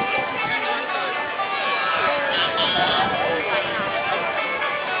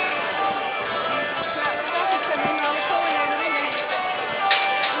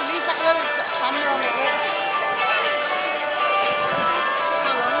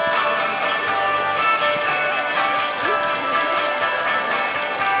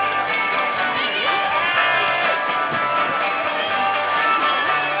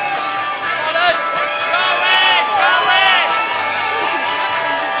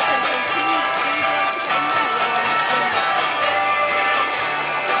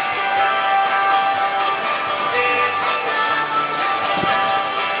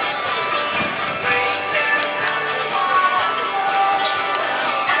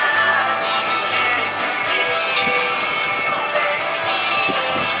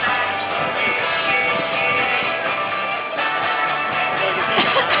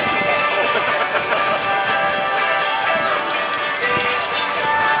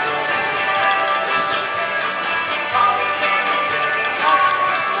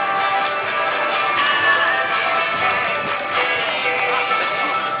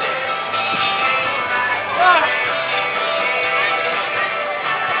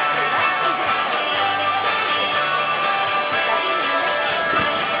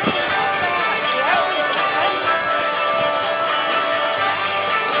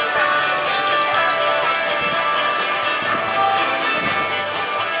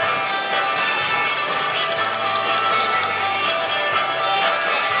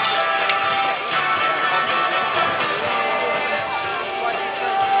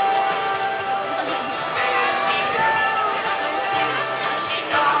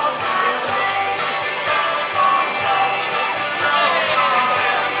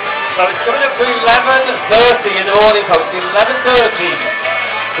 So it's coming up to 11:30 in the morning, folks. 11:30.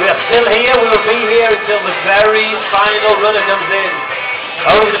 We are still here. We will be here until the very final runner comes in.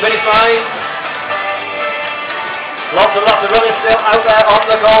 Over the finish line. Lots and lots of runners still out there on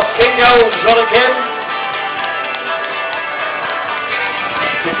the course. King Jones, Ron and Kim.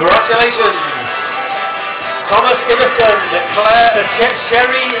 Congratulations. Thomas Iverson,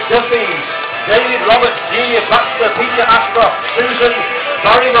 Sherry Duffy, David Roberts, Julia Baxter, Peter Ashcroft, Susan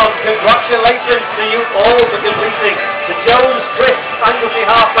Barrymon, congratulations to you all for completing the Jones Chris Anglesey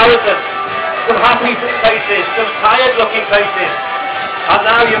Half Marathon. Some happy faces, some tired looking faces. And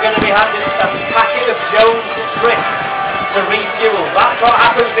now you're going to be handed a packet of Jones Chris to refuel. That's what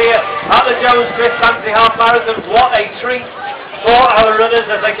happens here at the Jones Chris Anglesey Half Marathon. What a treat for our runners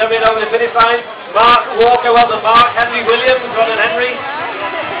as they come in over the finish line. Mark Walker, well done Mark. Henry Williams, well done Henry.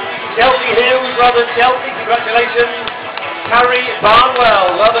 Chelsea Hughes, well done Chelsea, congratulations. Carrie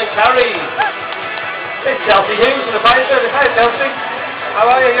Barnwell, well done Carrie. It's Chelsea Hughes from the fire service. Hi Chelsea, how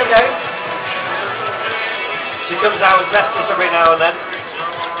are you? You okay? She comes out and tests us every now and then.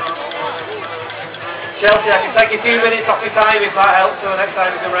 Chelsea, I can take a few minutes off your time if that helps for the next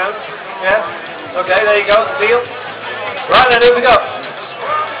time you come round. Yeah? Okay, there you go, the deal. Right then, here we go.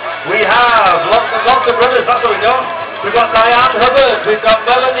 We have lots of runners, that's what we got. We've got Diane Hubbard, we've got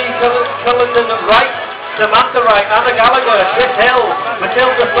Melanie Cullinan Wright, Samantha Wright, Anna Gallagher, Chris Hill,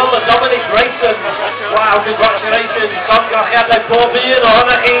 Matilda Fuller, Dominic Grayson. Wow, congratulations. Tom Gachette, Paul Bean,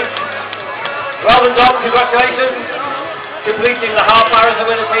 Hannah Heath. Well done, Dom, congratulations. Completing the half marathon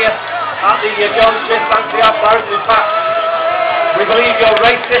winners here at the Jones Chris Anglesey Half Marathon. In fact, we believe your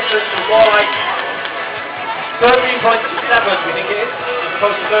race distance is more like 13.7, we think it is, as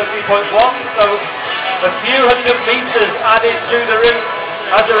opposed to 13.1. So a few hundred metres added to the route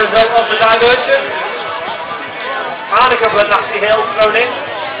as a result of the diversion. And a couple of nasty hills thrown in,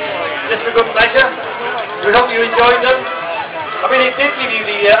 just for good measure. We hope you enjoyed them. I mean, it did give you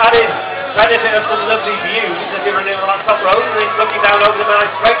the added benefit of some lovely views as you're running on that top road and looking down over the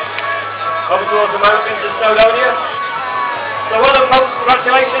nice straight. over towards the mountains of Snowdonia. So well done folks,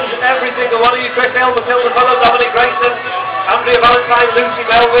 congratulations every single one of you, Chris Hill, Matilda Fuller, Dominic Grayson, Andrea Valentine, Lucy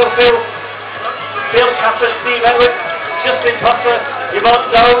Melville, Phil Capper, Steve Edwards, Justin Potter, Yvonne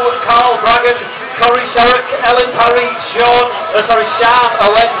Doe, Carl Bragan, Corey Sherrick, Ellen Parry, Sian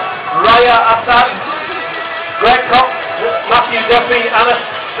Owen, Raya Assad, Greg Cox, Matthew Duffy, Anna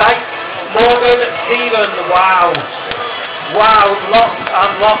Sykes, Morgan Stephen. Wow, lots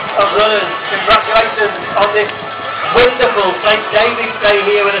and lots of runners. Congratulations on this wonderful St David's Day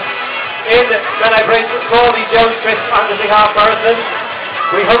here with us in Menai Bridge for the Jones Chris Anglesey Half Marathon.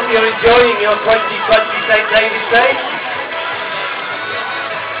 We hope you're enjoying your 2020 St David's Day.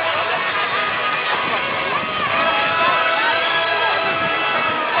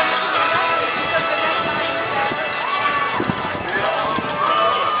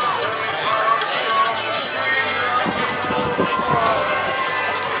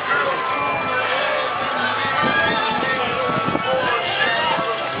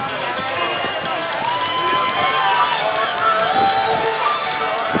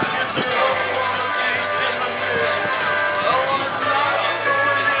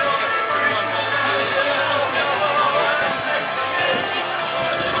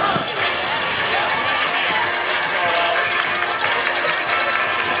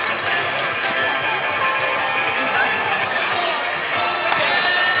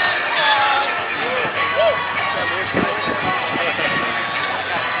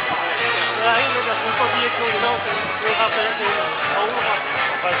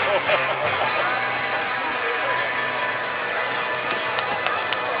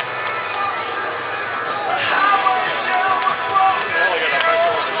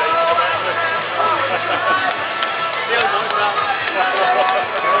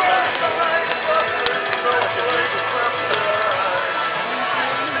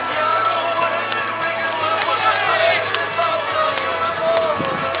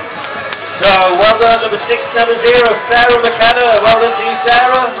 So, well done, number 670, Sarah McKenna. Well done to you,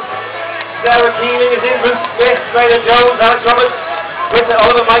 Sarah. Sarah Keeling is in, Ruth Smith, Rayna Jones, Alex Roberts,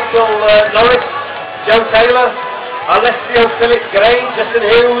 Oliver Michael Norris, Joe Taylor, Alessio Phillips Grange, Justin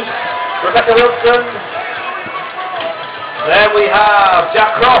Hughes, Rebecca Wilson. Then we have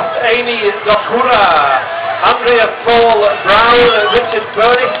Jack Croft, Amy Dokura, Andrea Paul Brown, Richard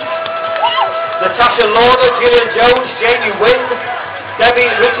Burnish, Natasha Lorna, Gillian Jones, Jamie Wynn, Debbie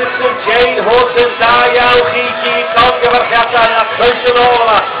Richardson, Jane Horton, Dayal, Kiki, Tonga Varkata,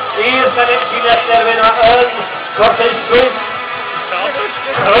 Akoshanova, Ian Senechina, Servina Ern, Cortez Swiss,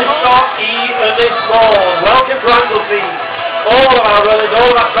 Christoph E. Ernest-Bourne. Welcome to Anglesey. All of our runners, all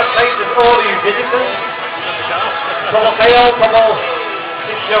of our spectators, all of you visitors. Tolokeo, Tomo,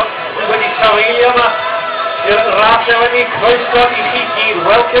 Winnie Chawiyama, Rasewani, Christoph E. Kiki.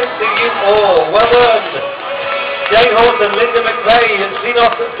 Welcome to you all. Well done. Jane Horton, Linda McVeigh, and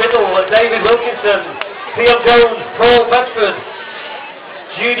Zenos Biddle, and David Wilkinson, Theo Jones, Paul Bedford,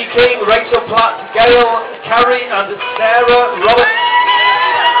 Judy King, Rachel Platt, Gail Carey, and Sarah Roberts.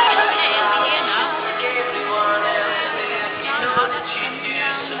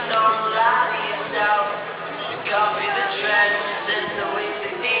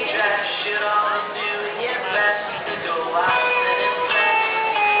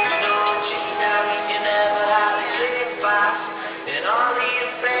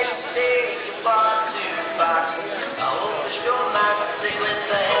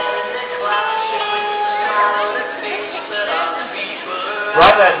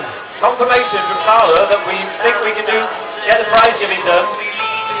 Right then, confirmation from Carla that we think we can get the prize giving done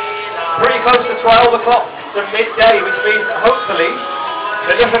pretty close to 12 o'clock to midday, which means hopefully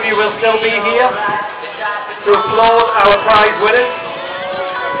enough of you will still be here to applaud our prize winners.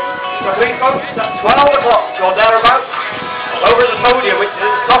 So please folks, at 12 o'clock or thereabouts, over at the podium, which is at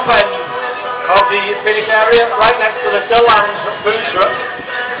the top end of the finish area, right next to the Dillans food truck.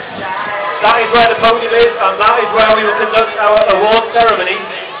 That is where the podium is, and that is where we will conduct our award ceremony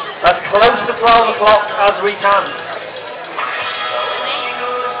as close to 12 o'clock as we can.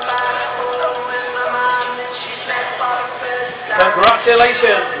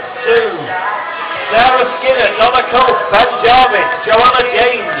 Congratulations to Sarah Skinner, Donna Cope, Ben Jarvis, Joanna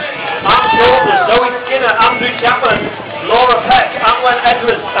James, Ann Childers, Zoe Skinner, Andrew Chapman, Laura Peck, Anwen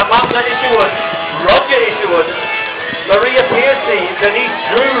Edwards, Amanda Isherwood, Roger Isherwood, Maria Piercy, Denise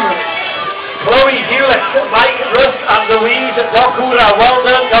Drew, Chloe Hewlett, Mike Russ, and Louise Dokura. Well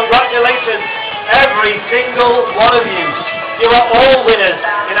done, congratulations, every single one of you. You are all winners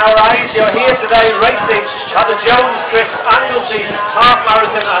in our eyes. You're here today racing at the Jones Chris Anglesey Half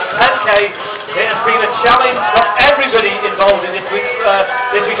Marathon and 10K. It has been a challenge for everybody involved in this week's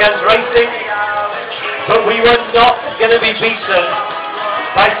this weekend's racing, but we were not going to be beaten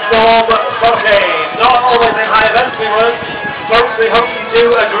by Storm Forte. Not always in high events we weren't. Folks, we hope you do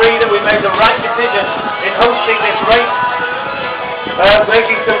agree that we made the right decision in hosting this race,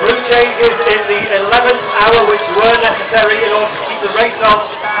 making some route changes in the 11th hour which were necessary in order to keep the race on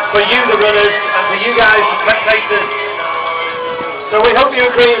for you, the runners, and for you guys, the spectators. So we hope you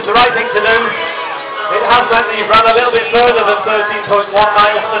agree it's the right thing to do. It has meant that you've run a little bit further than 13.1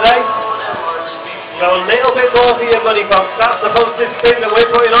 miles today. So a little bit more for your money, folks. That's the positive spin that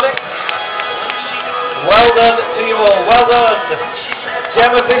we're putting on it. Well done to you all. Well done.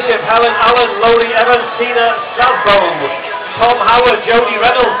 Gemma Bishop, Helen Allen, Laurie Evans, Tina Salvo, Tom Howard, Jodie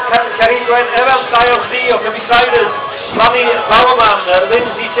Reynolds, Kerry Gwen, Evan Sion Theo, Kami Siders, Bonnie Bowerman,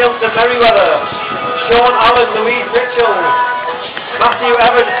 Lindsay Tilton Merriweather, Sean Allen, Louise Mitchell, Matthew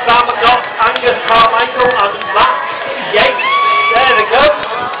Evans, Sam Knox, Angus Carmichael, and Matt Yates. There they go.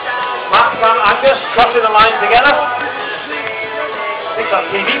 Matt, Sam, Angus crossing the line together. I think that's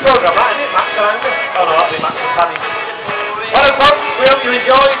a TV programme, that, isn't it? Max and Angus? Oh no, that'll be Max and Paddy. Well, folks, we hope you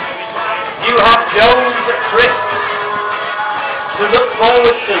enjoyed. You have Jones, Chris, to look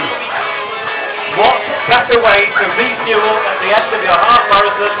forward to. What better way to refuel at the end of your half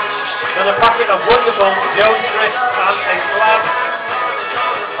marathon than a packet of wonderful Jones Chris and a slab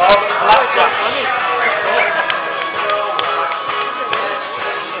of blackjack.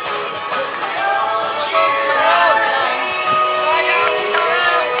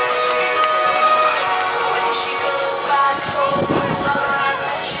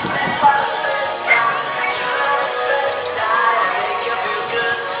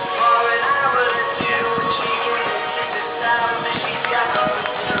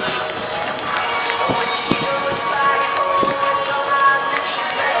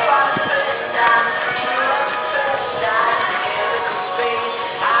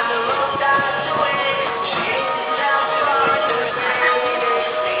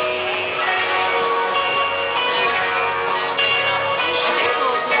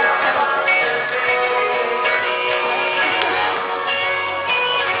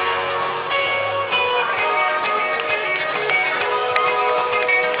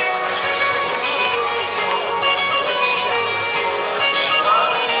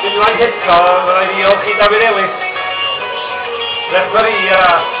 United Storm, radio David Ellis. Referee,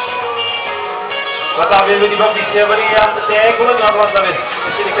 mae David wedi bod gweithio fyny am 10 blynedd wan David.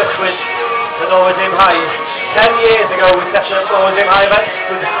 Felly ni cychwyn yn Overdim High. 10 years ago we set up Overdim High events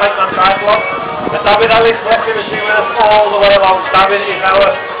with the Spikeman Triathlon. And David Ellis, bless him, has been with us all the way along. David is our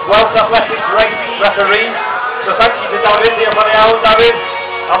Welsh Athletics race referee. So thank you to David, here for the hour, David.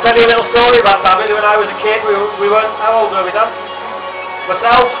 I'll tell you a little story about David. When I was a kid, we weren't, how old were we, Dad?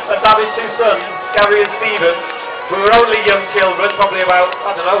 Myself and David's two sons, Gary and Stephen, we were only young children, probably about,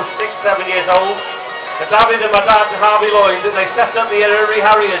 I don't know, 6, 7 years old. And David and my dad, Harvey Lloyd, and they set up the Erie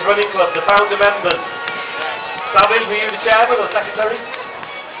Harriers running club, the founder members. David, were you the chairman or secretary?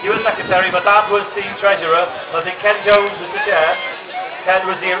 You were secretary, my dad was the treasurer. I think Ken Jones was the chair. Ken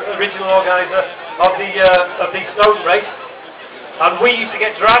was the original organiser of the Snowdon race. And we used to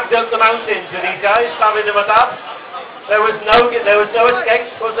get dragged up the mountains with these guys, David and my dad. There was no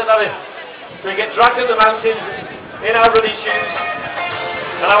escape, was there, David? So we get dragged up the mountains in our running shoes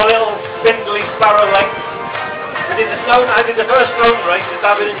and our little spindly sparrow legs. I did the first Snowdon race with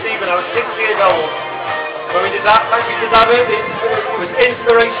David and Stephen. I was 6 years old when we did that. Thank you to David. It was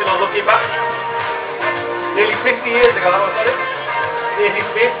inspirational looking back. Nearly 50 years ago, that was it? Nearly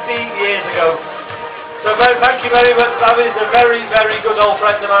 50 years ago. So thank you very much. David is a very, very good old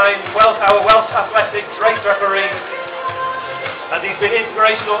friend of mine, our Welsh Athletics race referee. And he's been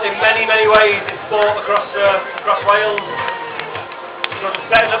inspirational in many, many ways in sport across Wales. From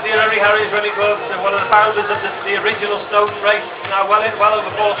setting up the Erie Harriers Running Club to one of the founders of the original Snowdon race, now well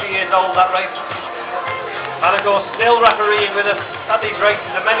over 40 years old, that race. And of course, still refereeing with us at these races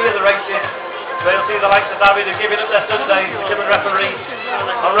and many other races. So you'll see the likes of David who's giving up their Sundays to come and referee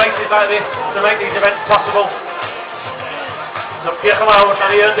on races like this to make these events possible. So diolch yn fawr, dan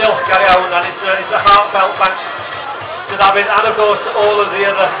ni yn diolchgar iawn, and it's a heartfelt thanks to David, and of course to all of the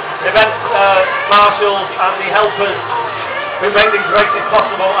other event marshals and the helpers who make these races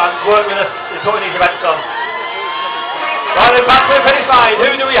possible and work with us in putting these events on. Right, then back to the finish line.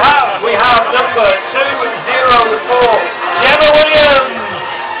 Who do we have? We have number 204, Gemma Williams.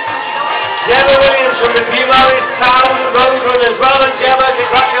 Gemma Williams from the Beaumaris Town Roadrunners. Well done, Gemma,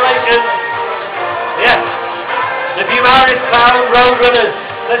 congratulations. Yes, the Beaumaris Town Roadrunners.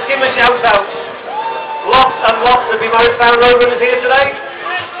 Let's give them a shout out. Lots and lots of Beaumaris Town Roadrunners here today.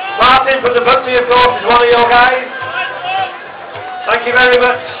 Martin from the Buckley, of course, is one of your guys. Thank you very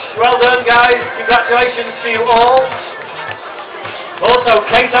much. Well done, guys. Congratulations to you all. Also,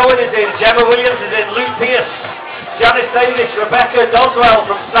 Kate Owen is in, Gemma Williams is in, Luke Pierce, Janice Davis, Rebecca Doswell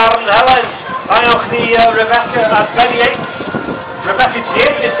from Sarn Helen. I know Rebecca at 28. Rebecca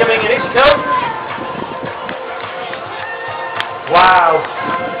Jane is coming in Ishko. Wow.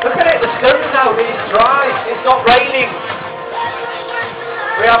 Look at it, the sun's out, it's dry, it's not raining.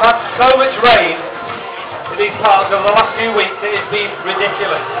 We have had so much rain in these parts over the last few weeks, it has been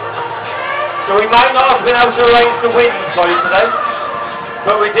ridiculous. So we might not have been able to arrange the wind for you today,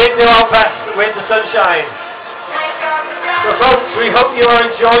 but we did do our best with the sunshine. So folks, we hope you are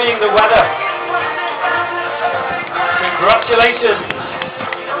enjoying the weather. Congratulations.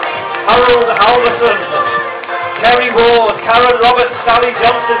 Harold Halverson, Kerry Ward, Karen Roberts, Sally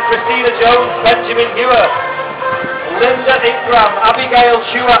Johnson, Christina Jones, Benjamin Hewer, Linda Ingram, Abigail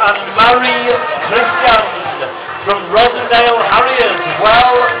Chua and Marie Christian from Rosendale Harriers.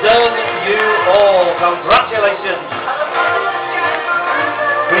 Well done you all. Congratulations.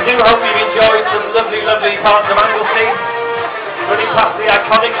 We do hope you've enjoyed some lovely, lovely parts of Anglesey. Running past the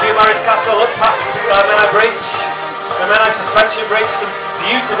iconic Beaumaris Castle, up past Menai Bridge, the Menai Suspension Bridge, some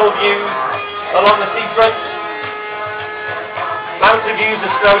beautiful views along the seafront. Mountain views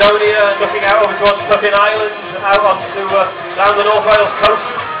of Snowdonia, looking out over towards Puffin Island, out onto down the North Wales coast.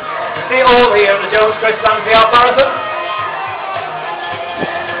 You see it all here at the Jones Chris Lansdale Marathon.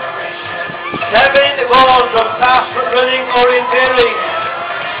 Kevin Vaughan from Taff Running Orienteering.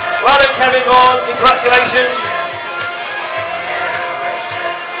 Well done, Kevin Vaughan, congratulations.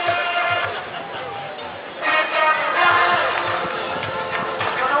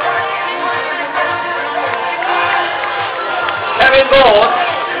 Kevin Vaughan,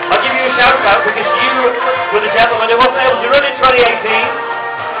 I'll give you a shout out because you were the gentleman who wasn't able to run in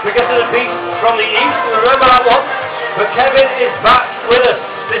 2018 because of the piece from the east. Remember that one? But Kevin is back with us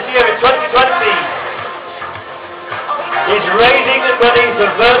this year in 2020. He's raising the money for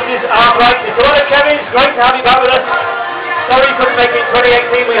Versus Arthritis. So Kevin, it's great to have you back with us. Sorry you couldn't make it in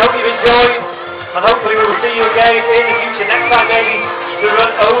 2018. We hope you've enjoyed, and hopefully we will see you again in the future. Next time maybe to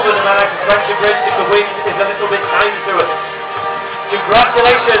run over the Menai Suspension Bridge if the wind is a little bit kind to us.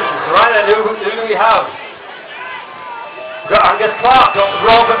 Congratulations. Right then, who do we have? We've got Angus Clark, we've got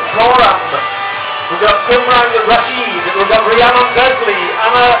Robert Coram, we've got Simran Rashid, we've got Rhiannon Besley,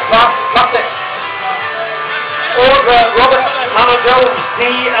 Anna Classic, Robert Hannah Jones, D.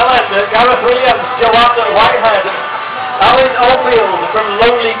 Ellen, Gareth Williams, Joanna Whitehead, Alan Oldfield from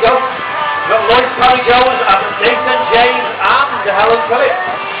Lonely Goat, we've got Lloyd Parry Jones and Nathan James and Helen Phillips.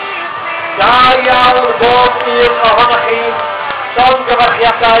 Darial Bob Ian O'Hanachie, Son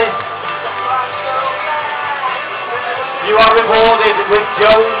Gavachiatai. You are rewarded with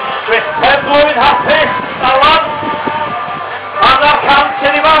Jones, Chris Pebble with Happy, Alan, and our camp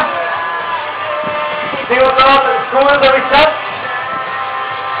cinema. Theodore, school of the research.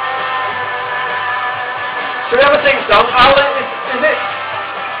 Should we have a sing-song? Alan, is it?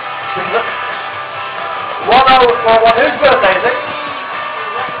 104, whose birthday is it?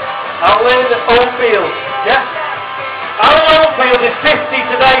 Alan Oldfield, yes? Alan Oldfield is 50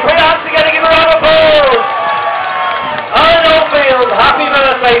 today. Put your hands together, give a round of applause. Alan Oldfield, happy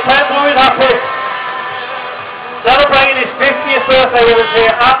birthday, Pemble with Happy. Celebrating his 50th birthday with us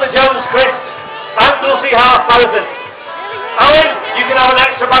here at the Jones Crisp Anglesey Half Marathon. Alan, you can have an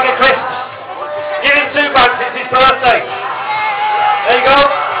extra bag of crisps. Give him 2 bags, it's his birthday. There you go.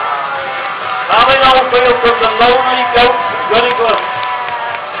 Alan Oldfield from the Lonely Goat Running Club.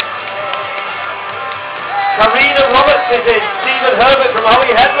 Karina Roberts is in, Stephen Herbert from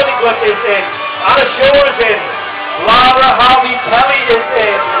Holyhead Running Club is in, Anna Shaw is in, Lara Harvey Kelly is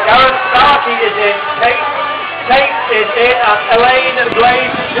in, Gareth Starkey is in, Kate is in, and Elaine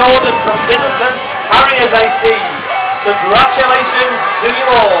Blaze Jordan from Middleton, Harriers AC. Congratulations to you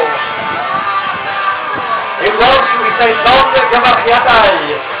all. In Welsh we say Non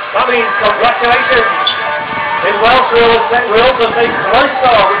Gavachiatai. That means congratulations. In Welsh we also say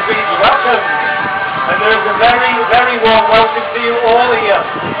Croeso, which means welcome. And there is a very, very warm welcome to you all here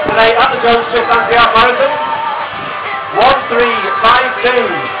today at the Jones Chris Lansdale Marathon.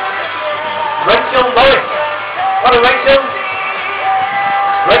 1352. Rachel Lewis. Hello Rachel.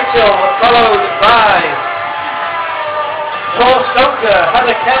 Rachel followed by Paul Stoker,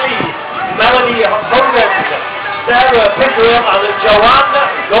 Heather Kelly, Melanie Hogan, Sarah Pickerel and Joanna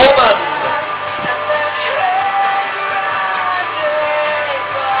Gorman.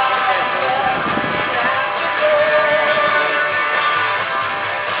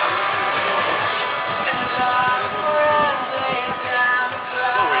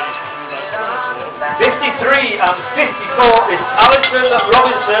 And 54 is Alan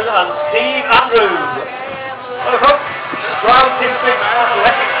Karen and Steve Andrews. Well, folks, Brown District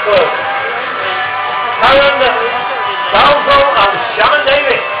Athletic Club. Karen Dalzell and Shannon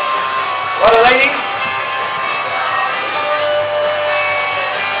Davis. What a lady.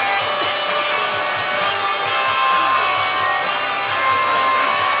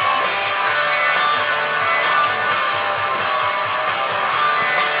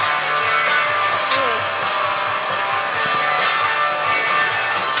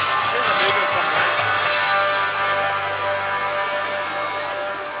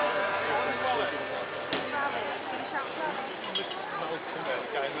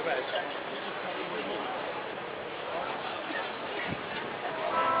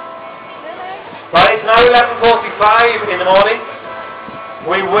 Right, it's now 11:45 in the morning.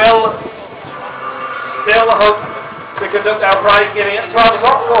 We will still hope to conduct our prize giving at 12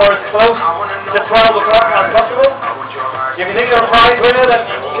 o'clock or as close to 12 o'clock as possible. If you think you're a prize winner, then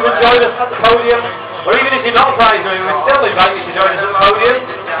come and join us at the podium. Or even if you're not a prize winner, we still invite you to join us at the podium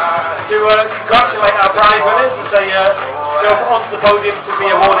to congratulate our prize winners as they go onto the podium to be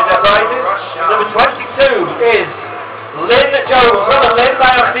awarded their prizes. Number 22 is Lynn Jones. Well done, Lynn.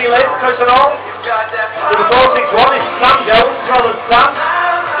 IFC Lynn, first of all. Number 461 is Sam Jones. Well done, Sam.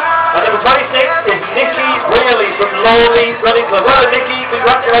 And number 26 is Nikki Wheely from Lawley Running Club. Well done, Nikki.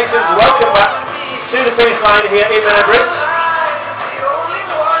 Congratulations. Welcome back to the finish line here in Bridge.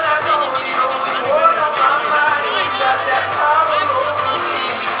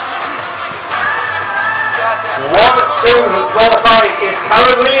 One, two, qualified is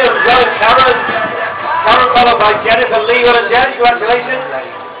Karen Williams. Well done, Karen. Karen followed by Jennifer Lee. Well done, Jen. Congratulations.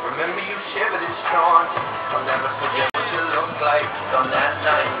 Remember you shivered and strong. I'll never forget what you looked like on that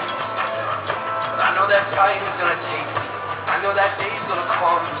night. But I know that time is gonna take. I know that day's gonna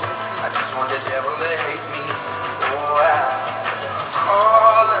come. I just want the devil to hate me. Oh, I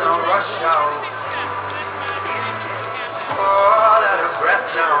call and I'll rush out. All out of breath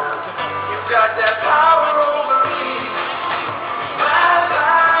now. You've got that power over me. My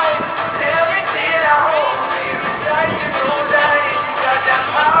life, everything I hold. Every night you know that you got that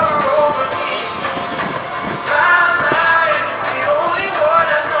power over me. My life, the only one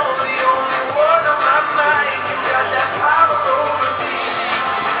I know, the only one on my mind. You got that power over me.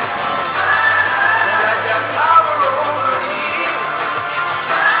 You got that power over me. You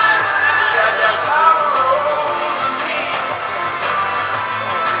got that power over me.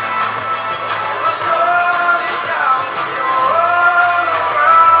 The sun is down, you're all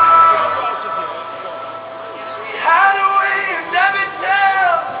around. We hide away and never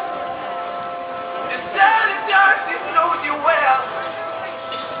tell. The silent darkness knows you well.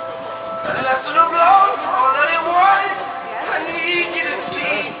 And lesson of love, all that it was. I need you to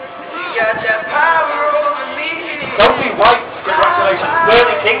see. You got that power over me. Sophie White, congratulations.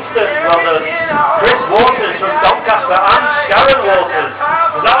 Bernie Kingston, well done. Chris Waters from Doncaster and Sharon Waters.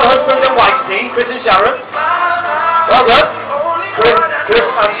 Is that the husband and wife team, Chris and Sharon? Well done. Chris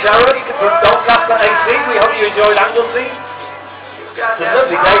and Sharon from Doncaster AC. We hope you enjoyed Anglesey. It's a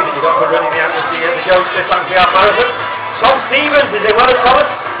lovely day that you got for running the Anglesey at the Jones Smith Anglesey Half Marathon. Tom Stevens is in. Well done, Thomas.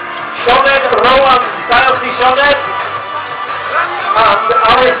 Shoned Rowan, Stylesy Shoned. And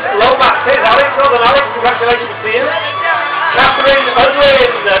Alice Lomax. Here's Alice. Well done, Alice. Congratulations to you. Catherine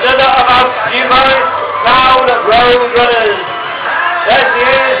Unwin, another of our numerous Town Road runners. There she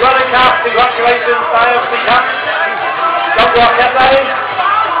is. Well done, Kath. Congratulations, Stylesy Kath. Don't go out, that is.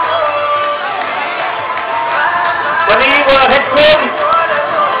 Vanilla Hickman.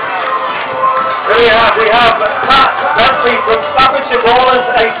 Here we have Pat Bentley from Staffordshire Ballers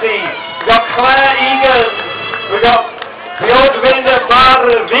AC. We've got Claire Egan. We've got Björn Mar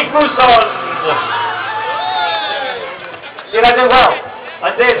Vigmusson. Did I do well?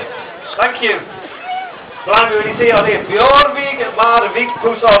 I did. Thank you. Blimey, when you see it on here, Björn Mar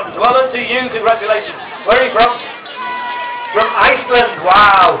Vigmusson. Well done to you. Congratulations. Where are you from? From Iceland.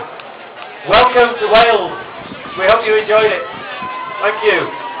 Wow. Welcome to Wales. We hope you enjoyed it. Thank you.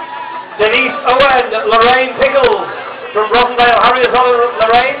 Denise Owen, Lorraine Pickles from Rosendale, Harriers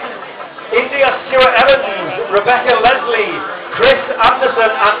Lorraine. India Stewart Evans, Rebecca Leslie, Chris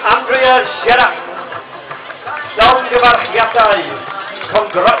Anderson and Andrea Sherak.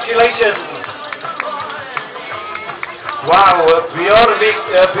 Congratulations. Wow,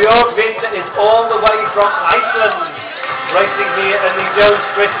 Björgvin is all the way from Iceland, racing here in the Jones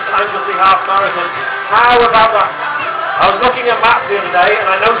Smith Anglesey Half Marathon. How about that? I was looking at maps the other day and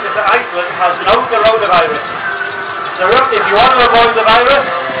I noticed that Iceland has no coronavirus. So if you want to avoid the virus,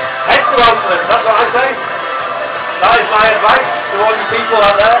 head to Iceland, that's what I say. That is my advice to all you people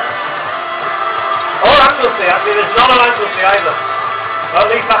out there. Or Anglesey, actually there's none on Anglesey either. At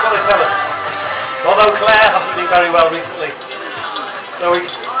least that's what they tell us. Although Claire hasn't been very well recently. So we...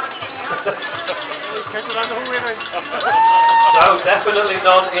 No, definitely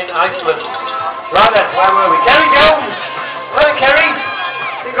none in Iceland. Right then, where were we? Kerry Jones! Well, Kerry,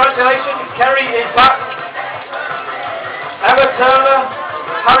 congratulations. Kerry is back. Emma Turner,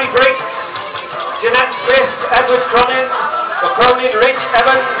 Harry Briggs, Jeanette Smith, Edward Cronin, Rich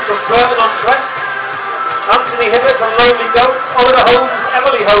Evans from Burton-on-Trent, Anthony Hibbert from Lonely Goat, Oliver Holmes,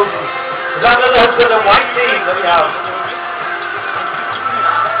 Emily Holmes. Is that another husband and wife team that we have?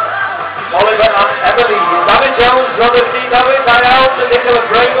 Oliver and Emily, David Jones, Robert C. David, Diane, Nicola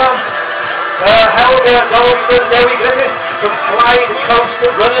Braver, Helga Donaldson, Dewi Griffith from Clyde Coast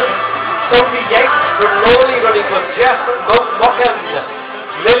Runners, Sophie Yates from Lawley Running Club, Jeff Mocken,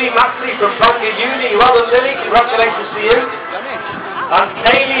 Lily Maxey from Bangor Uni, well done Lily, congratulations to you, and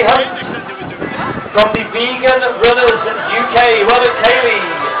Kaylee Hunt from the Vegan Runners UK, well done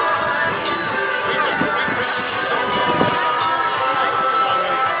Kaylee.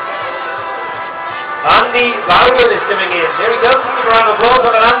 Andy Bowden is coming in. There we go. Give a round of applause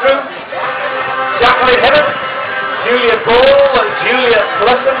for Andrew. Jacqueline Hibbert, Julia Ball, Julia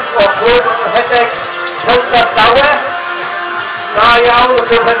Pleasant, or Club Hedek Punta Dawe. Sayao,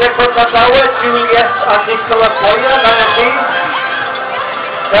 Club Hedek Punta Dawe, Juliet and Nicola Boyer,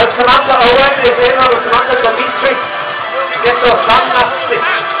 19. Samantha Owen is in, or Samantha Dimitri. Get your fan nasty.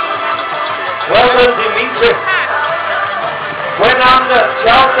 Well done, Dimitri. Gwenan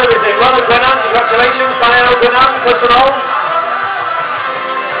Charlton is in. Well done, Gwenan. Congratulations. Diana Gwenan, person all.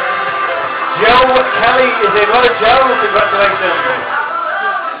 Joe Kelly is in. Well done, Joe. Congratulations.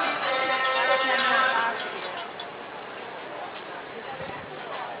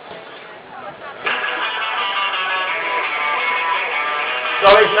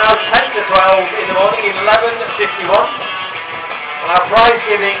 So it's now 10 to 12 in the morning, 11:51. And our prize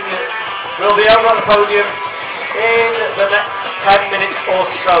giving will be over on the podium in the next 10 minutes or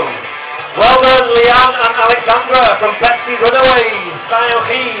so. Well done, Leanne and Alexandra from Betsy Runaways.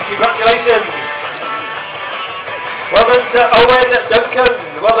 Sayohi, congratulations. Well done to Owen Duncan.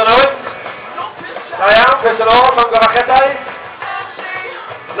 Well done, Owen. Diane, Personal from Gorachete.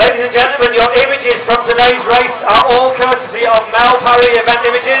 Ladies and gentlemen, your images from today's race are all courtesy of Mel Parry Event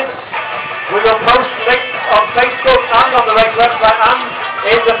Images. We will post links on Facebook and on the race website and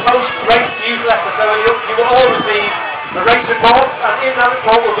in the post-race newsletter, so you will all receive the race report, and in that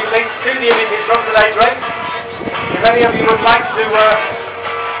report will be links to the images from today's race. If any of you would like to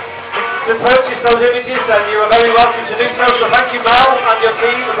purchase those images, then you are very welcome to do so. So thank you, Mel, and your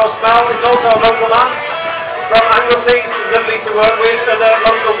team, because Mel is also a local man from Anglesey. It's lovely to work with other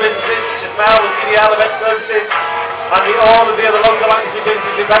local businesses, such as Mel and GDL Event Services, and all of the other local Anglesey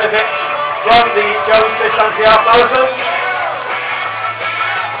businesses who benefit from the Jones Distance Half Marathon.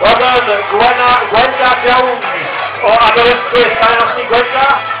 Well done, Gwenda Jones, or Adeliste Dynasty Gwenda.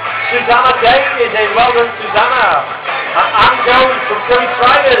 Susanna Day is in. Well done, Susanna. And Anne Jones from Surrey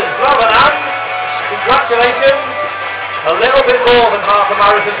Striders. Well done, Anne. Congratulations. A little bit more than half a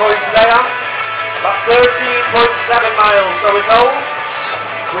marathon for you today, Anne. That's 13.7 miles, so we're told.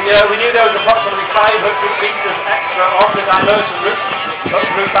 We knew there was approximately 500 metres extra on the diversion route,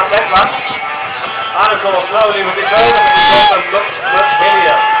 and deadline. And of course, not only was it further, but it was also much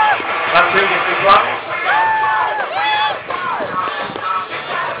hillier than previously planned.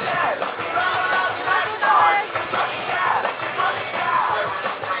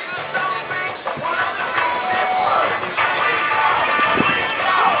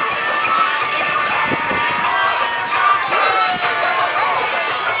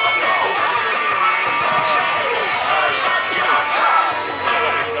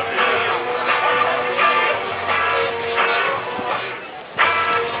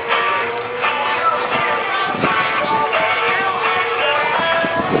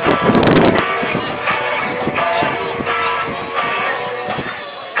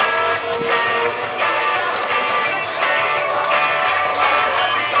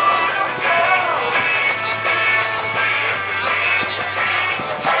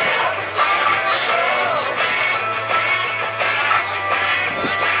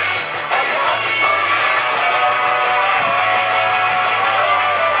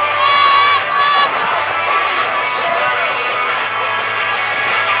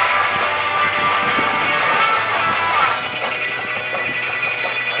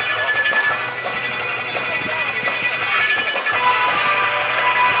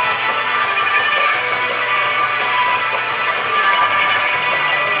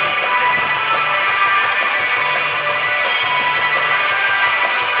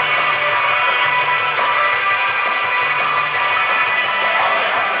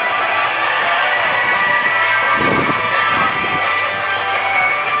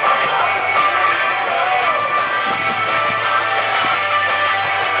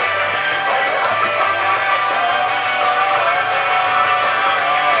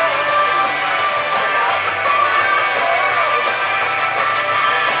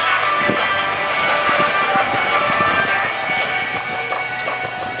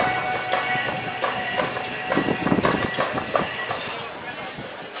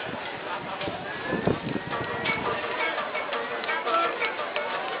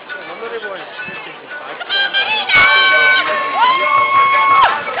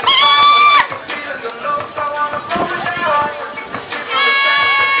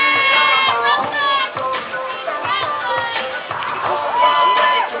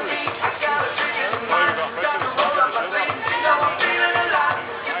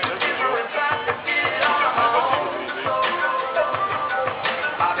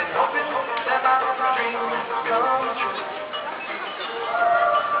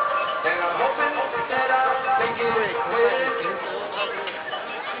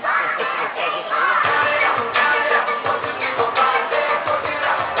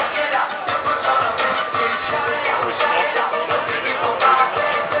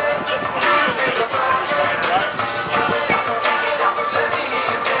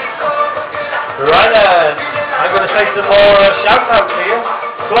 Right, I'm going to say some more shout-outs here.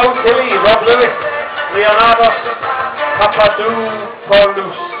 Flo Tilly, Rob Lewis, Leonardo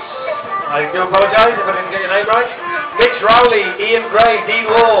Papadopoulos. I do apologise if I didn't get your name right. Mitch Rowley, Ian Gray, Dean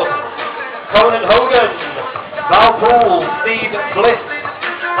Ward, Conan Hogan, Val Poole, Steve Bliss,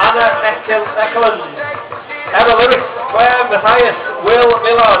 Anna Ekelund, Emma Lewis, Claire Matthias, Will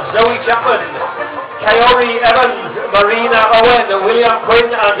Millard, Zoe Chapman, Kaori Evans, Marina Owen, William Quinn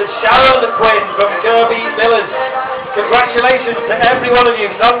and Sharon Quinn from Kirby Millers. Congratulations to every one of you.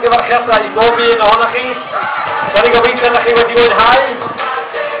 Don't give a shot that you go be in Onachi. Sorry, go be in Onachi when you're going high.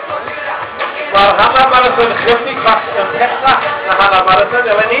 Well, Hannah Marathon, 50 class and Tesla, the Hannah Marathon,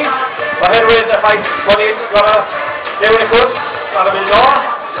 Eleni. Oherwydd y ffaith bod ni'n gorau newid y cwrs ar y mynd o.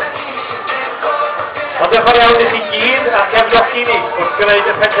 Ond diolch yn iawn i chi gyd a cefnogi ni wrth gwneud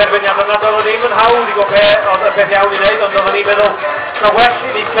y penderfyniad yna. Doedd o ddim yn hawdd i gwybod ond y peth iawn i wneud, ond doeddwn ni'n meddwl na well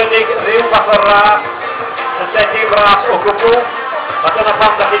i ni cynnig rhyw fath o ras yn lle dim ras o gwbl. A dyna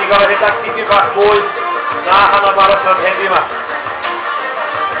pam da chi wedi gorau hyndag tipyn bach mwy na Hannah Marathon heddi yma.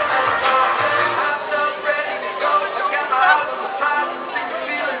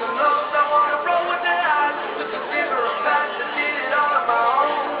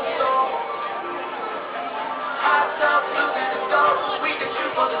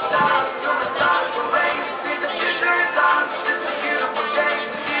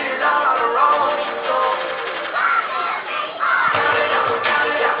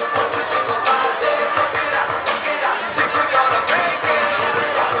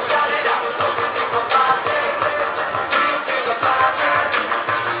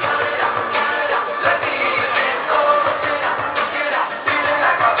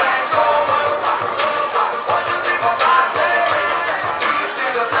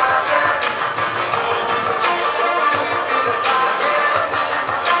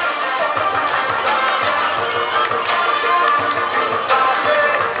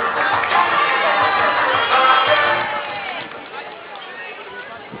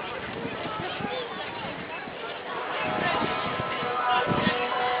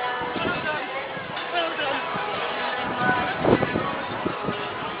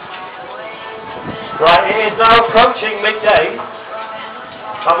 Right, it is now approaching midday,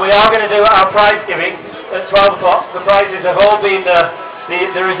 and we are going to do our prize giving at 12 o'clock. The prizes have all been,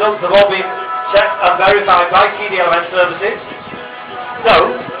 the results have all been checked and verified by TD Event Services.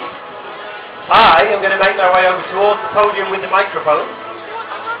 So, I am going to make my way over towards the podium with the microphone.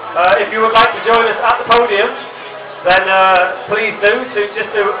 If you would like to join us at the podium, then please do,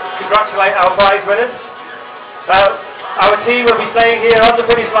 just to congratulate our prize winners. Our team will be staying here on the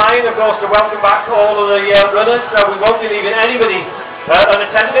finish line, of course, to welcome back all of the runners. So we won't be leaving anybody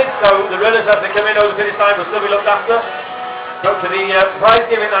unattended. So the runners, as they come in over the finish line, will still be looked after. So to the prize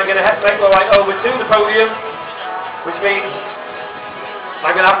giving, I'm going to make my way over to the podium, which means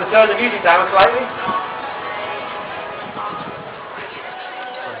I'm going to have to turn the music down slightly.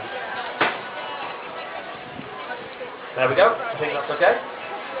 There we go. I think that's okay.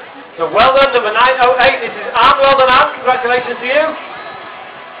 So well done, number 908. This is Anne. Well done, Anne. Congratulations to you.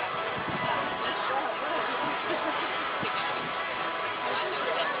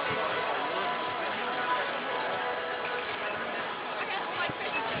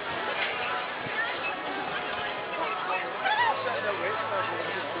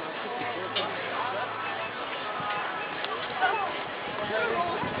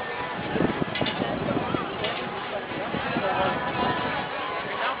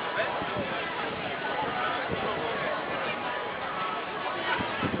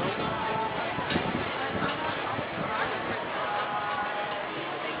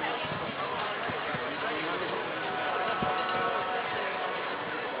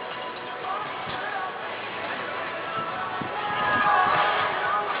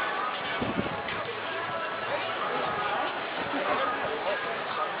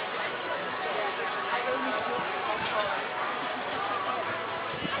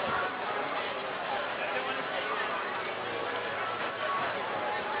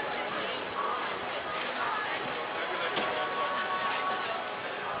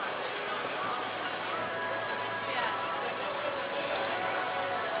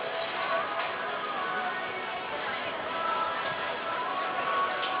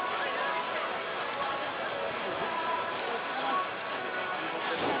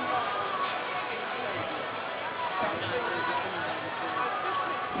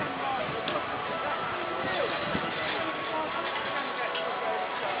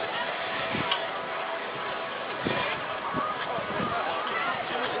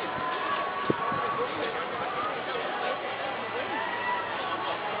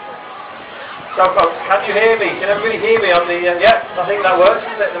 So folks, can you hear me? Can everybody hear me on the, yeah, I think that works,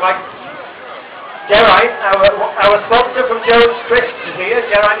 isn't it? The mic. Geraint, our sponsor from Jones Crisps is here.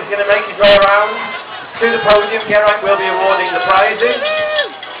 Geraint is going to make his way around to the podium. Geraint will be awarding the prizes.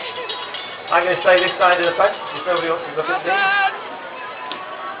 I'm going to stay this side of the fence, if nobody wants to look at me.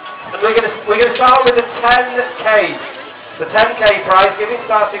 And we're going to start with the 10K. The 10K prize giving,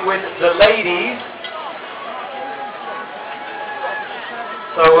 starting with the ladies.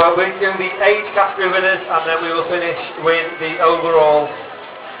 So we'll do the age category winners, and then we will finish with the overall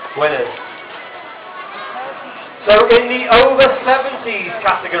winners. So in the over 70s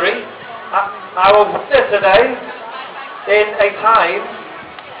category, our winner today, in a time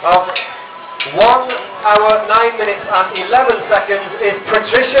of 1 hour, 9 minutes and 11 seconds, is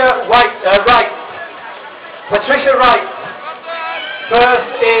Patricia Wright. Patricia Wright,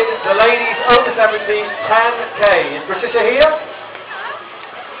 first in the ladies over 70 10K. Is Patricia here?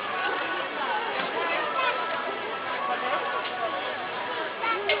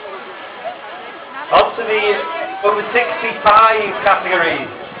 On to the over 65 category.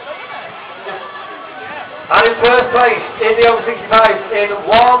 And in first place in the over 65s in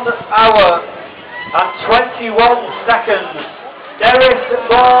 1 hour and 21 seconds, Derris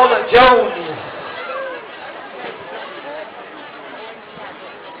Vaughan Jones.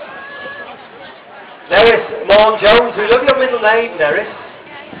 Derris Vaughan Jones, we love your middle name, Derris,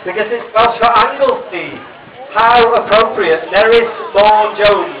 because it's Welsh for Anglesey. How appropriate, Derris Vaughan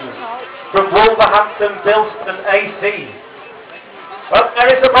Jones. From Wolverhampton, Bilston, AC. Well,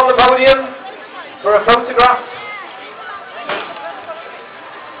 Derris up on the podium for a photograph.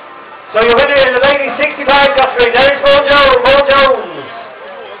 So your winner in the ladies 65 category, Derris Vaughan Jones.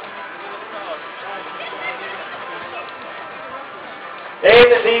 In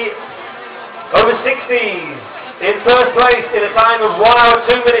the over 60s, in first place in a time of 1 hour,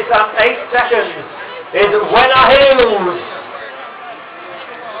 2 minutes and 8 seconds, is Wenna Hills.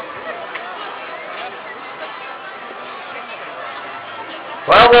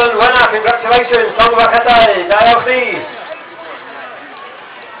 Well done, Wenna, congratulations, Tom Vakata, IOC.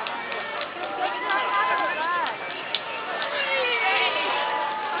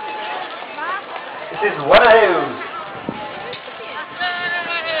 This is Wenna Hills.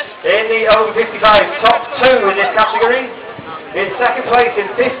 In the over 55, top 2 in this category. In second place in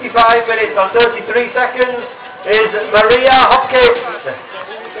 55 minutes and 33 seconds is Maria Hopkins.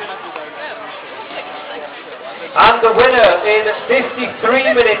 And the winner in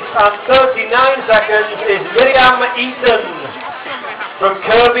 53 minutes and 39 seconds is Miriam Eaton from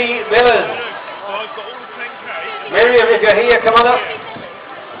Kirby Millers. Miriam, if you're here, come on up.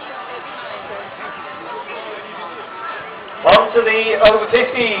 On to the over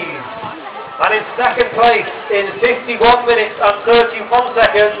 50s. And in second place in 51 minutes and 31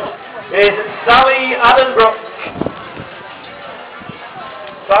 seconds is Sally Addenbrook.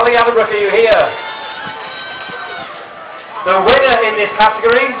 Sally Addenbrook, are you here? The winner in this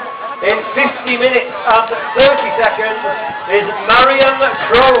category, in 50 minutes and 30 seconds, is Marion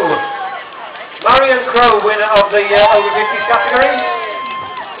Crow. Marion Crow, winner of the over 50s category.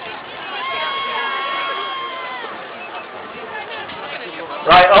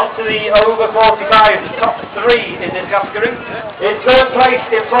 Right, on to the over 45, top 3 in this category. In third place,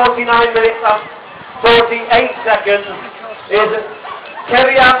 in 49 minutes and 48 seconds, is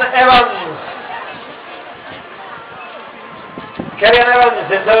Kerry-Ann Evans. Kerry-Ann Evans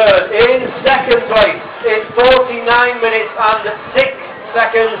is third. In second place, in 49 minutes and 6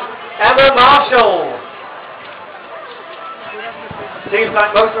 seconds, Emma Marshall. Seems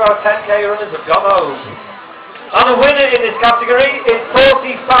like most of our 10K runners have gone home. And the winner in this category, in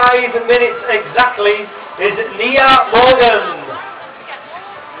 45 minutes exactly, is Nia Morgan.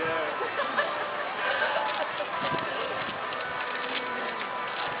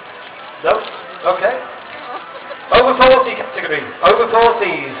 No? Okay. Over 40 category, over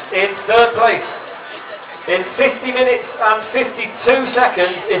 40s, in third place, in 50 minutes and 52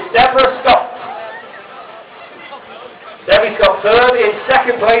 seconds is Deborah Scott. Debbie Scott third, in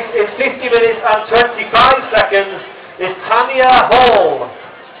second place, in 50 minutes and 25 seconds is Tanya Hall.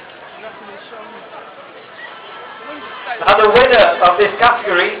 And the winner of this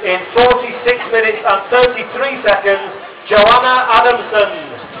category, in 46 minutes and 33 seconds, Joanna Adamson.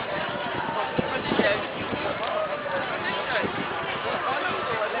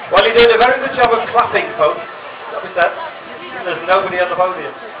 Well, you're doing a very good job of clapping, folks. That was that. There's nobody on the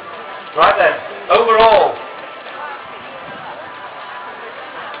podium. Right then, overall.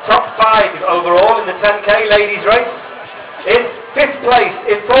 Top 5 overall in the 10K ladies race. In 5th place,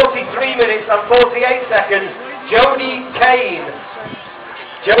 in 43 minutes and 48 seconds, Jodie Kane.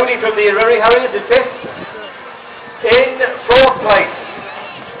 Jody from the Erie Harriers in 5th. In 4th place.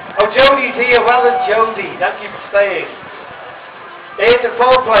 Oh, Jody's here. Well done, Jody. Thank you for staying. In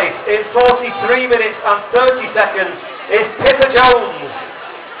 4th place, in 43 minutes and 30 seconds, is Pippa Jones.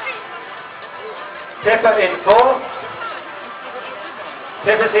 Pippa in 4th.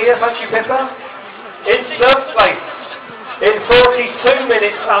 Pippa's here. Thank you, Pippa. In 3rd place, in 42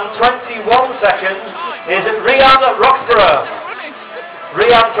 minutes and 21 seconds, is Rian Roxburgh.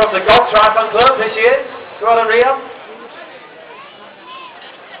 Rian from the Golf Triathlon Club. Here she is. Well done, Rian.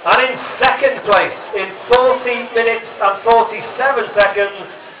 And in 2nd place, in 40 minutes and 47 seconds,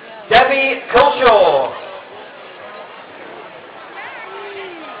 Debbie Culshaw.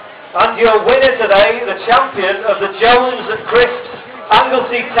 And your winner today, the champion of the Jones Crisps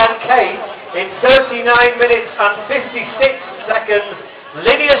Anglesey 10K, in 39 minutes and 56 seconds,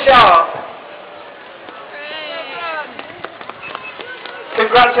 Lydia Sharp.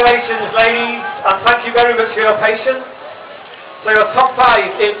 Congratulations, ladies, and thank you very much for your patience. So your top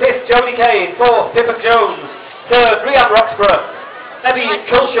 5 in 5th, Jodie Kane, 4th, Pippa Jones, 3rd, Rian Roxburgh, Debbie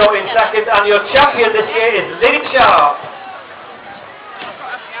Culshaw in 2nd, and your champion this year is Lydia Sharp.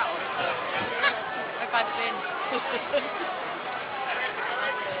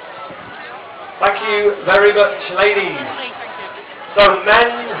 Thank you very much, ladies. So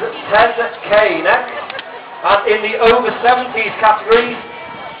men's 10K next, and in the over 70s category,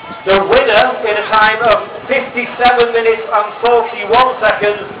 the winner in a time of 57 minutes and 41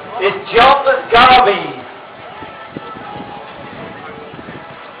 seconds is John Garvey.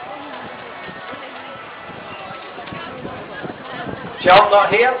 John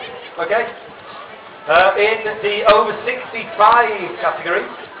not here, okay. In the over 65 category,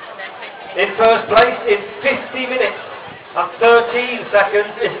 in 1st place in 50 minutes and 13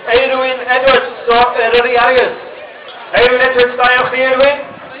 seconds is Edwin Edwards, so Erie Harriers. Edwin Edwards, stay off the Edwin.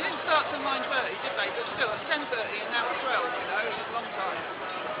 Start till 9:30, did they? But still, at 10:30 and now at 12, you know, it's a long time.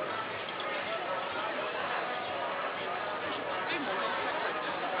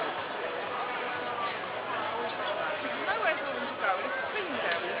 Nowhere for them to go, it's clean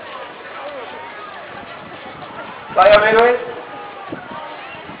down here. Stay on, Edwin.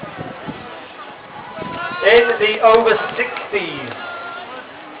 In the over 60s,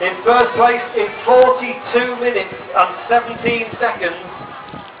 in 1st place in 42 minutes and 17 seconds,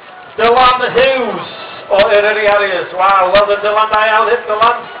 Dylan Hughes o Erie Harriers. Wow, well done Dylan, da iawn hyn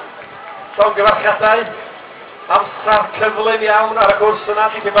Dylan. Llongyfarchiadau. Amser cyflym iawn ar y gwrs yna,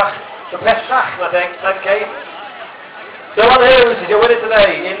 dipyn bach yn pellach na 10K. Dylan Hughes is your winner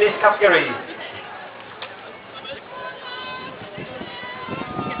today in this category.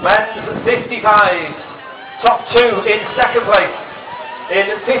 Men's 55, top 2 in 2nd place. In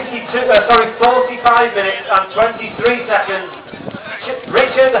 45 minutes and 23 seconds,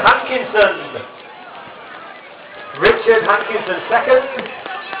 Richard Hankinson. Richard Hankinson 2nd.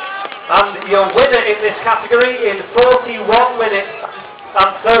 And your winner in this category in 41 minutes and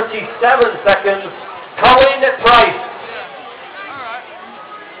 37 seconds, Colin Price.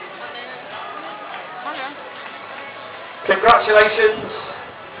 Congratulations.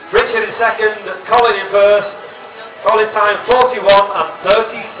 Richard in 2nd, Colin in 1st. Colin time 41 and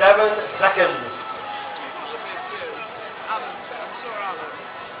 37 seconds.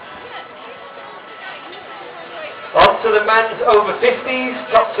 On to the men's over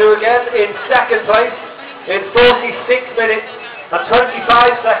 50s, top 2 again, in 2nd place, in 46 minutes and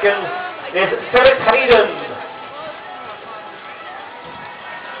 25 seconds, is Philip Hayden.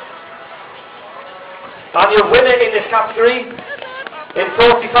 And your winner in this category, in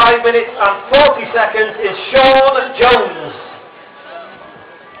 45 minutes and 40 seconds, is Sean Jones.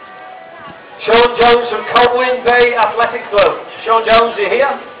 Sean Jones from Colwyn Bay Athletics Club. Sean Jones, are you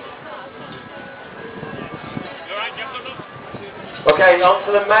here? Okay, on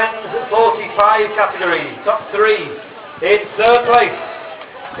to the men's 45 category, top 3. In 3rd place,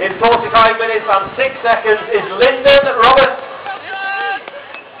 in 45 minutes and 6 seconds, is Lyndon Roberts.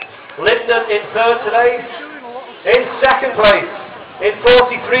 Lyndon in 3rd today. In 2nd place, in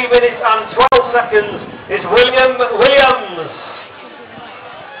 43 minutes and 12 seconds, is William Williams.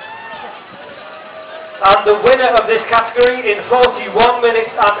 And the winner of this category in 41 minutes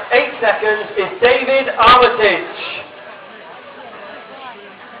and 8 seconds is David Armitage.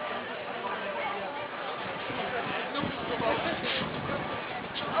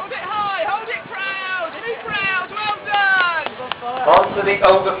 On to the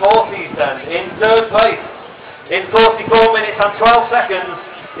over 40s then. In 3rd place, in 44 minutes and 12 seconds,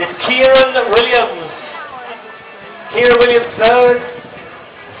 is Kieran Williams. Kieran Williams 3rd.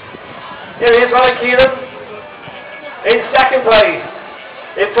 Here he is, right, Kieran. In 2nd place,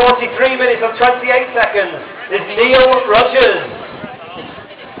 In 43 minutes and 28 seconds is Neil Rogers.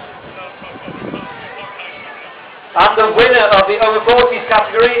 And the winner of the over 40s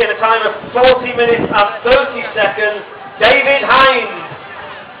category in a time of 40 minutes and 30 seconds, David Hind.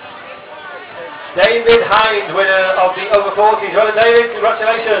 David Hind, winner of the over 40s. Well, David,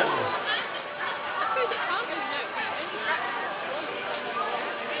 congratulations.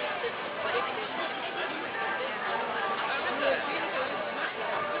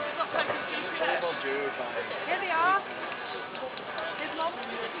 Here they are. His mum.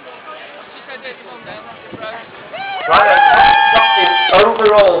 Right then,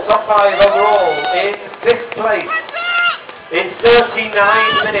 top 5 overall, in 5th place, in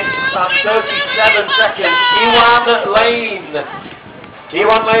 39 minutes and 37 seconds, Ewan Lane.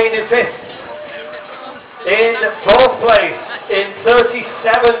 Ewan Lane in 5th. In 4th place, in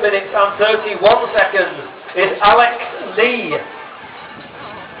 37 minutes and 31 seconds, is Alex Lee.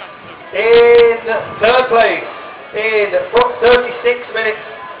 In 3rd place, in 36 minutes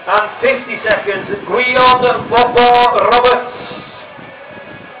and 50 seconds, Guion Bobo Roberts.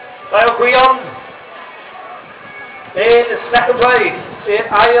 Guion. In 2nd place, in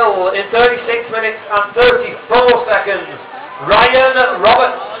Isle, in 36 minutes and 34 seconds, Ryan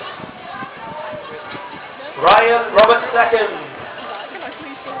Roberts. Ryan Roberts 2nd.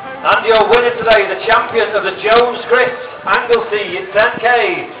 And your winner today, the champion of the Jones Chris Anglesey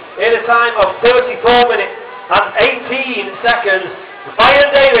 10K, in a time of 34 minutes and 18 seconds,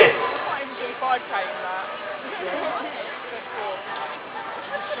 Ryan Davis.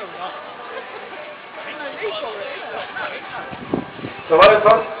 So well done,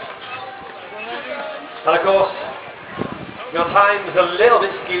 folks. And of course, your time is a little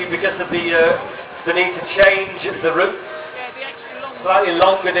bit skewed because of the need to change the route. Slightly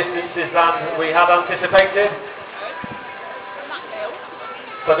longer distances than we had anticipated.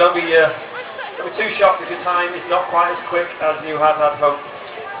 So don't be too shocked if your time is not quite as quick as you had hoped.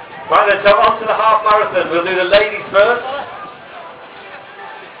 Right then, so on to the half marathon. We'll do the ladies first.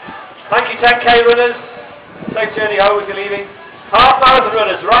 Thank you 10K runners. Safe journey home if you're leaving. Half marathon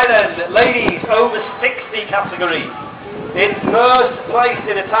runners, right then, ladies over 60 category. In 1st place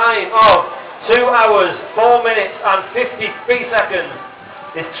in a time of 2 hours, 4 minutes and 53 seconds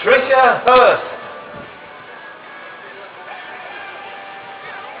is Tricia Hurst.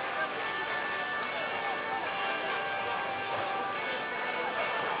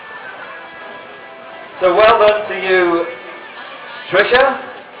 So well done to you, Tricia.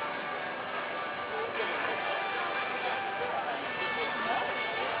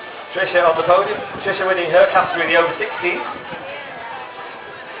 Tricia on the podium. Tricia winning her category, the over 60s.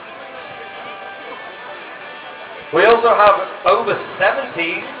 We also have over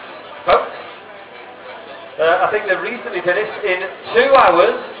 70s, folks. I think they recently finished in 2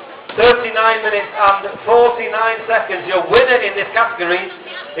 hours, 39 minutes and 49 seconds. Your winner in this category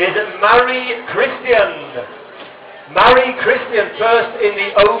is Marie Christian. Marie Christian first in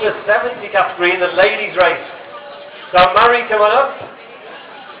the over 70 category in the ladies race. So Marie, come on up.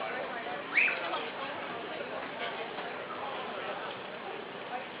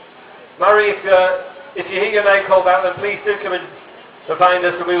 Marie, if you hear your name called out, then please do come and find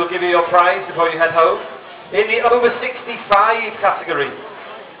us and we will give you your prize before you head home. In the over 65 category,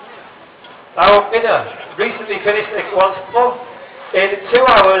 our winner recently finished once more in 2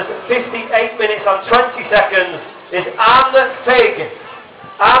 hours, 58 minutes and 20 seconds is Anne Figg.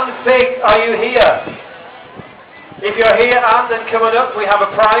 Anne Figg, are you here? If you're here, Anne, then come on up. We have a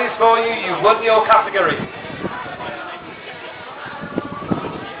prize for you. You've won your category.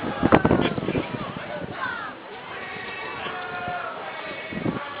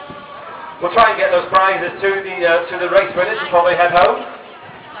 We'll try and get those prizes to the race winners before they head home.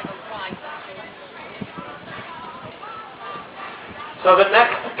 So the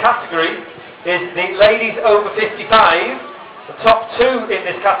next category is the ladies over 55. The top 2 in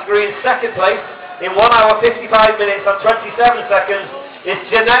this category. In 2nd place, in 1 hour 55 minutes and 27 seconds, is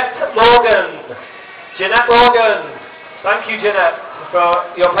Jeanette Morgan. Jeanette Morgan. Thank you, Jeanette,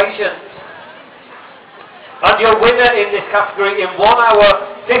 for your patience. And your winner in this category in 1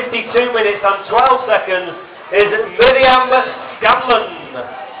 hour 52 minutes and 12 seconds is Miriam Scanlon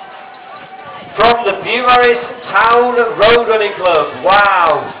from the Beaumaris Town Road Running Club.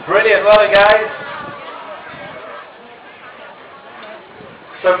 Wow, brilliant, well done, guys.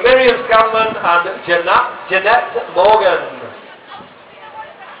 So Miriam Scanlon and Jeanette Morgan.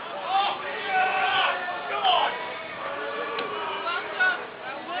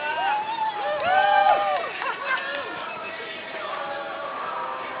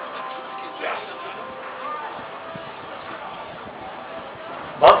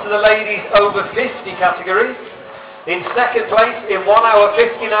 the ladies over 50 category. In second place, in 1 hour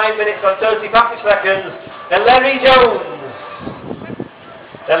 59 minutes and 35 seconds, Ellery Jones.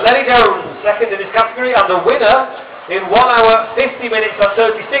 Ellery Jones, second in this category, and the winner in 1 hour 50 minutes and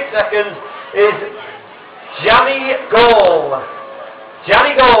 36 seconds is Janny Gall.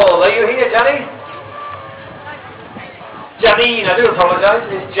 Janny Gall, are you here, Janny? Janine, I do apologise,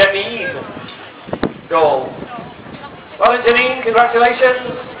 it's Janine Gall. Well done, Janine,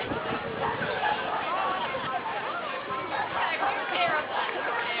 congratulations.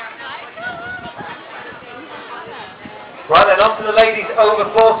 Right then, on to the ladies over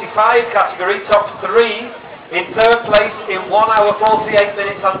 45 category, top 3. In third place, in 1 hour 48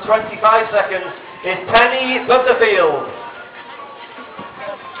 minutes and 25 seconds, is Penny Butterfield.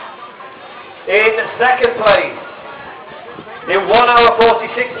 In second place, in 1 hour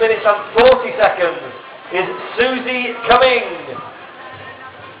 46 minutes and 40 seconds, is Susie Cumming.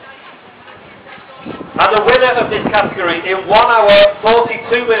 And the winner of this category, in 1 hour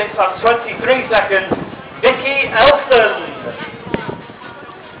 42 minutes and 23 seconds, Vicky Elston.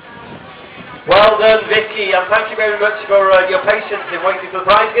 Well done, Vicky, and thank you very much for your patience in waiting for the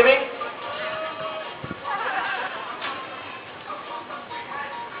prize giving.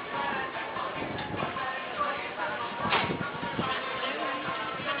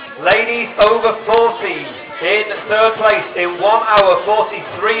 Ladies over 40 in third place in 1 hour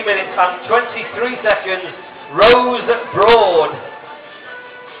 43 minutes and 23 seconds, Rose Broad.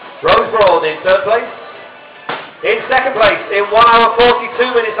 Rose Broad in third place. In second place, in 1 hour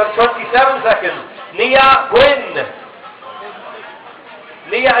 42 minutes and 27 seconds, Nia Gwynn.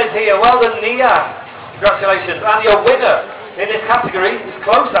 Nia is here. Well done, Nia. Congratulations. And your winner in this category, is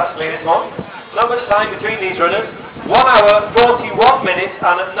close actually, this one. Not much time between these runners. 1 hour 41 minutes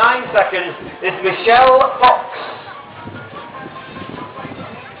and 9 seconds is Michelle Fox.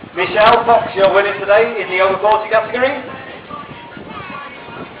 Michelle Fox, your winner today in the over 40 category.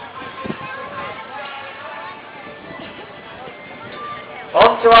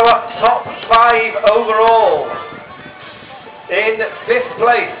 On to our top 5 overall. In 5th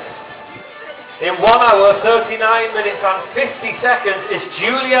place, in 1 hour 39 minutes and 50 seconds is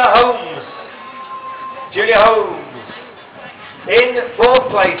Julia Holmes. Julia Holmes. In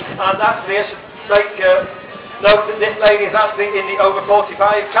 4th place, and actually I should make note that this lady is actually in the over 45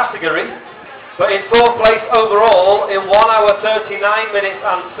 category, but in 4th place overall, in 1 hour 39 minutes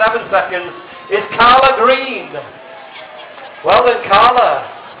and 7 seconds, is Carla Green. Well done, Carla.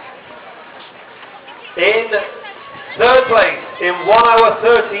 In 3rd place, in 1 hour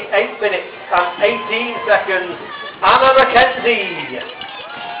 38 minutes and 18 seconds, Anna McKenzie.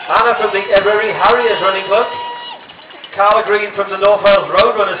 Anna from the Ebury Harriers Running Club. Carla Green from the North Wales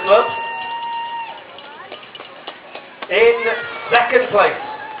Road Runners Club. In 2nd place,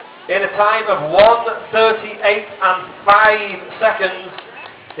 in a time of 1:38 and 5 seconds,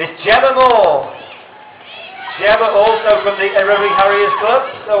 is Gemma Moore. Gemma also from the Ebury Harriers Club,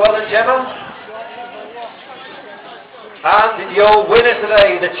 so well done, Gemma. And your winner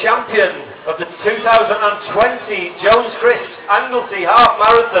today, the champion of the 2020 Jones Chris Anglesey Half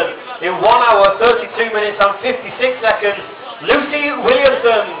Marathon in 1 hour 32 minutes and 56 seconds, Lucy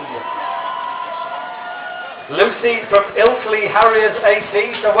Williamson. Lucy from Ilkley Harriers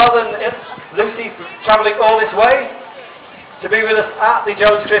AC, so well done, Lucy, for travelling all this way to be with us at the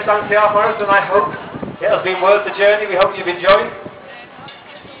Jones Chris Anglesey Half Marathon. I hope it has been worth the journey. We hope you've enjoyed.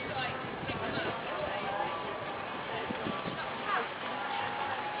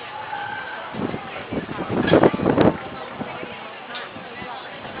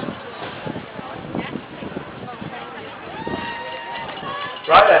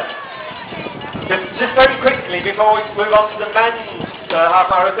 Right then. Just very quickly, before we move on to the men's half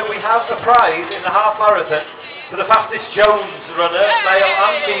marathon, we have a prize in the half marathon for the fastest Jones runner, male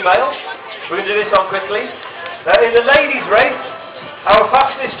and female. We're going to do this on quickly. In the ladies' race, our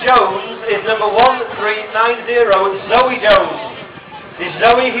fastest Jones is number 1390, Zoe Jones. Is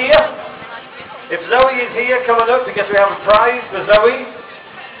Zoe here? If Zoe is here, come on up because we have a prize for Zoe.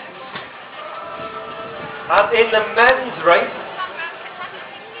 And in the men's race,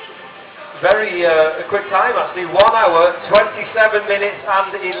 very quick time actually, 1 hour, 27 minutes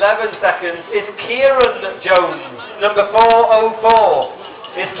and 11 seconds is Kieran Jones, number 404.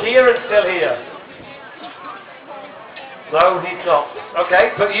 Is Kieran still here? No, he's not.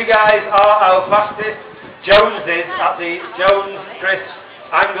 Okay, but you guys are our fastest Joneses at the Jones Chris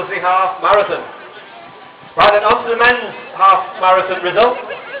Anglesey Half Marathon. Right then, on to the men's half marathon result.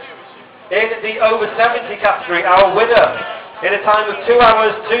 In the over 70 category, our winner in a time of 2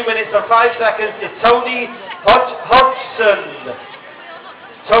 hours, 2 minutes and 5 seconds is Tony Hodgson.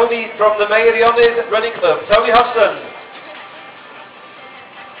 Tony from the Mariones Running Club. Tony Hobson.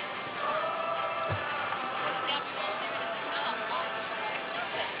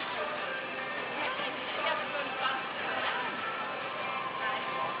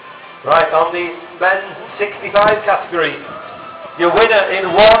 Right, on the men's 65 category, your winner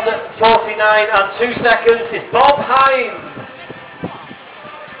in 1:49 and 2 seconds is Bob Hines.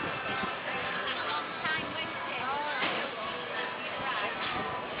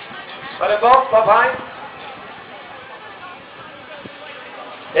 Hello Bob Hines.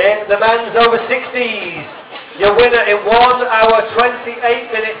 In the men's over 60s, your winner in 1 hour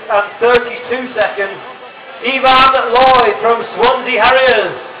 28 minutes and 32 seconds, Ivan Lloyd from Swansea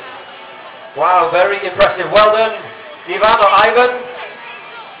Harriers. Wow, very impressive. Well done, Ivan or Ivan.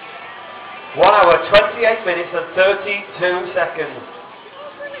 1 hour 28 minutes and 32 seconds.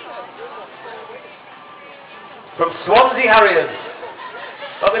 From Swansea Harriers.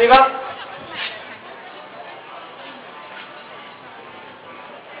 Well done, Ivan.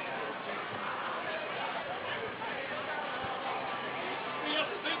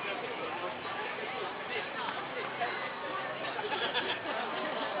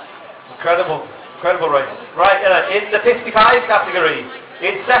 Incredible race. Right, in the 55 category,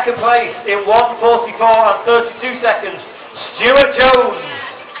 in second place, in 1:44 and 32 seconds, Stuart Jones.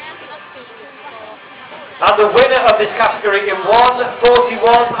 And the winner of this category in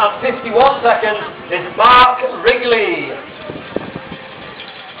 1:41 and 51 seconds is Mark Wrigley.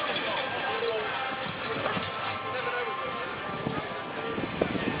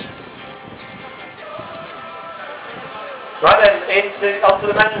 Right then, onto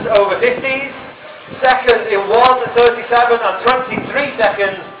the men's over 50s. Second in 1:37 and 23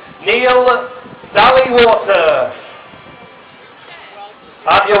 seconds, Neil Dallywater.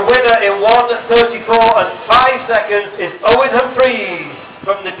 And your winner in 1:34 and 5 seconds is Owen Humphreys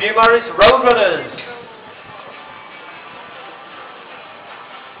from the Beaumaris Roadrunners.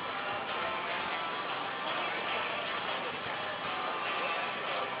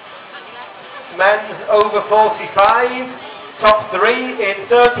 Men's over 45, top 3 in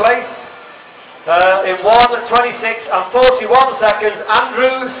third place. In 1:26 and 41 seconds,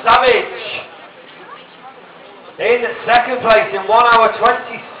 Andrew Savage. In second place in 1 hour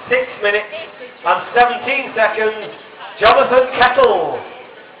 26 minutes and 17 seconds, Jonathan Kettle.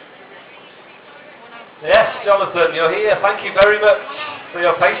 Yes, Jonathan, you're here. Thank you very much for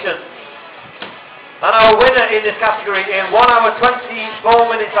your patience. And our winner in this category in 1 hour 24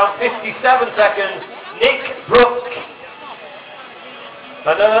 minutes and 57 seconds, Nick Brook.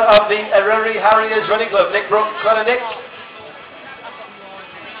 Another of the Erury Harriers Running Club, Nick Brook. Hello, Nick.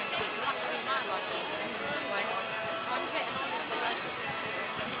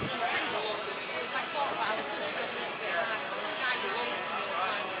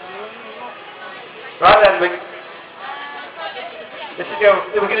 Right then, we're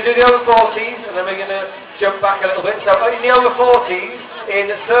going to do the over 40s and then we're going to jump back a little bit. So in the over 40s,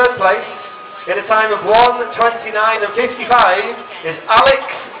 in third place, in a time of 1:29 and 55, is Alex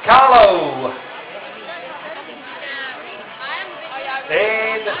Carlo.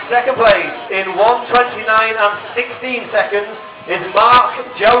 In second place, in 1:29 and 16 seconds, is Mark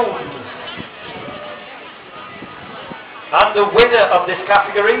Jones. And the winner of this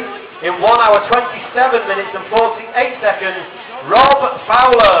category, in 1 hour 27 minutes and 48 seconds, Rob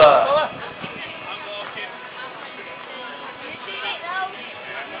Fowler.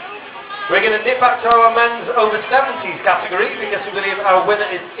 We're going to nip back to our men's over 70s category because we believe our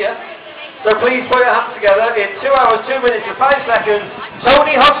winner is here. So please put your hands together in 2 hours, 2 minutes and 5 seconds,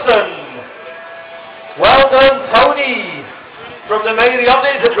 Tony Hobson. Well done, Tony, from the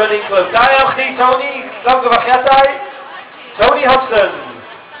Mariones Running Club. Diolch chi, Tony. Dank u wel, Tony Hobson.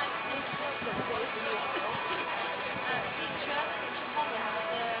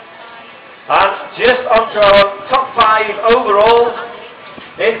 And just onto our top 5 overall.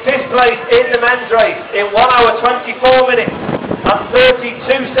 In 5th place in the men's race, in 1 hour 24 minutes and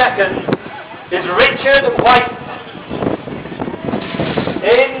 32 seconds, is Richard White.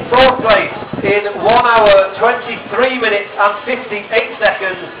 In 4th place, in 1 hour 23 minutes and 58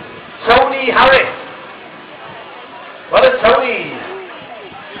 seconds, Tony Harris. Well done, Tony.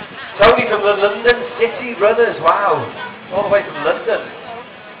 Tony from the London City Runners, wow, all the way from London.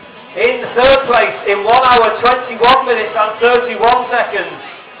 In 3rd place, in 1 hour 21 minutes and 31 seconds,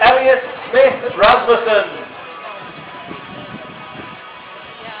 Elliot Smith Rasmussen.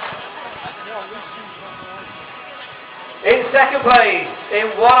 In 2nd place, in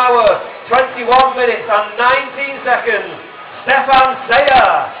 1 hour 21 minutes and 19 seconds, Stefan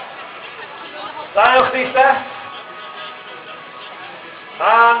Sayer. Steph.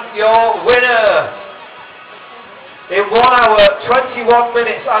 And your winner in 1 hour, 21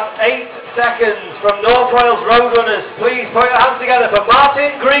 minutes and 8 seconds from North Wales Roadrunners. Please put your hands together for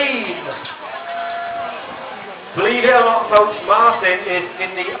Martin Green. Believe it or not, folks, Martin is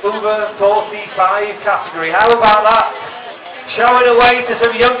in the over 45 category. How about that? Showing away to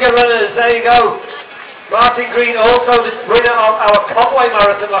some younger runners. There you go. Martin Green, also the winner of our Conway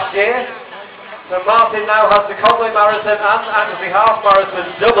Marathon last year. So Martin now has the Conway Marathon and Anglesey Half Marathon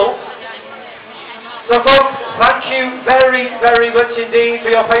double. So folks, thank you very, very much indeed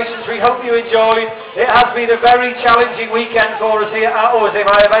for your patience. We hope you enjoyed. It has been a very challenging weekend for us here at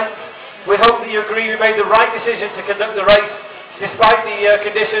OSMI event. We hope that you agree we made the right decision to conduct the race, despite the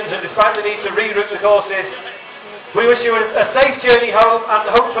conditions and despite the need to reroute the courses. We wish you a safe journey home, and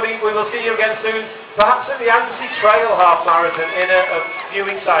hopefully we will see you again soon, perhaps at the Anglesey Trail Half Marathon in a few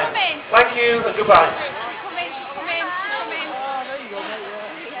weeks' time. Thank you and goodbye.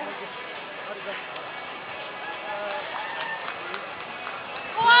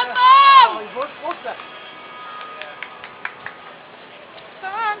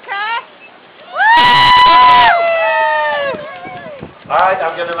 Right,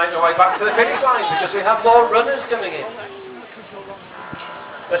 I'm going to make my way back to the finish line because we have more runners coming in.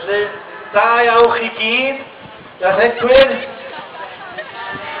 Felly, da iawn chi gyd, Edwin.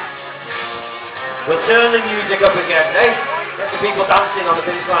 We'll turn the music up again, eh? Get the people dancing on the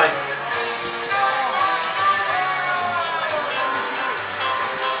finish line.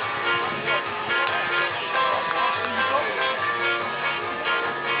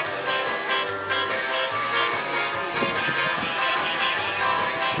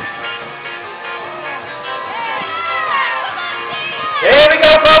 Here we go,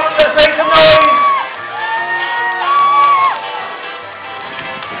 folks, let's make some noise!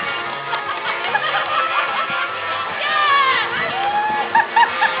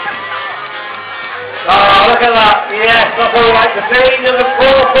 Oh, look at that, yes, that's what we like to see, number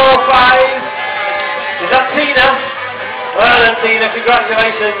 445. Is that Tina? Well done, Tina,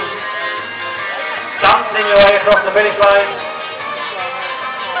 congratulations. Dancing away across the finish line.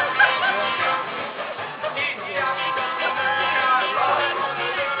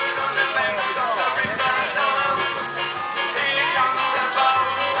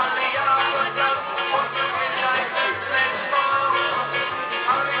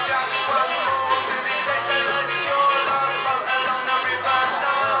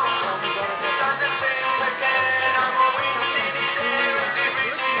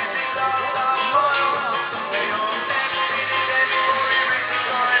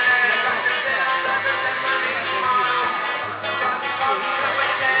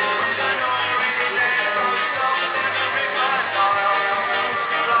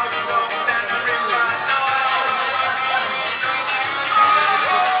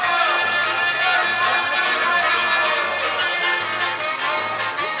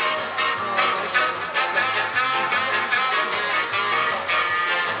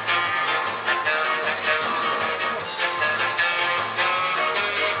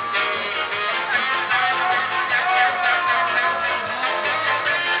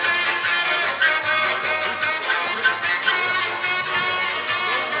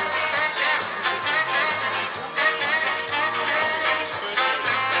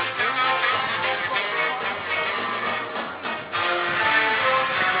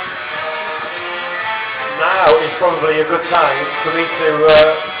 Now is probably a good time for me to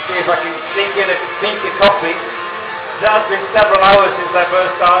see if I can sneak in a beaker coffee. It has been several hours since I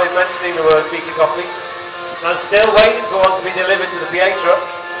first started mentioning the word beaker coffee. I'm still waiting for one to be delivered to the PA truck.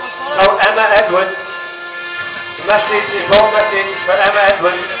 So Emma Edwards, important message for Emma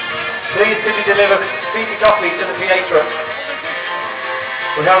Edwards. Please could you deliver beaker coffee to the PA truck.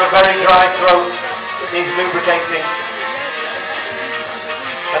 We have a very dry throat that needs lubricating.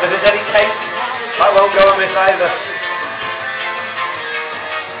 And if there's any cake, that won't go amiss either.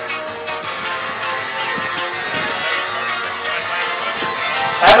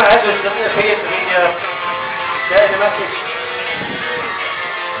 Emma Edwards doesn't appear to be getting the message.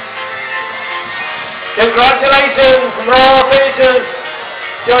 Congratulations, more finishers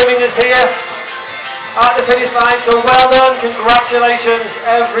joining us here at the finish line. So well done, congratulations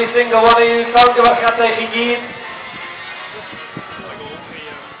every single one of you. Congratulations.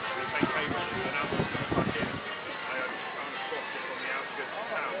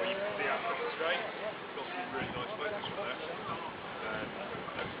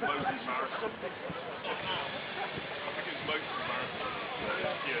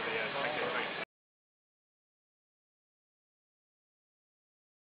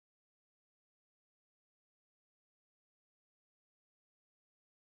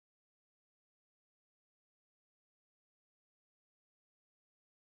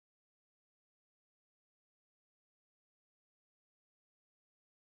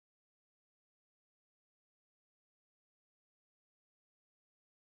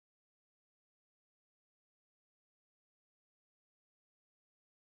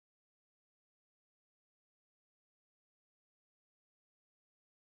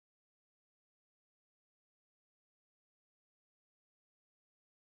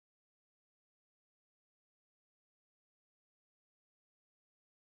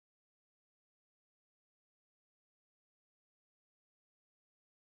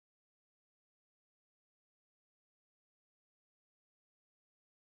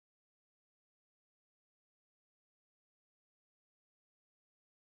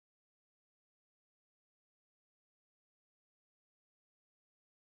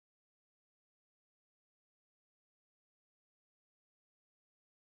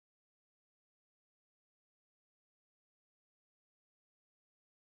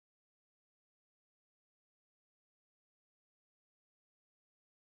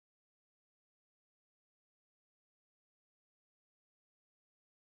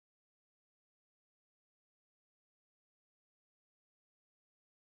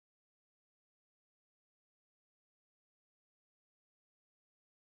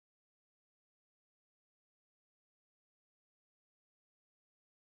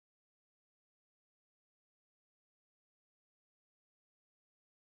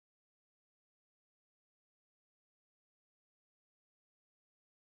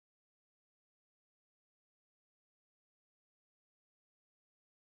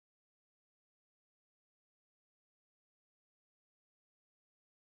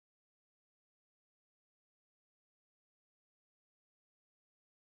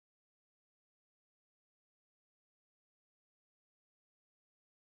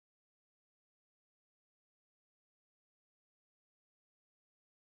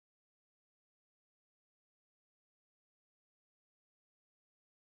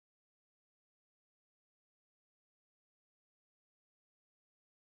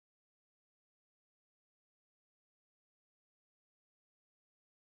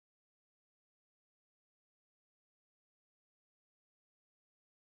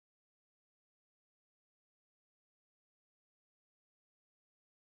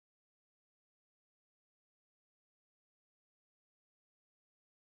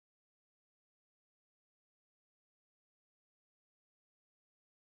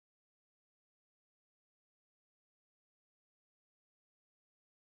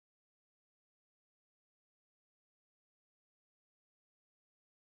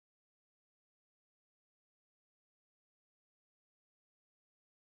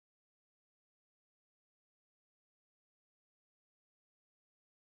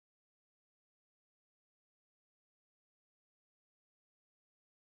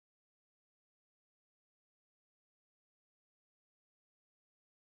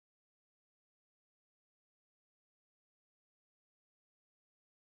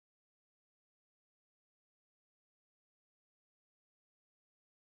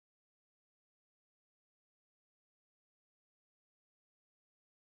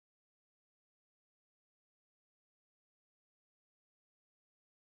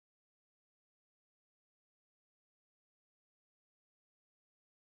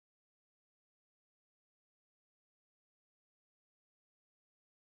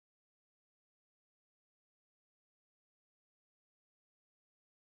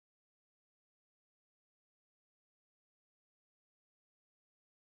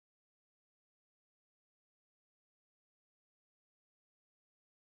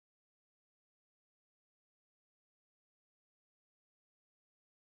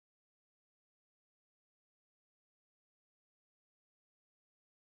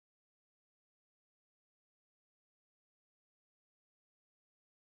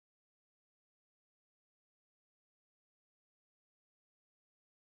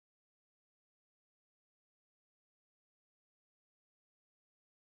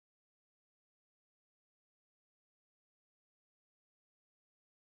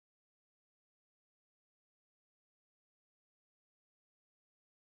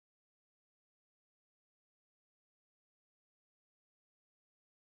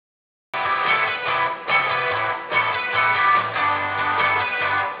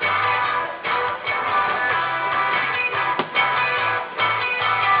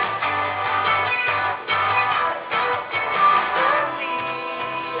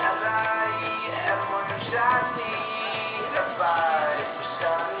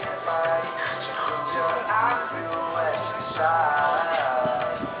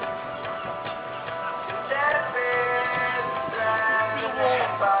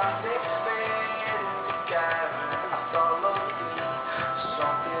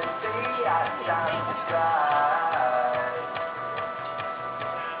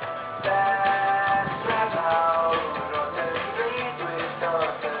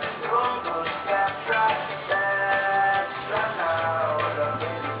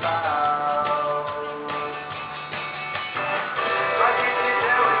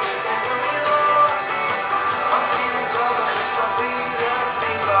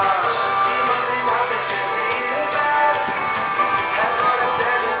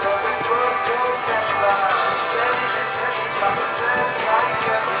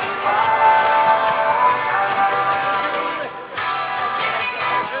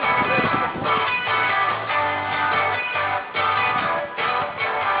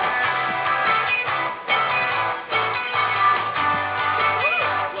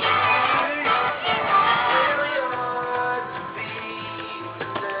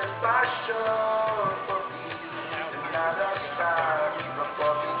 my shore for me. Another star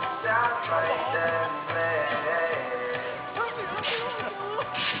before me down right and play.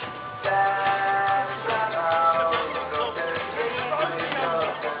 That's how the day will go.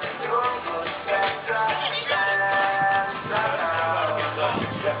 Your footsteps are that's how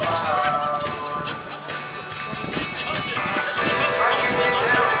the out. I can't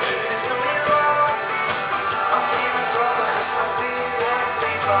tell you to me wrong. I'm feeling wrong, I'm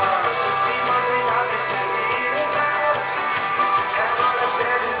feeling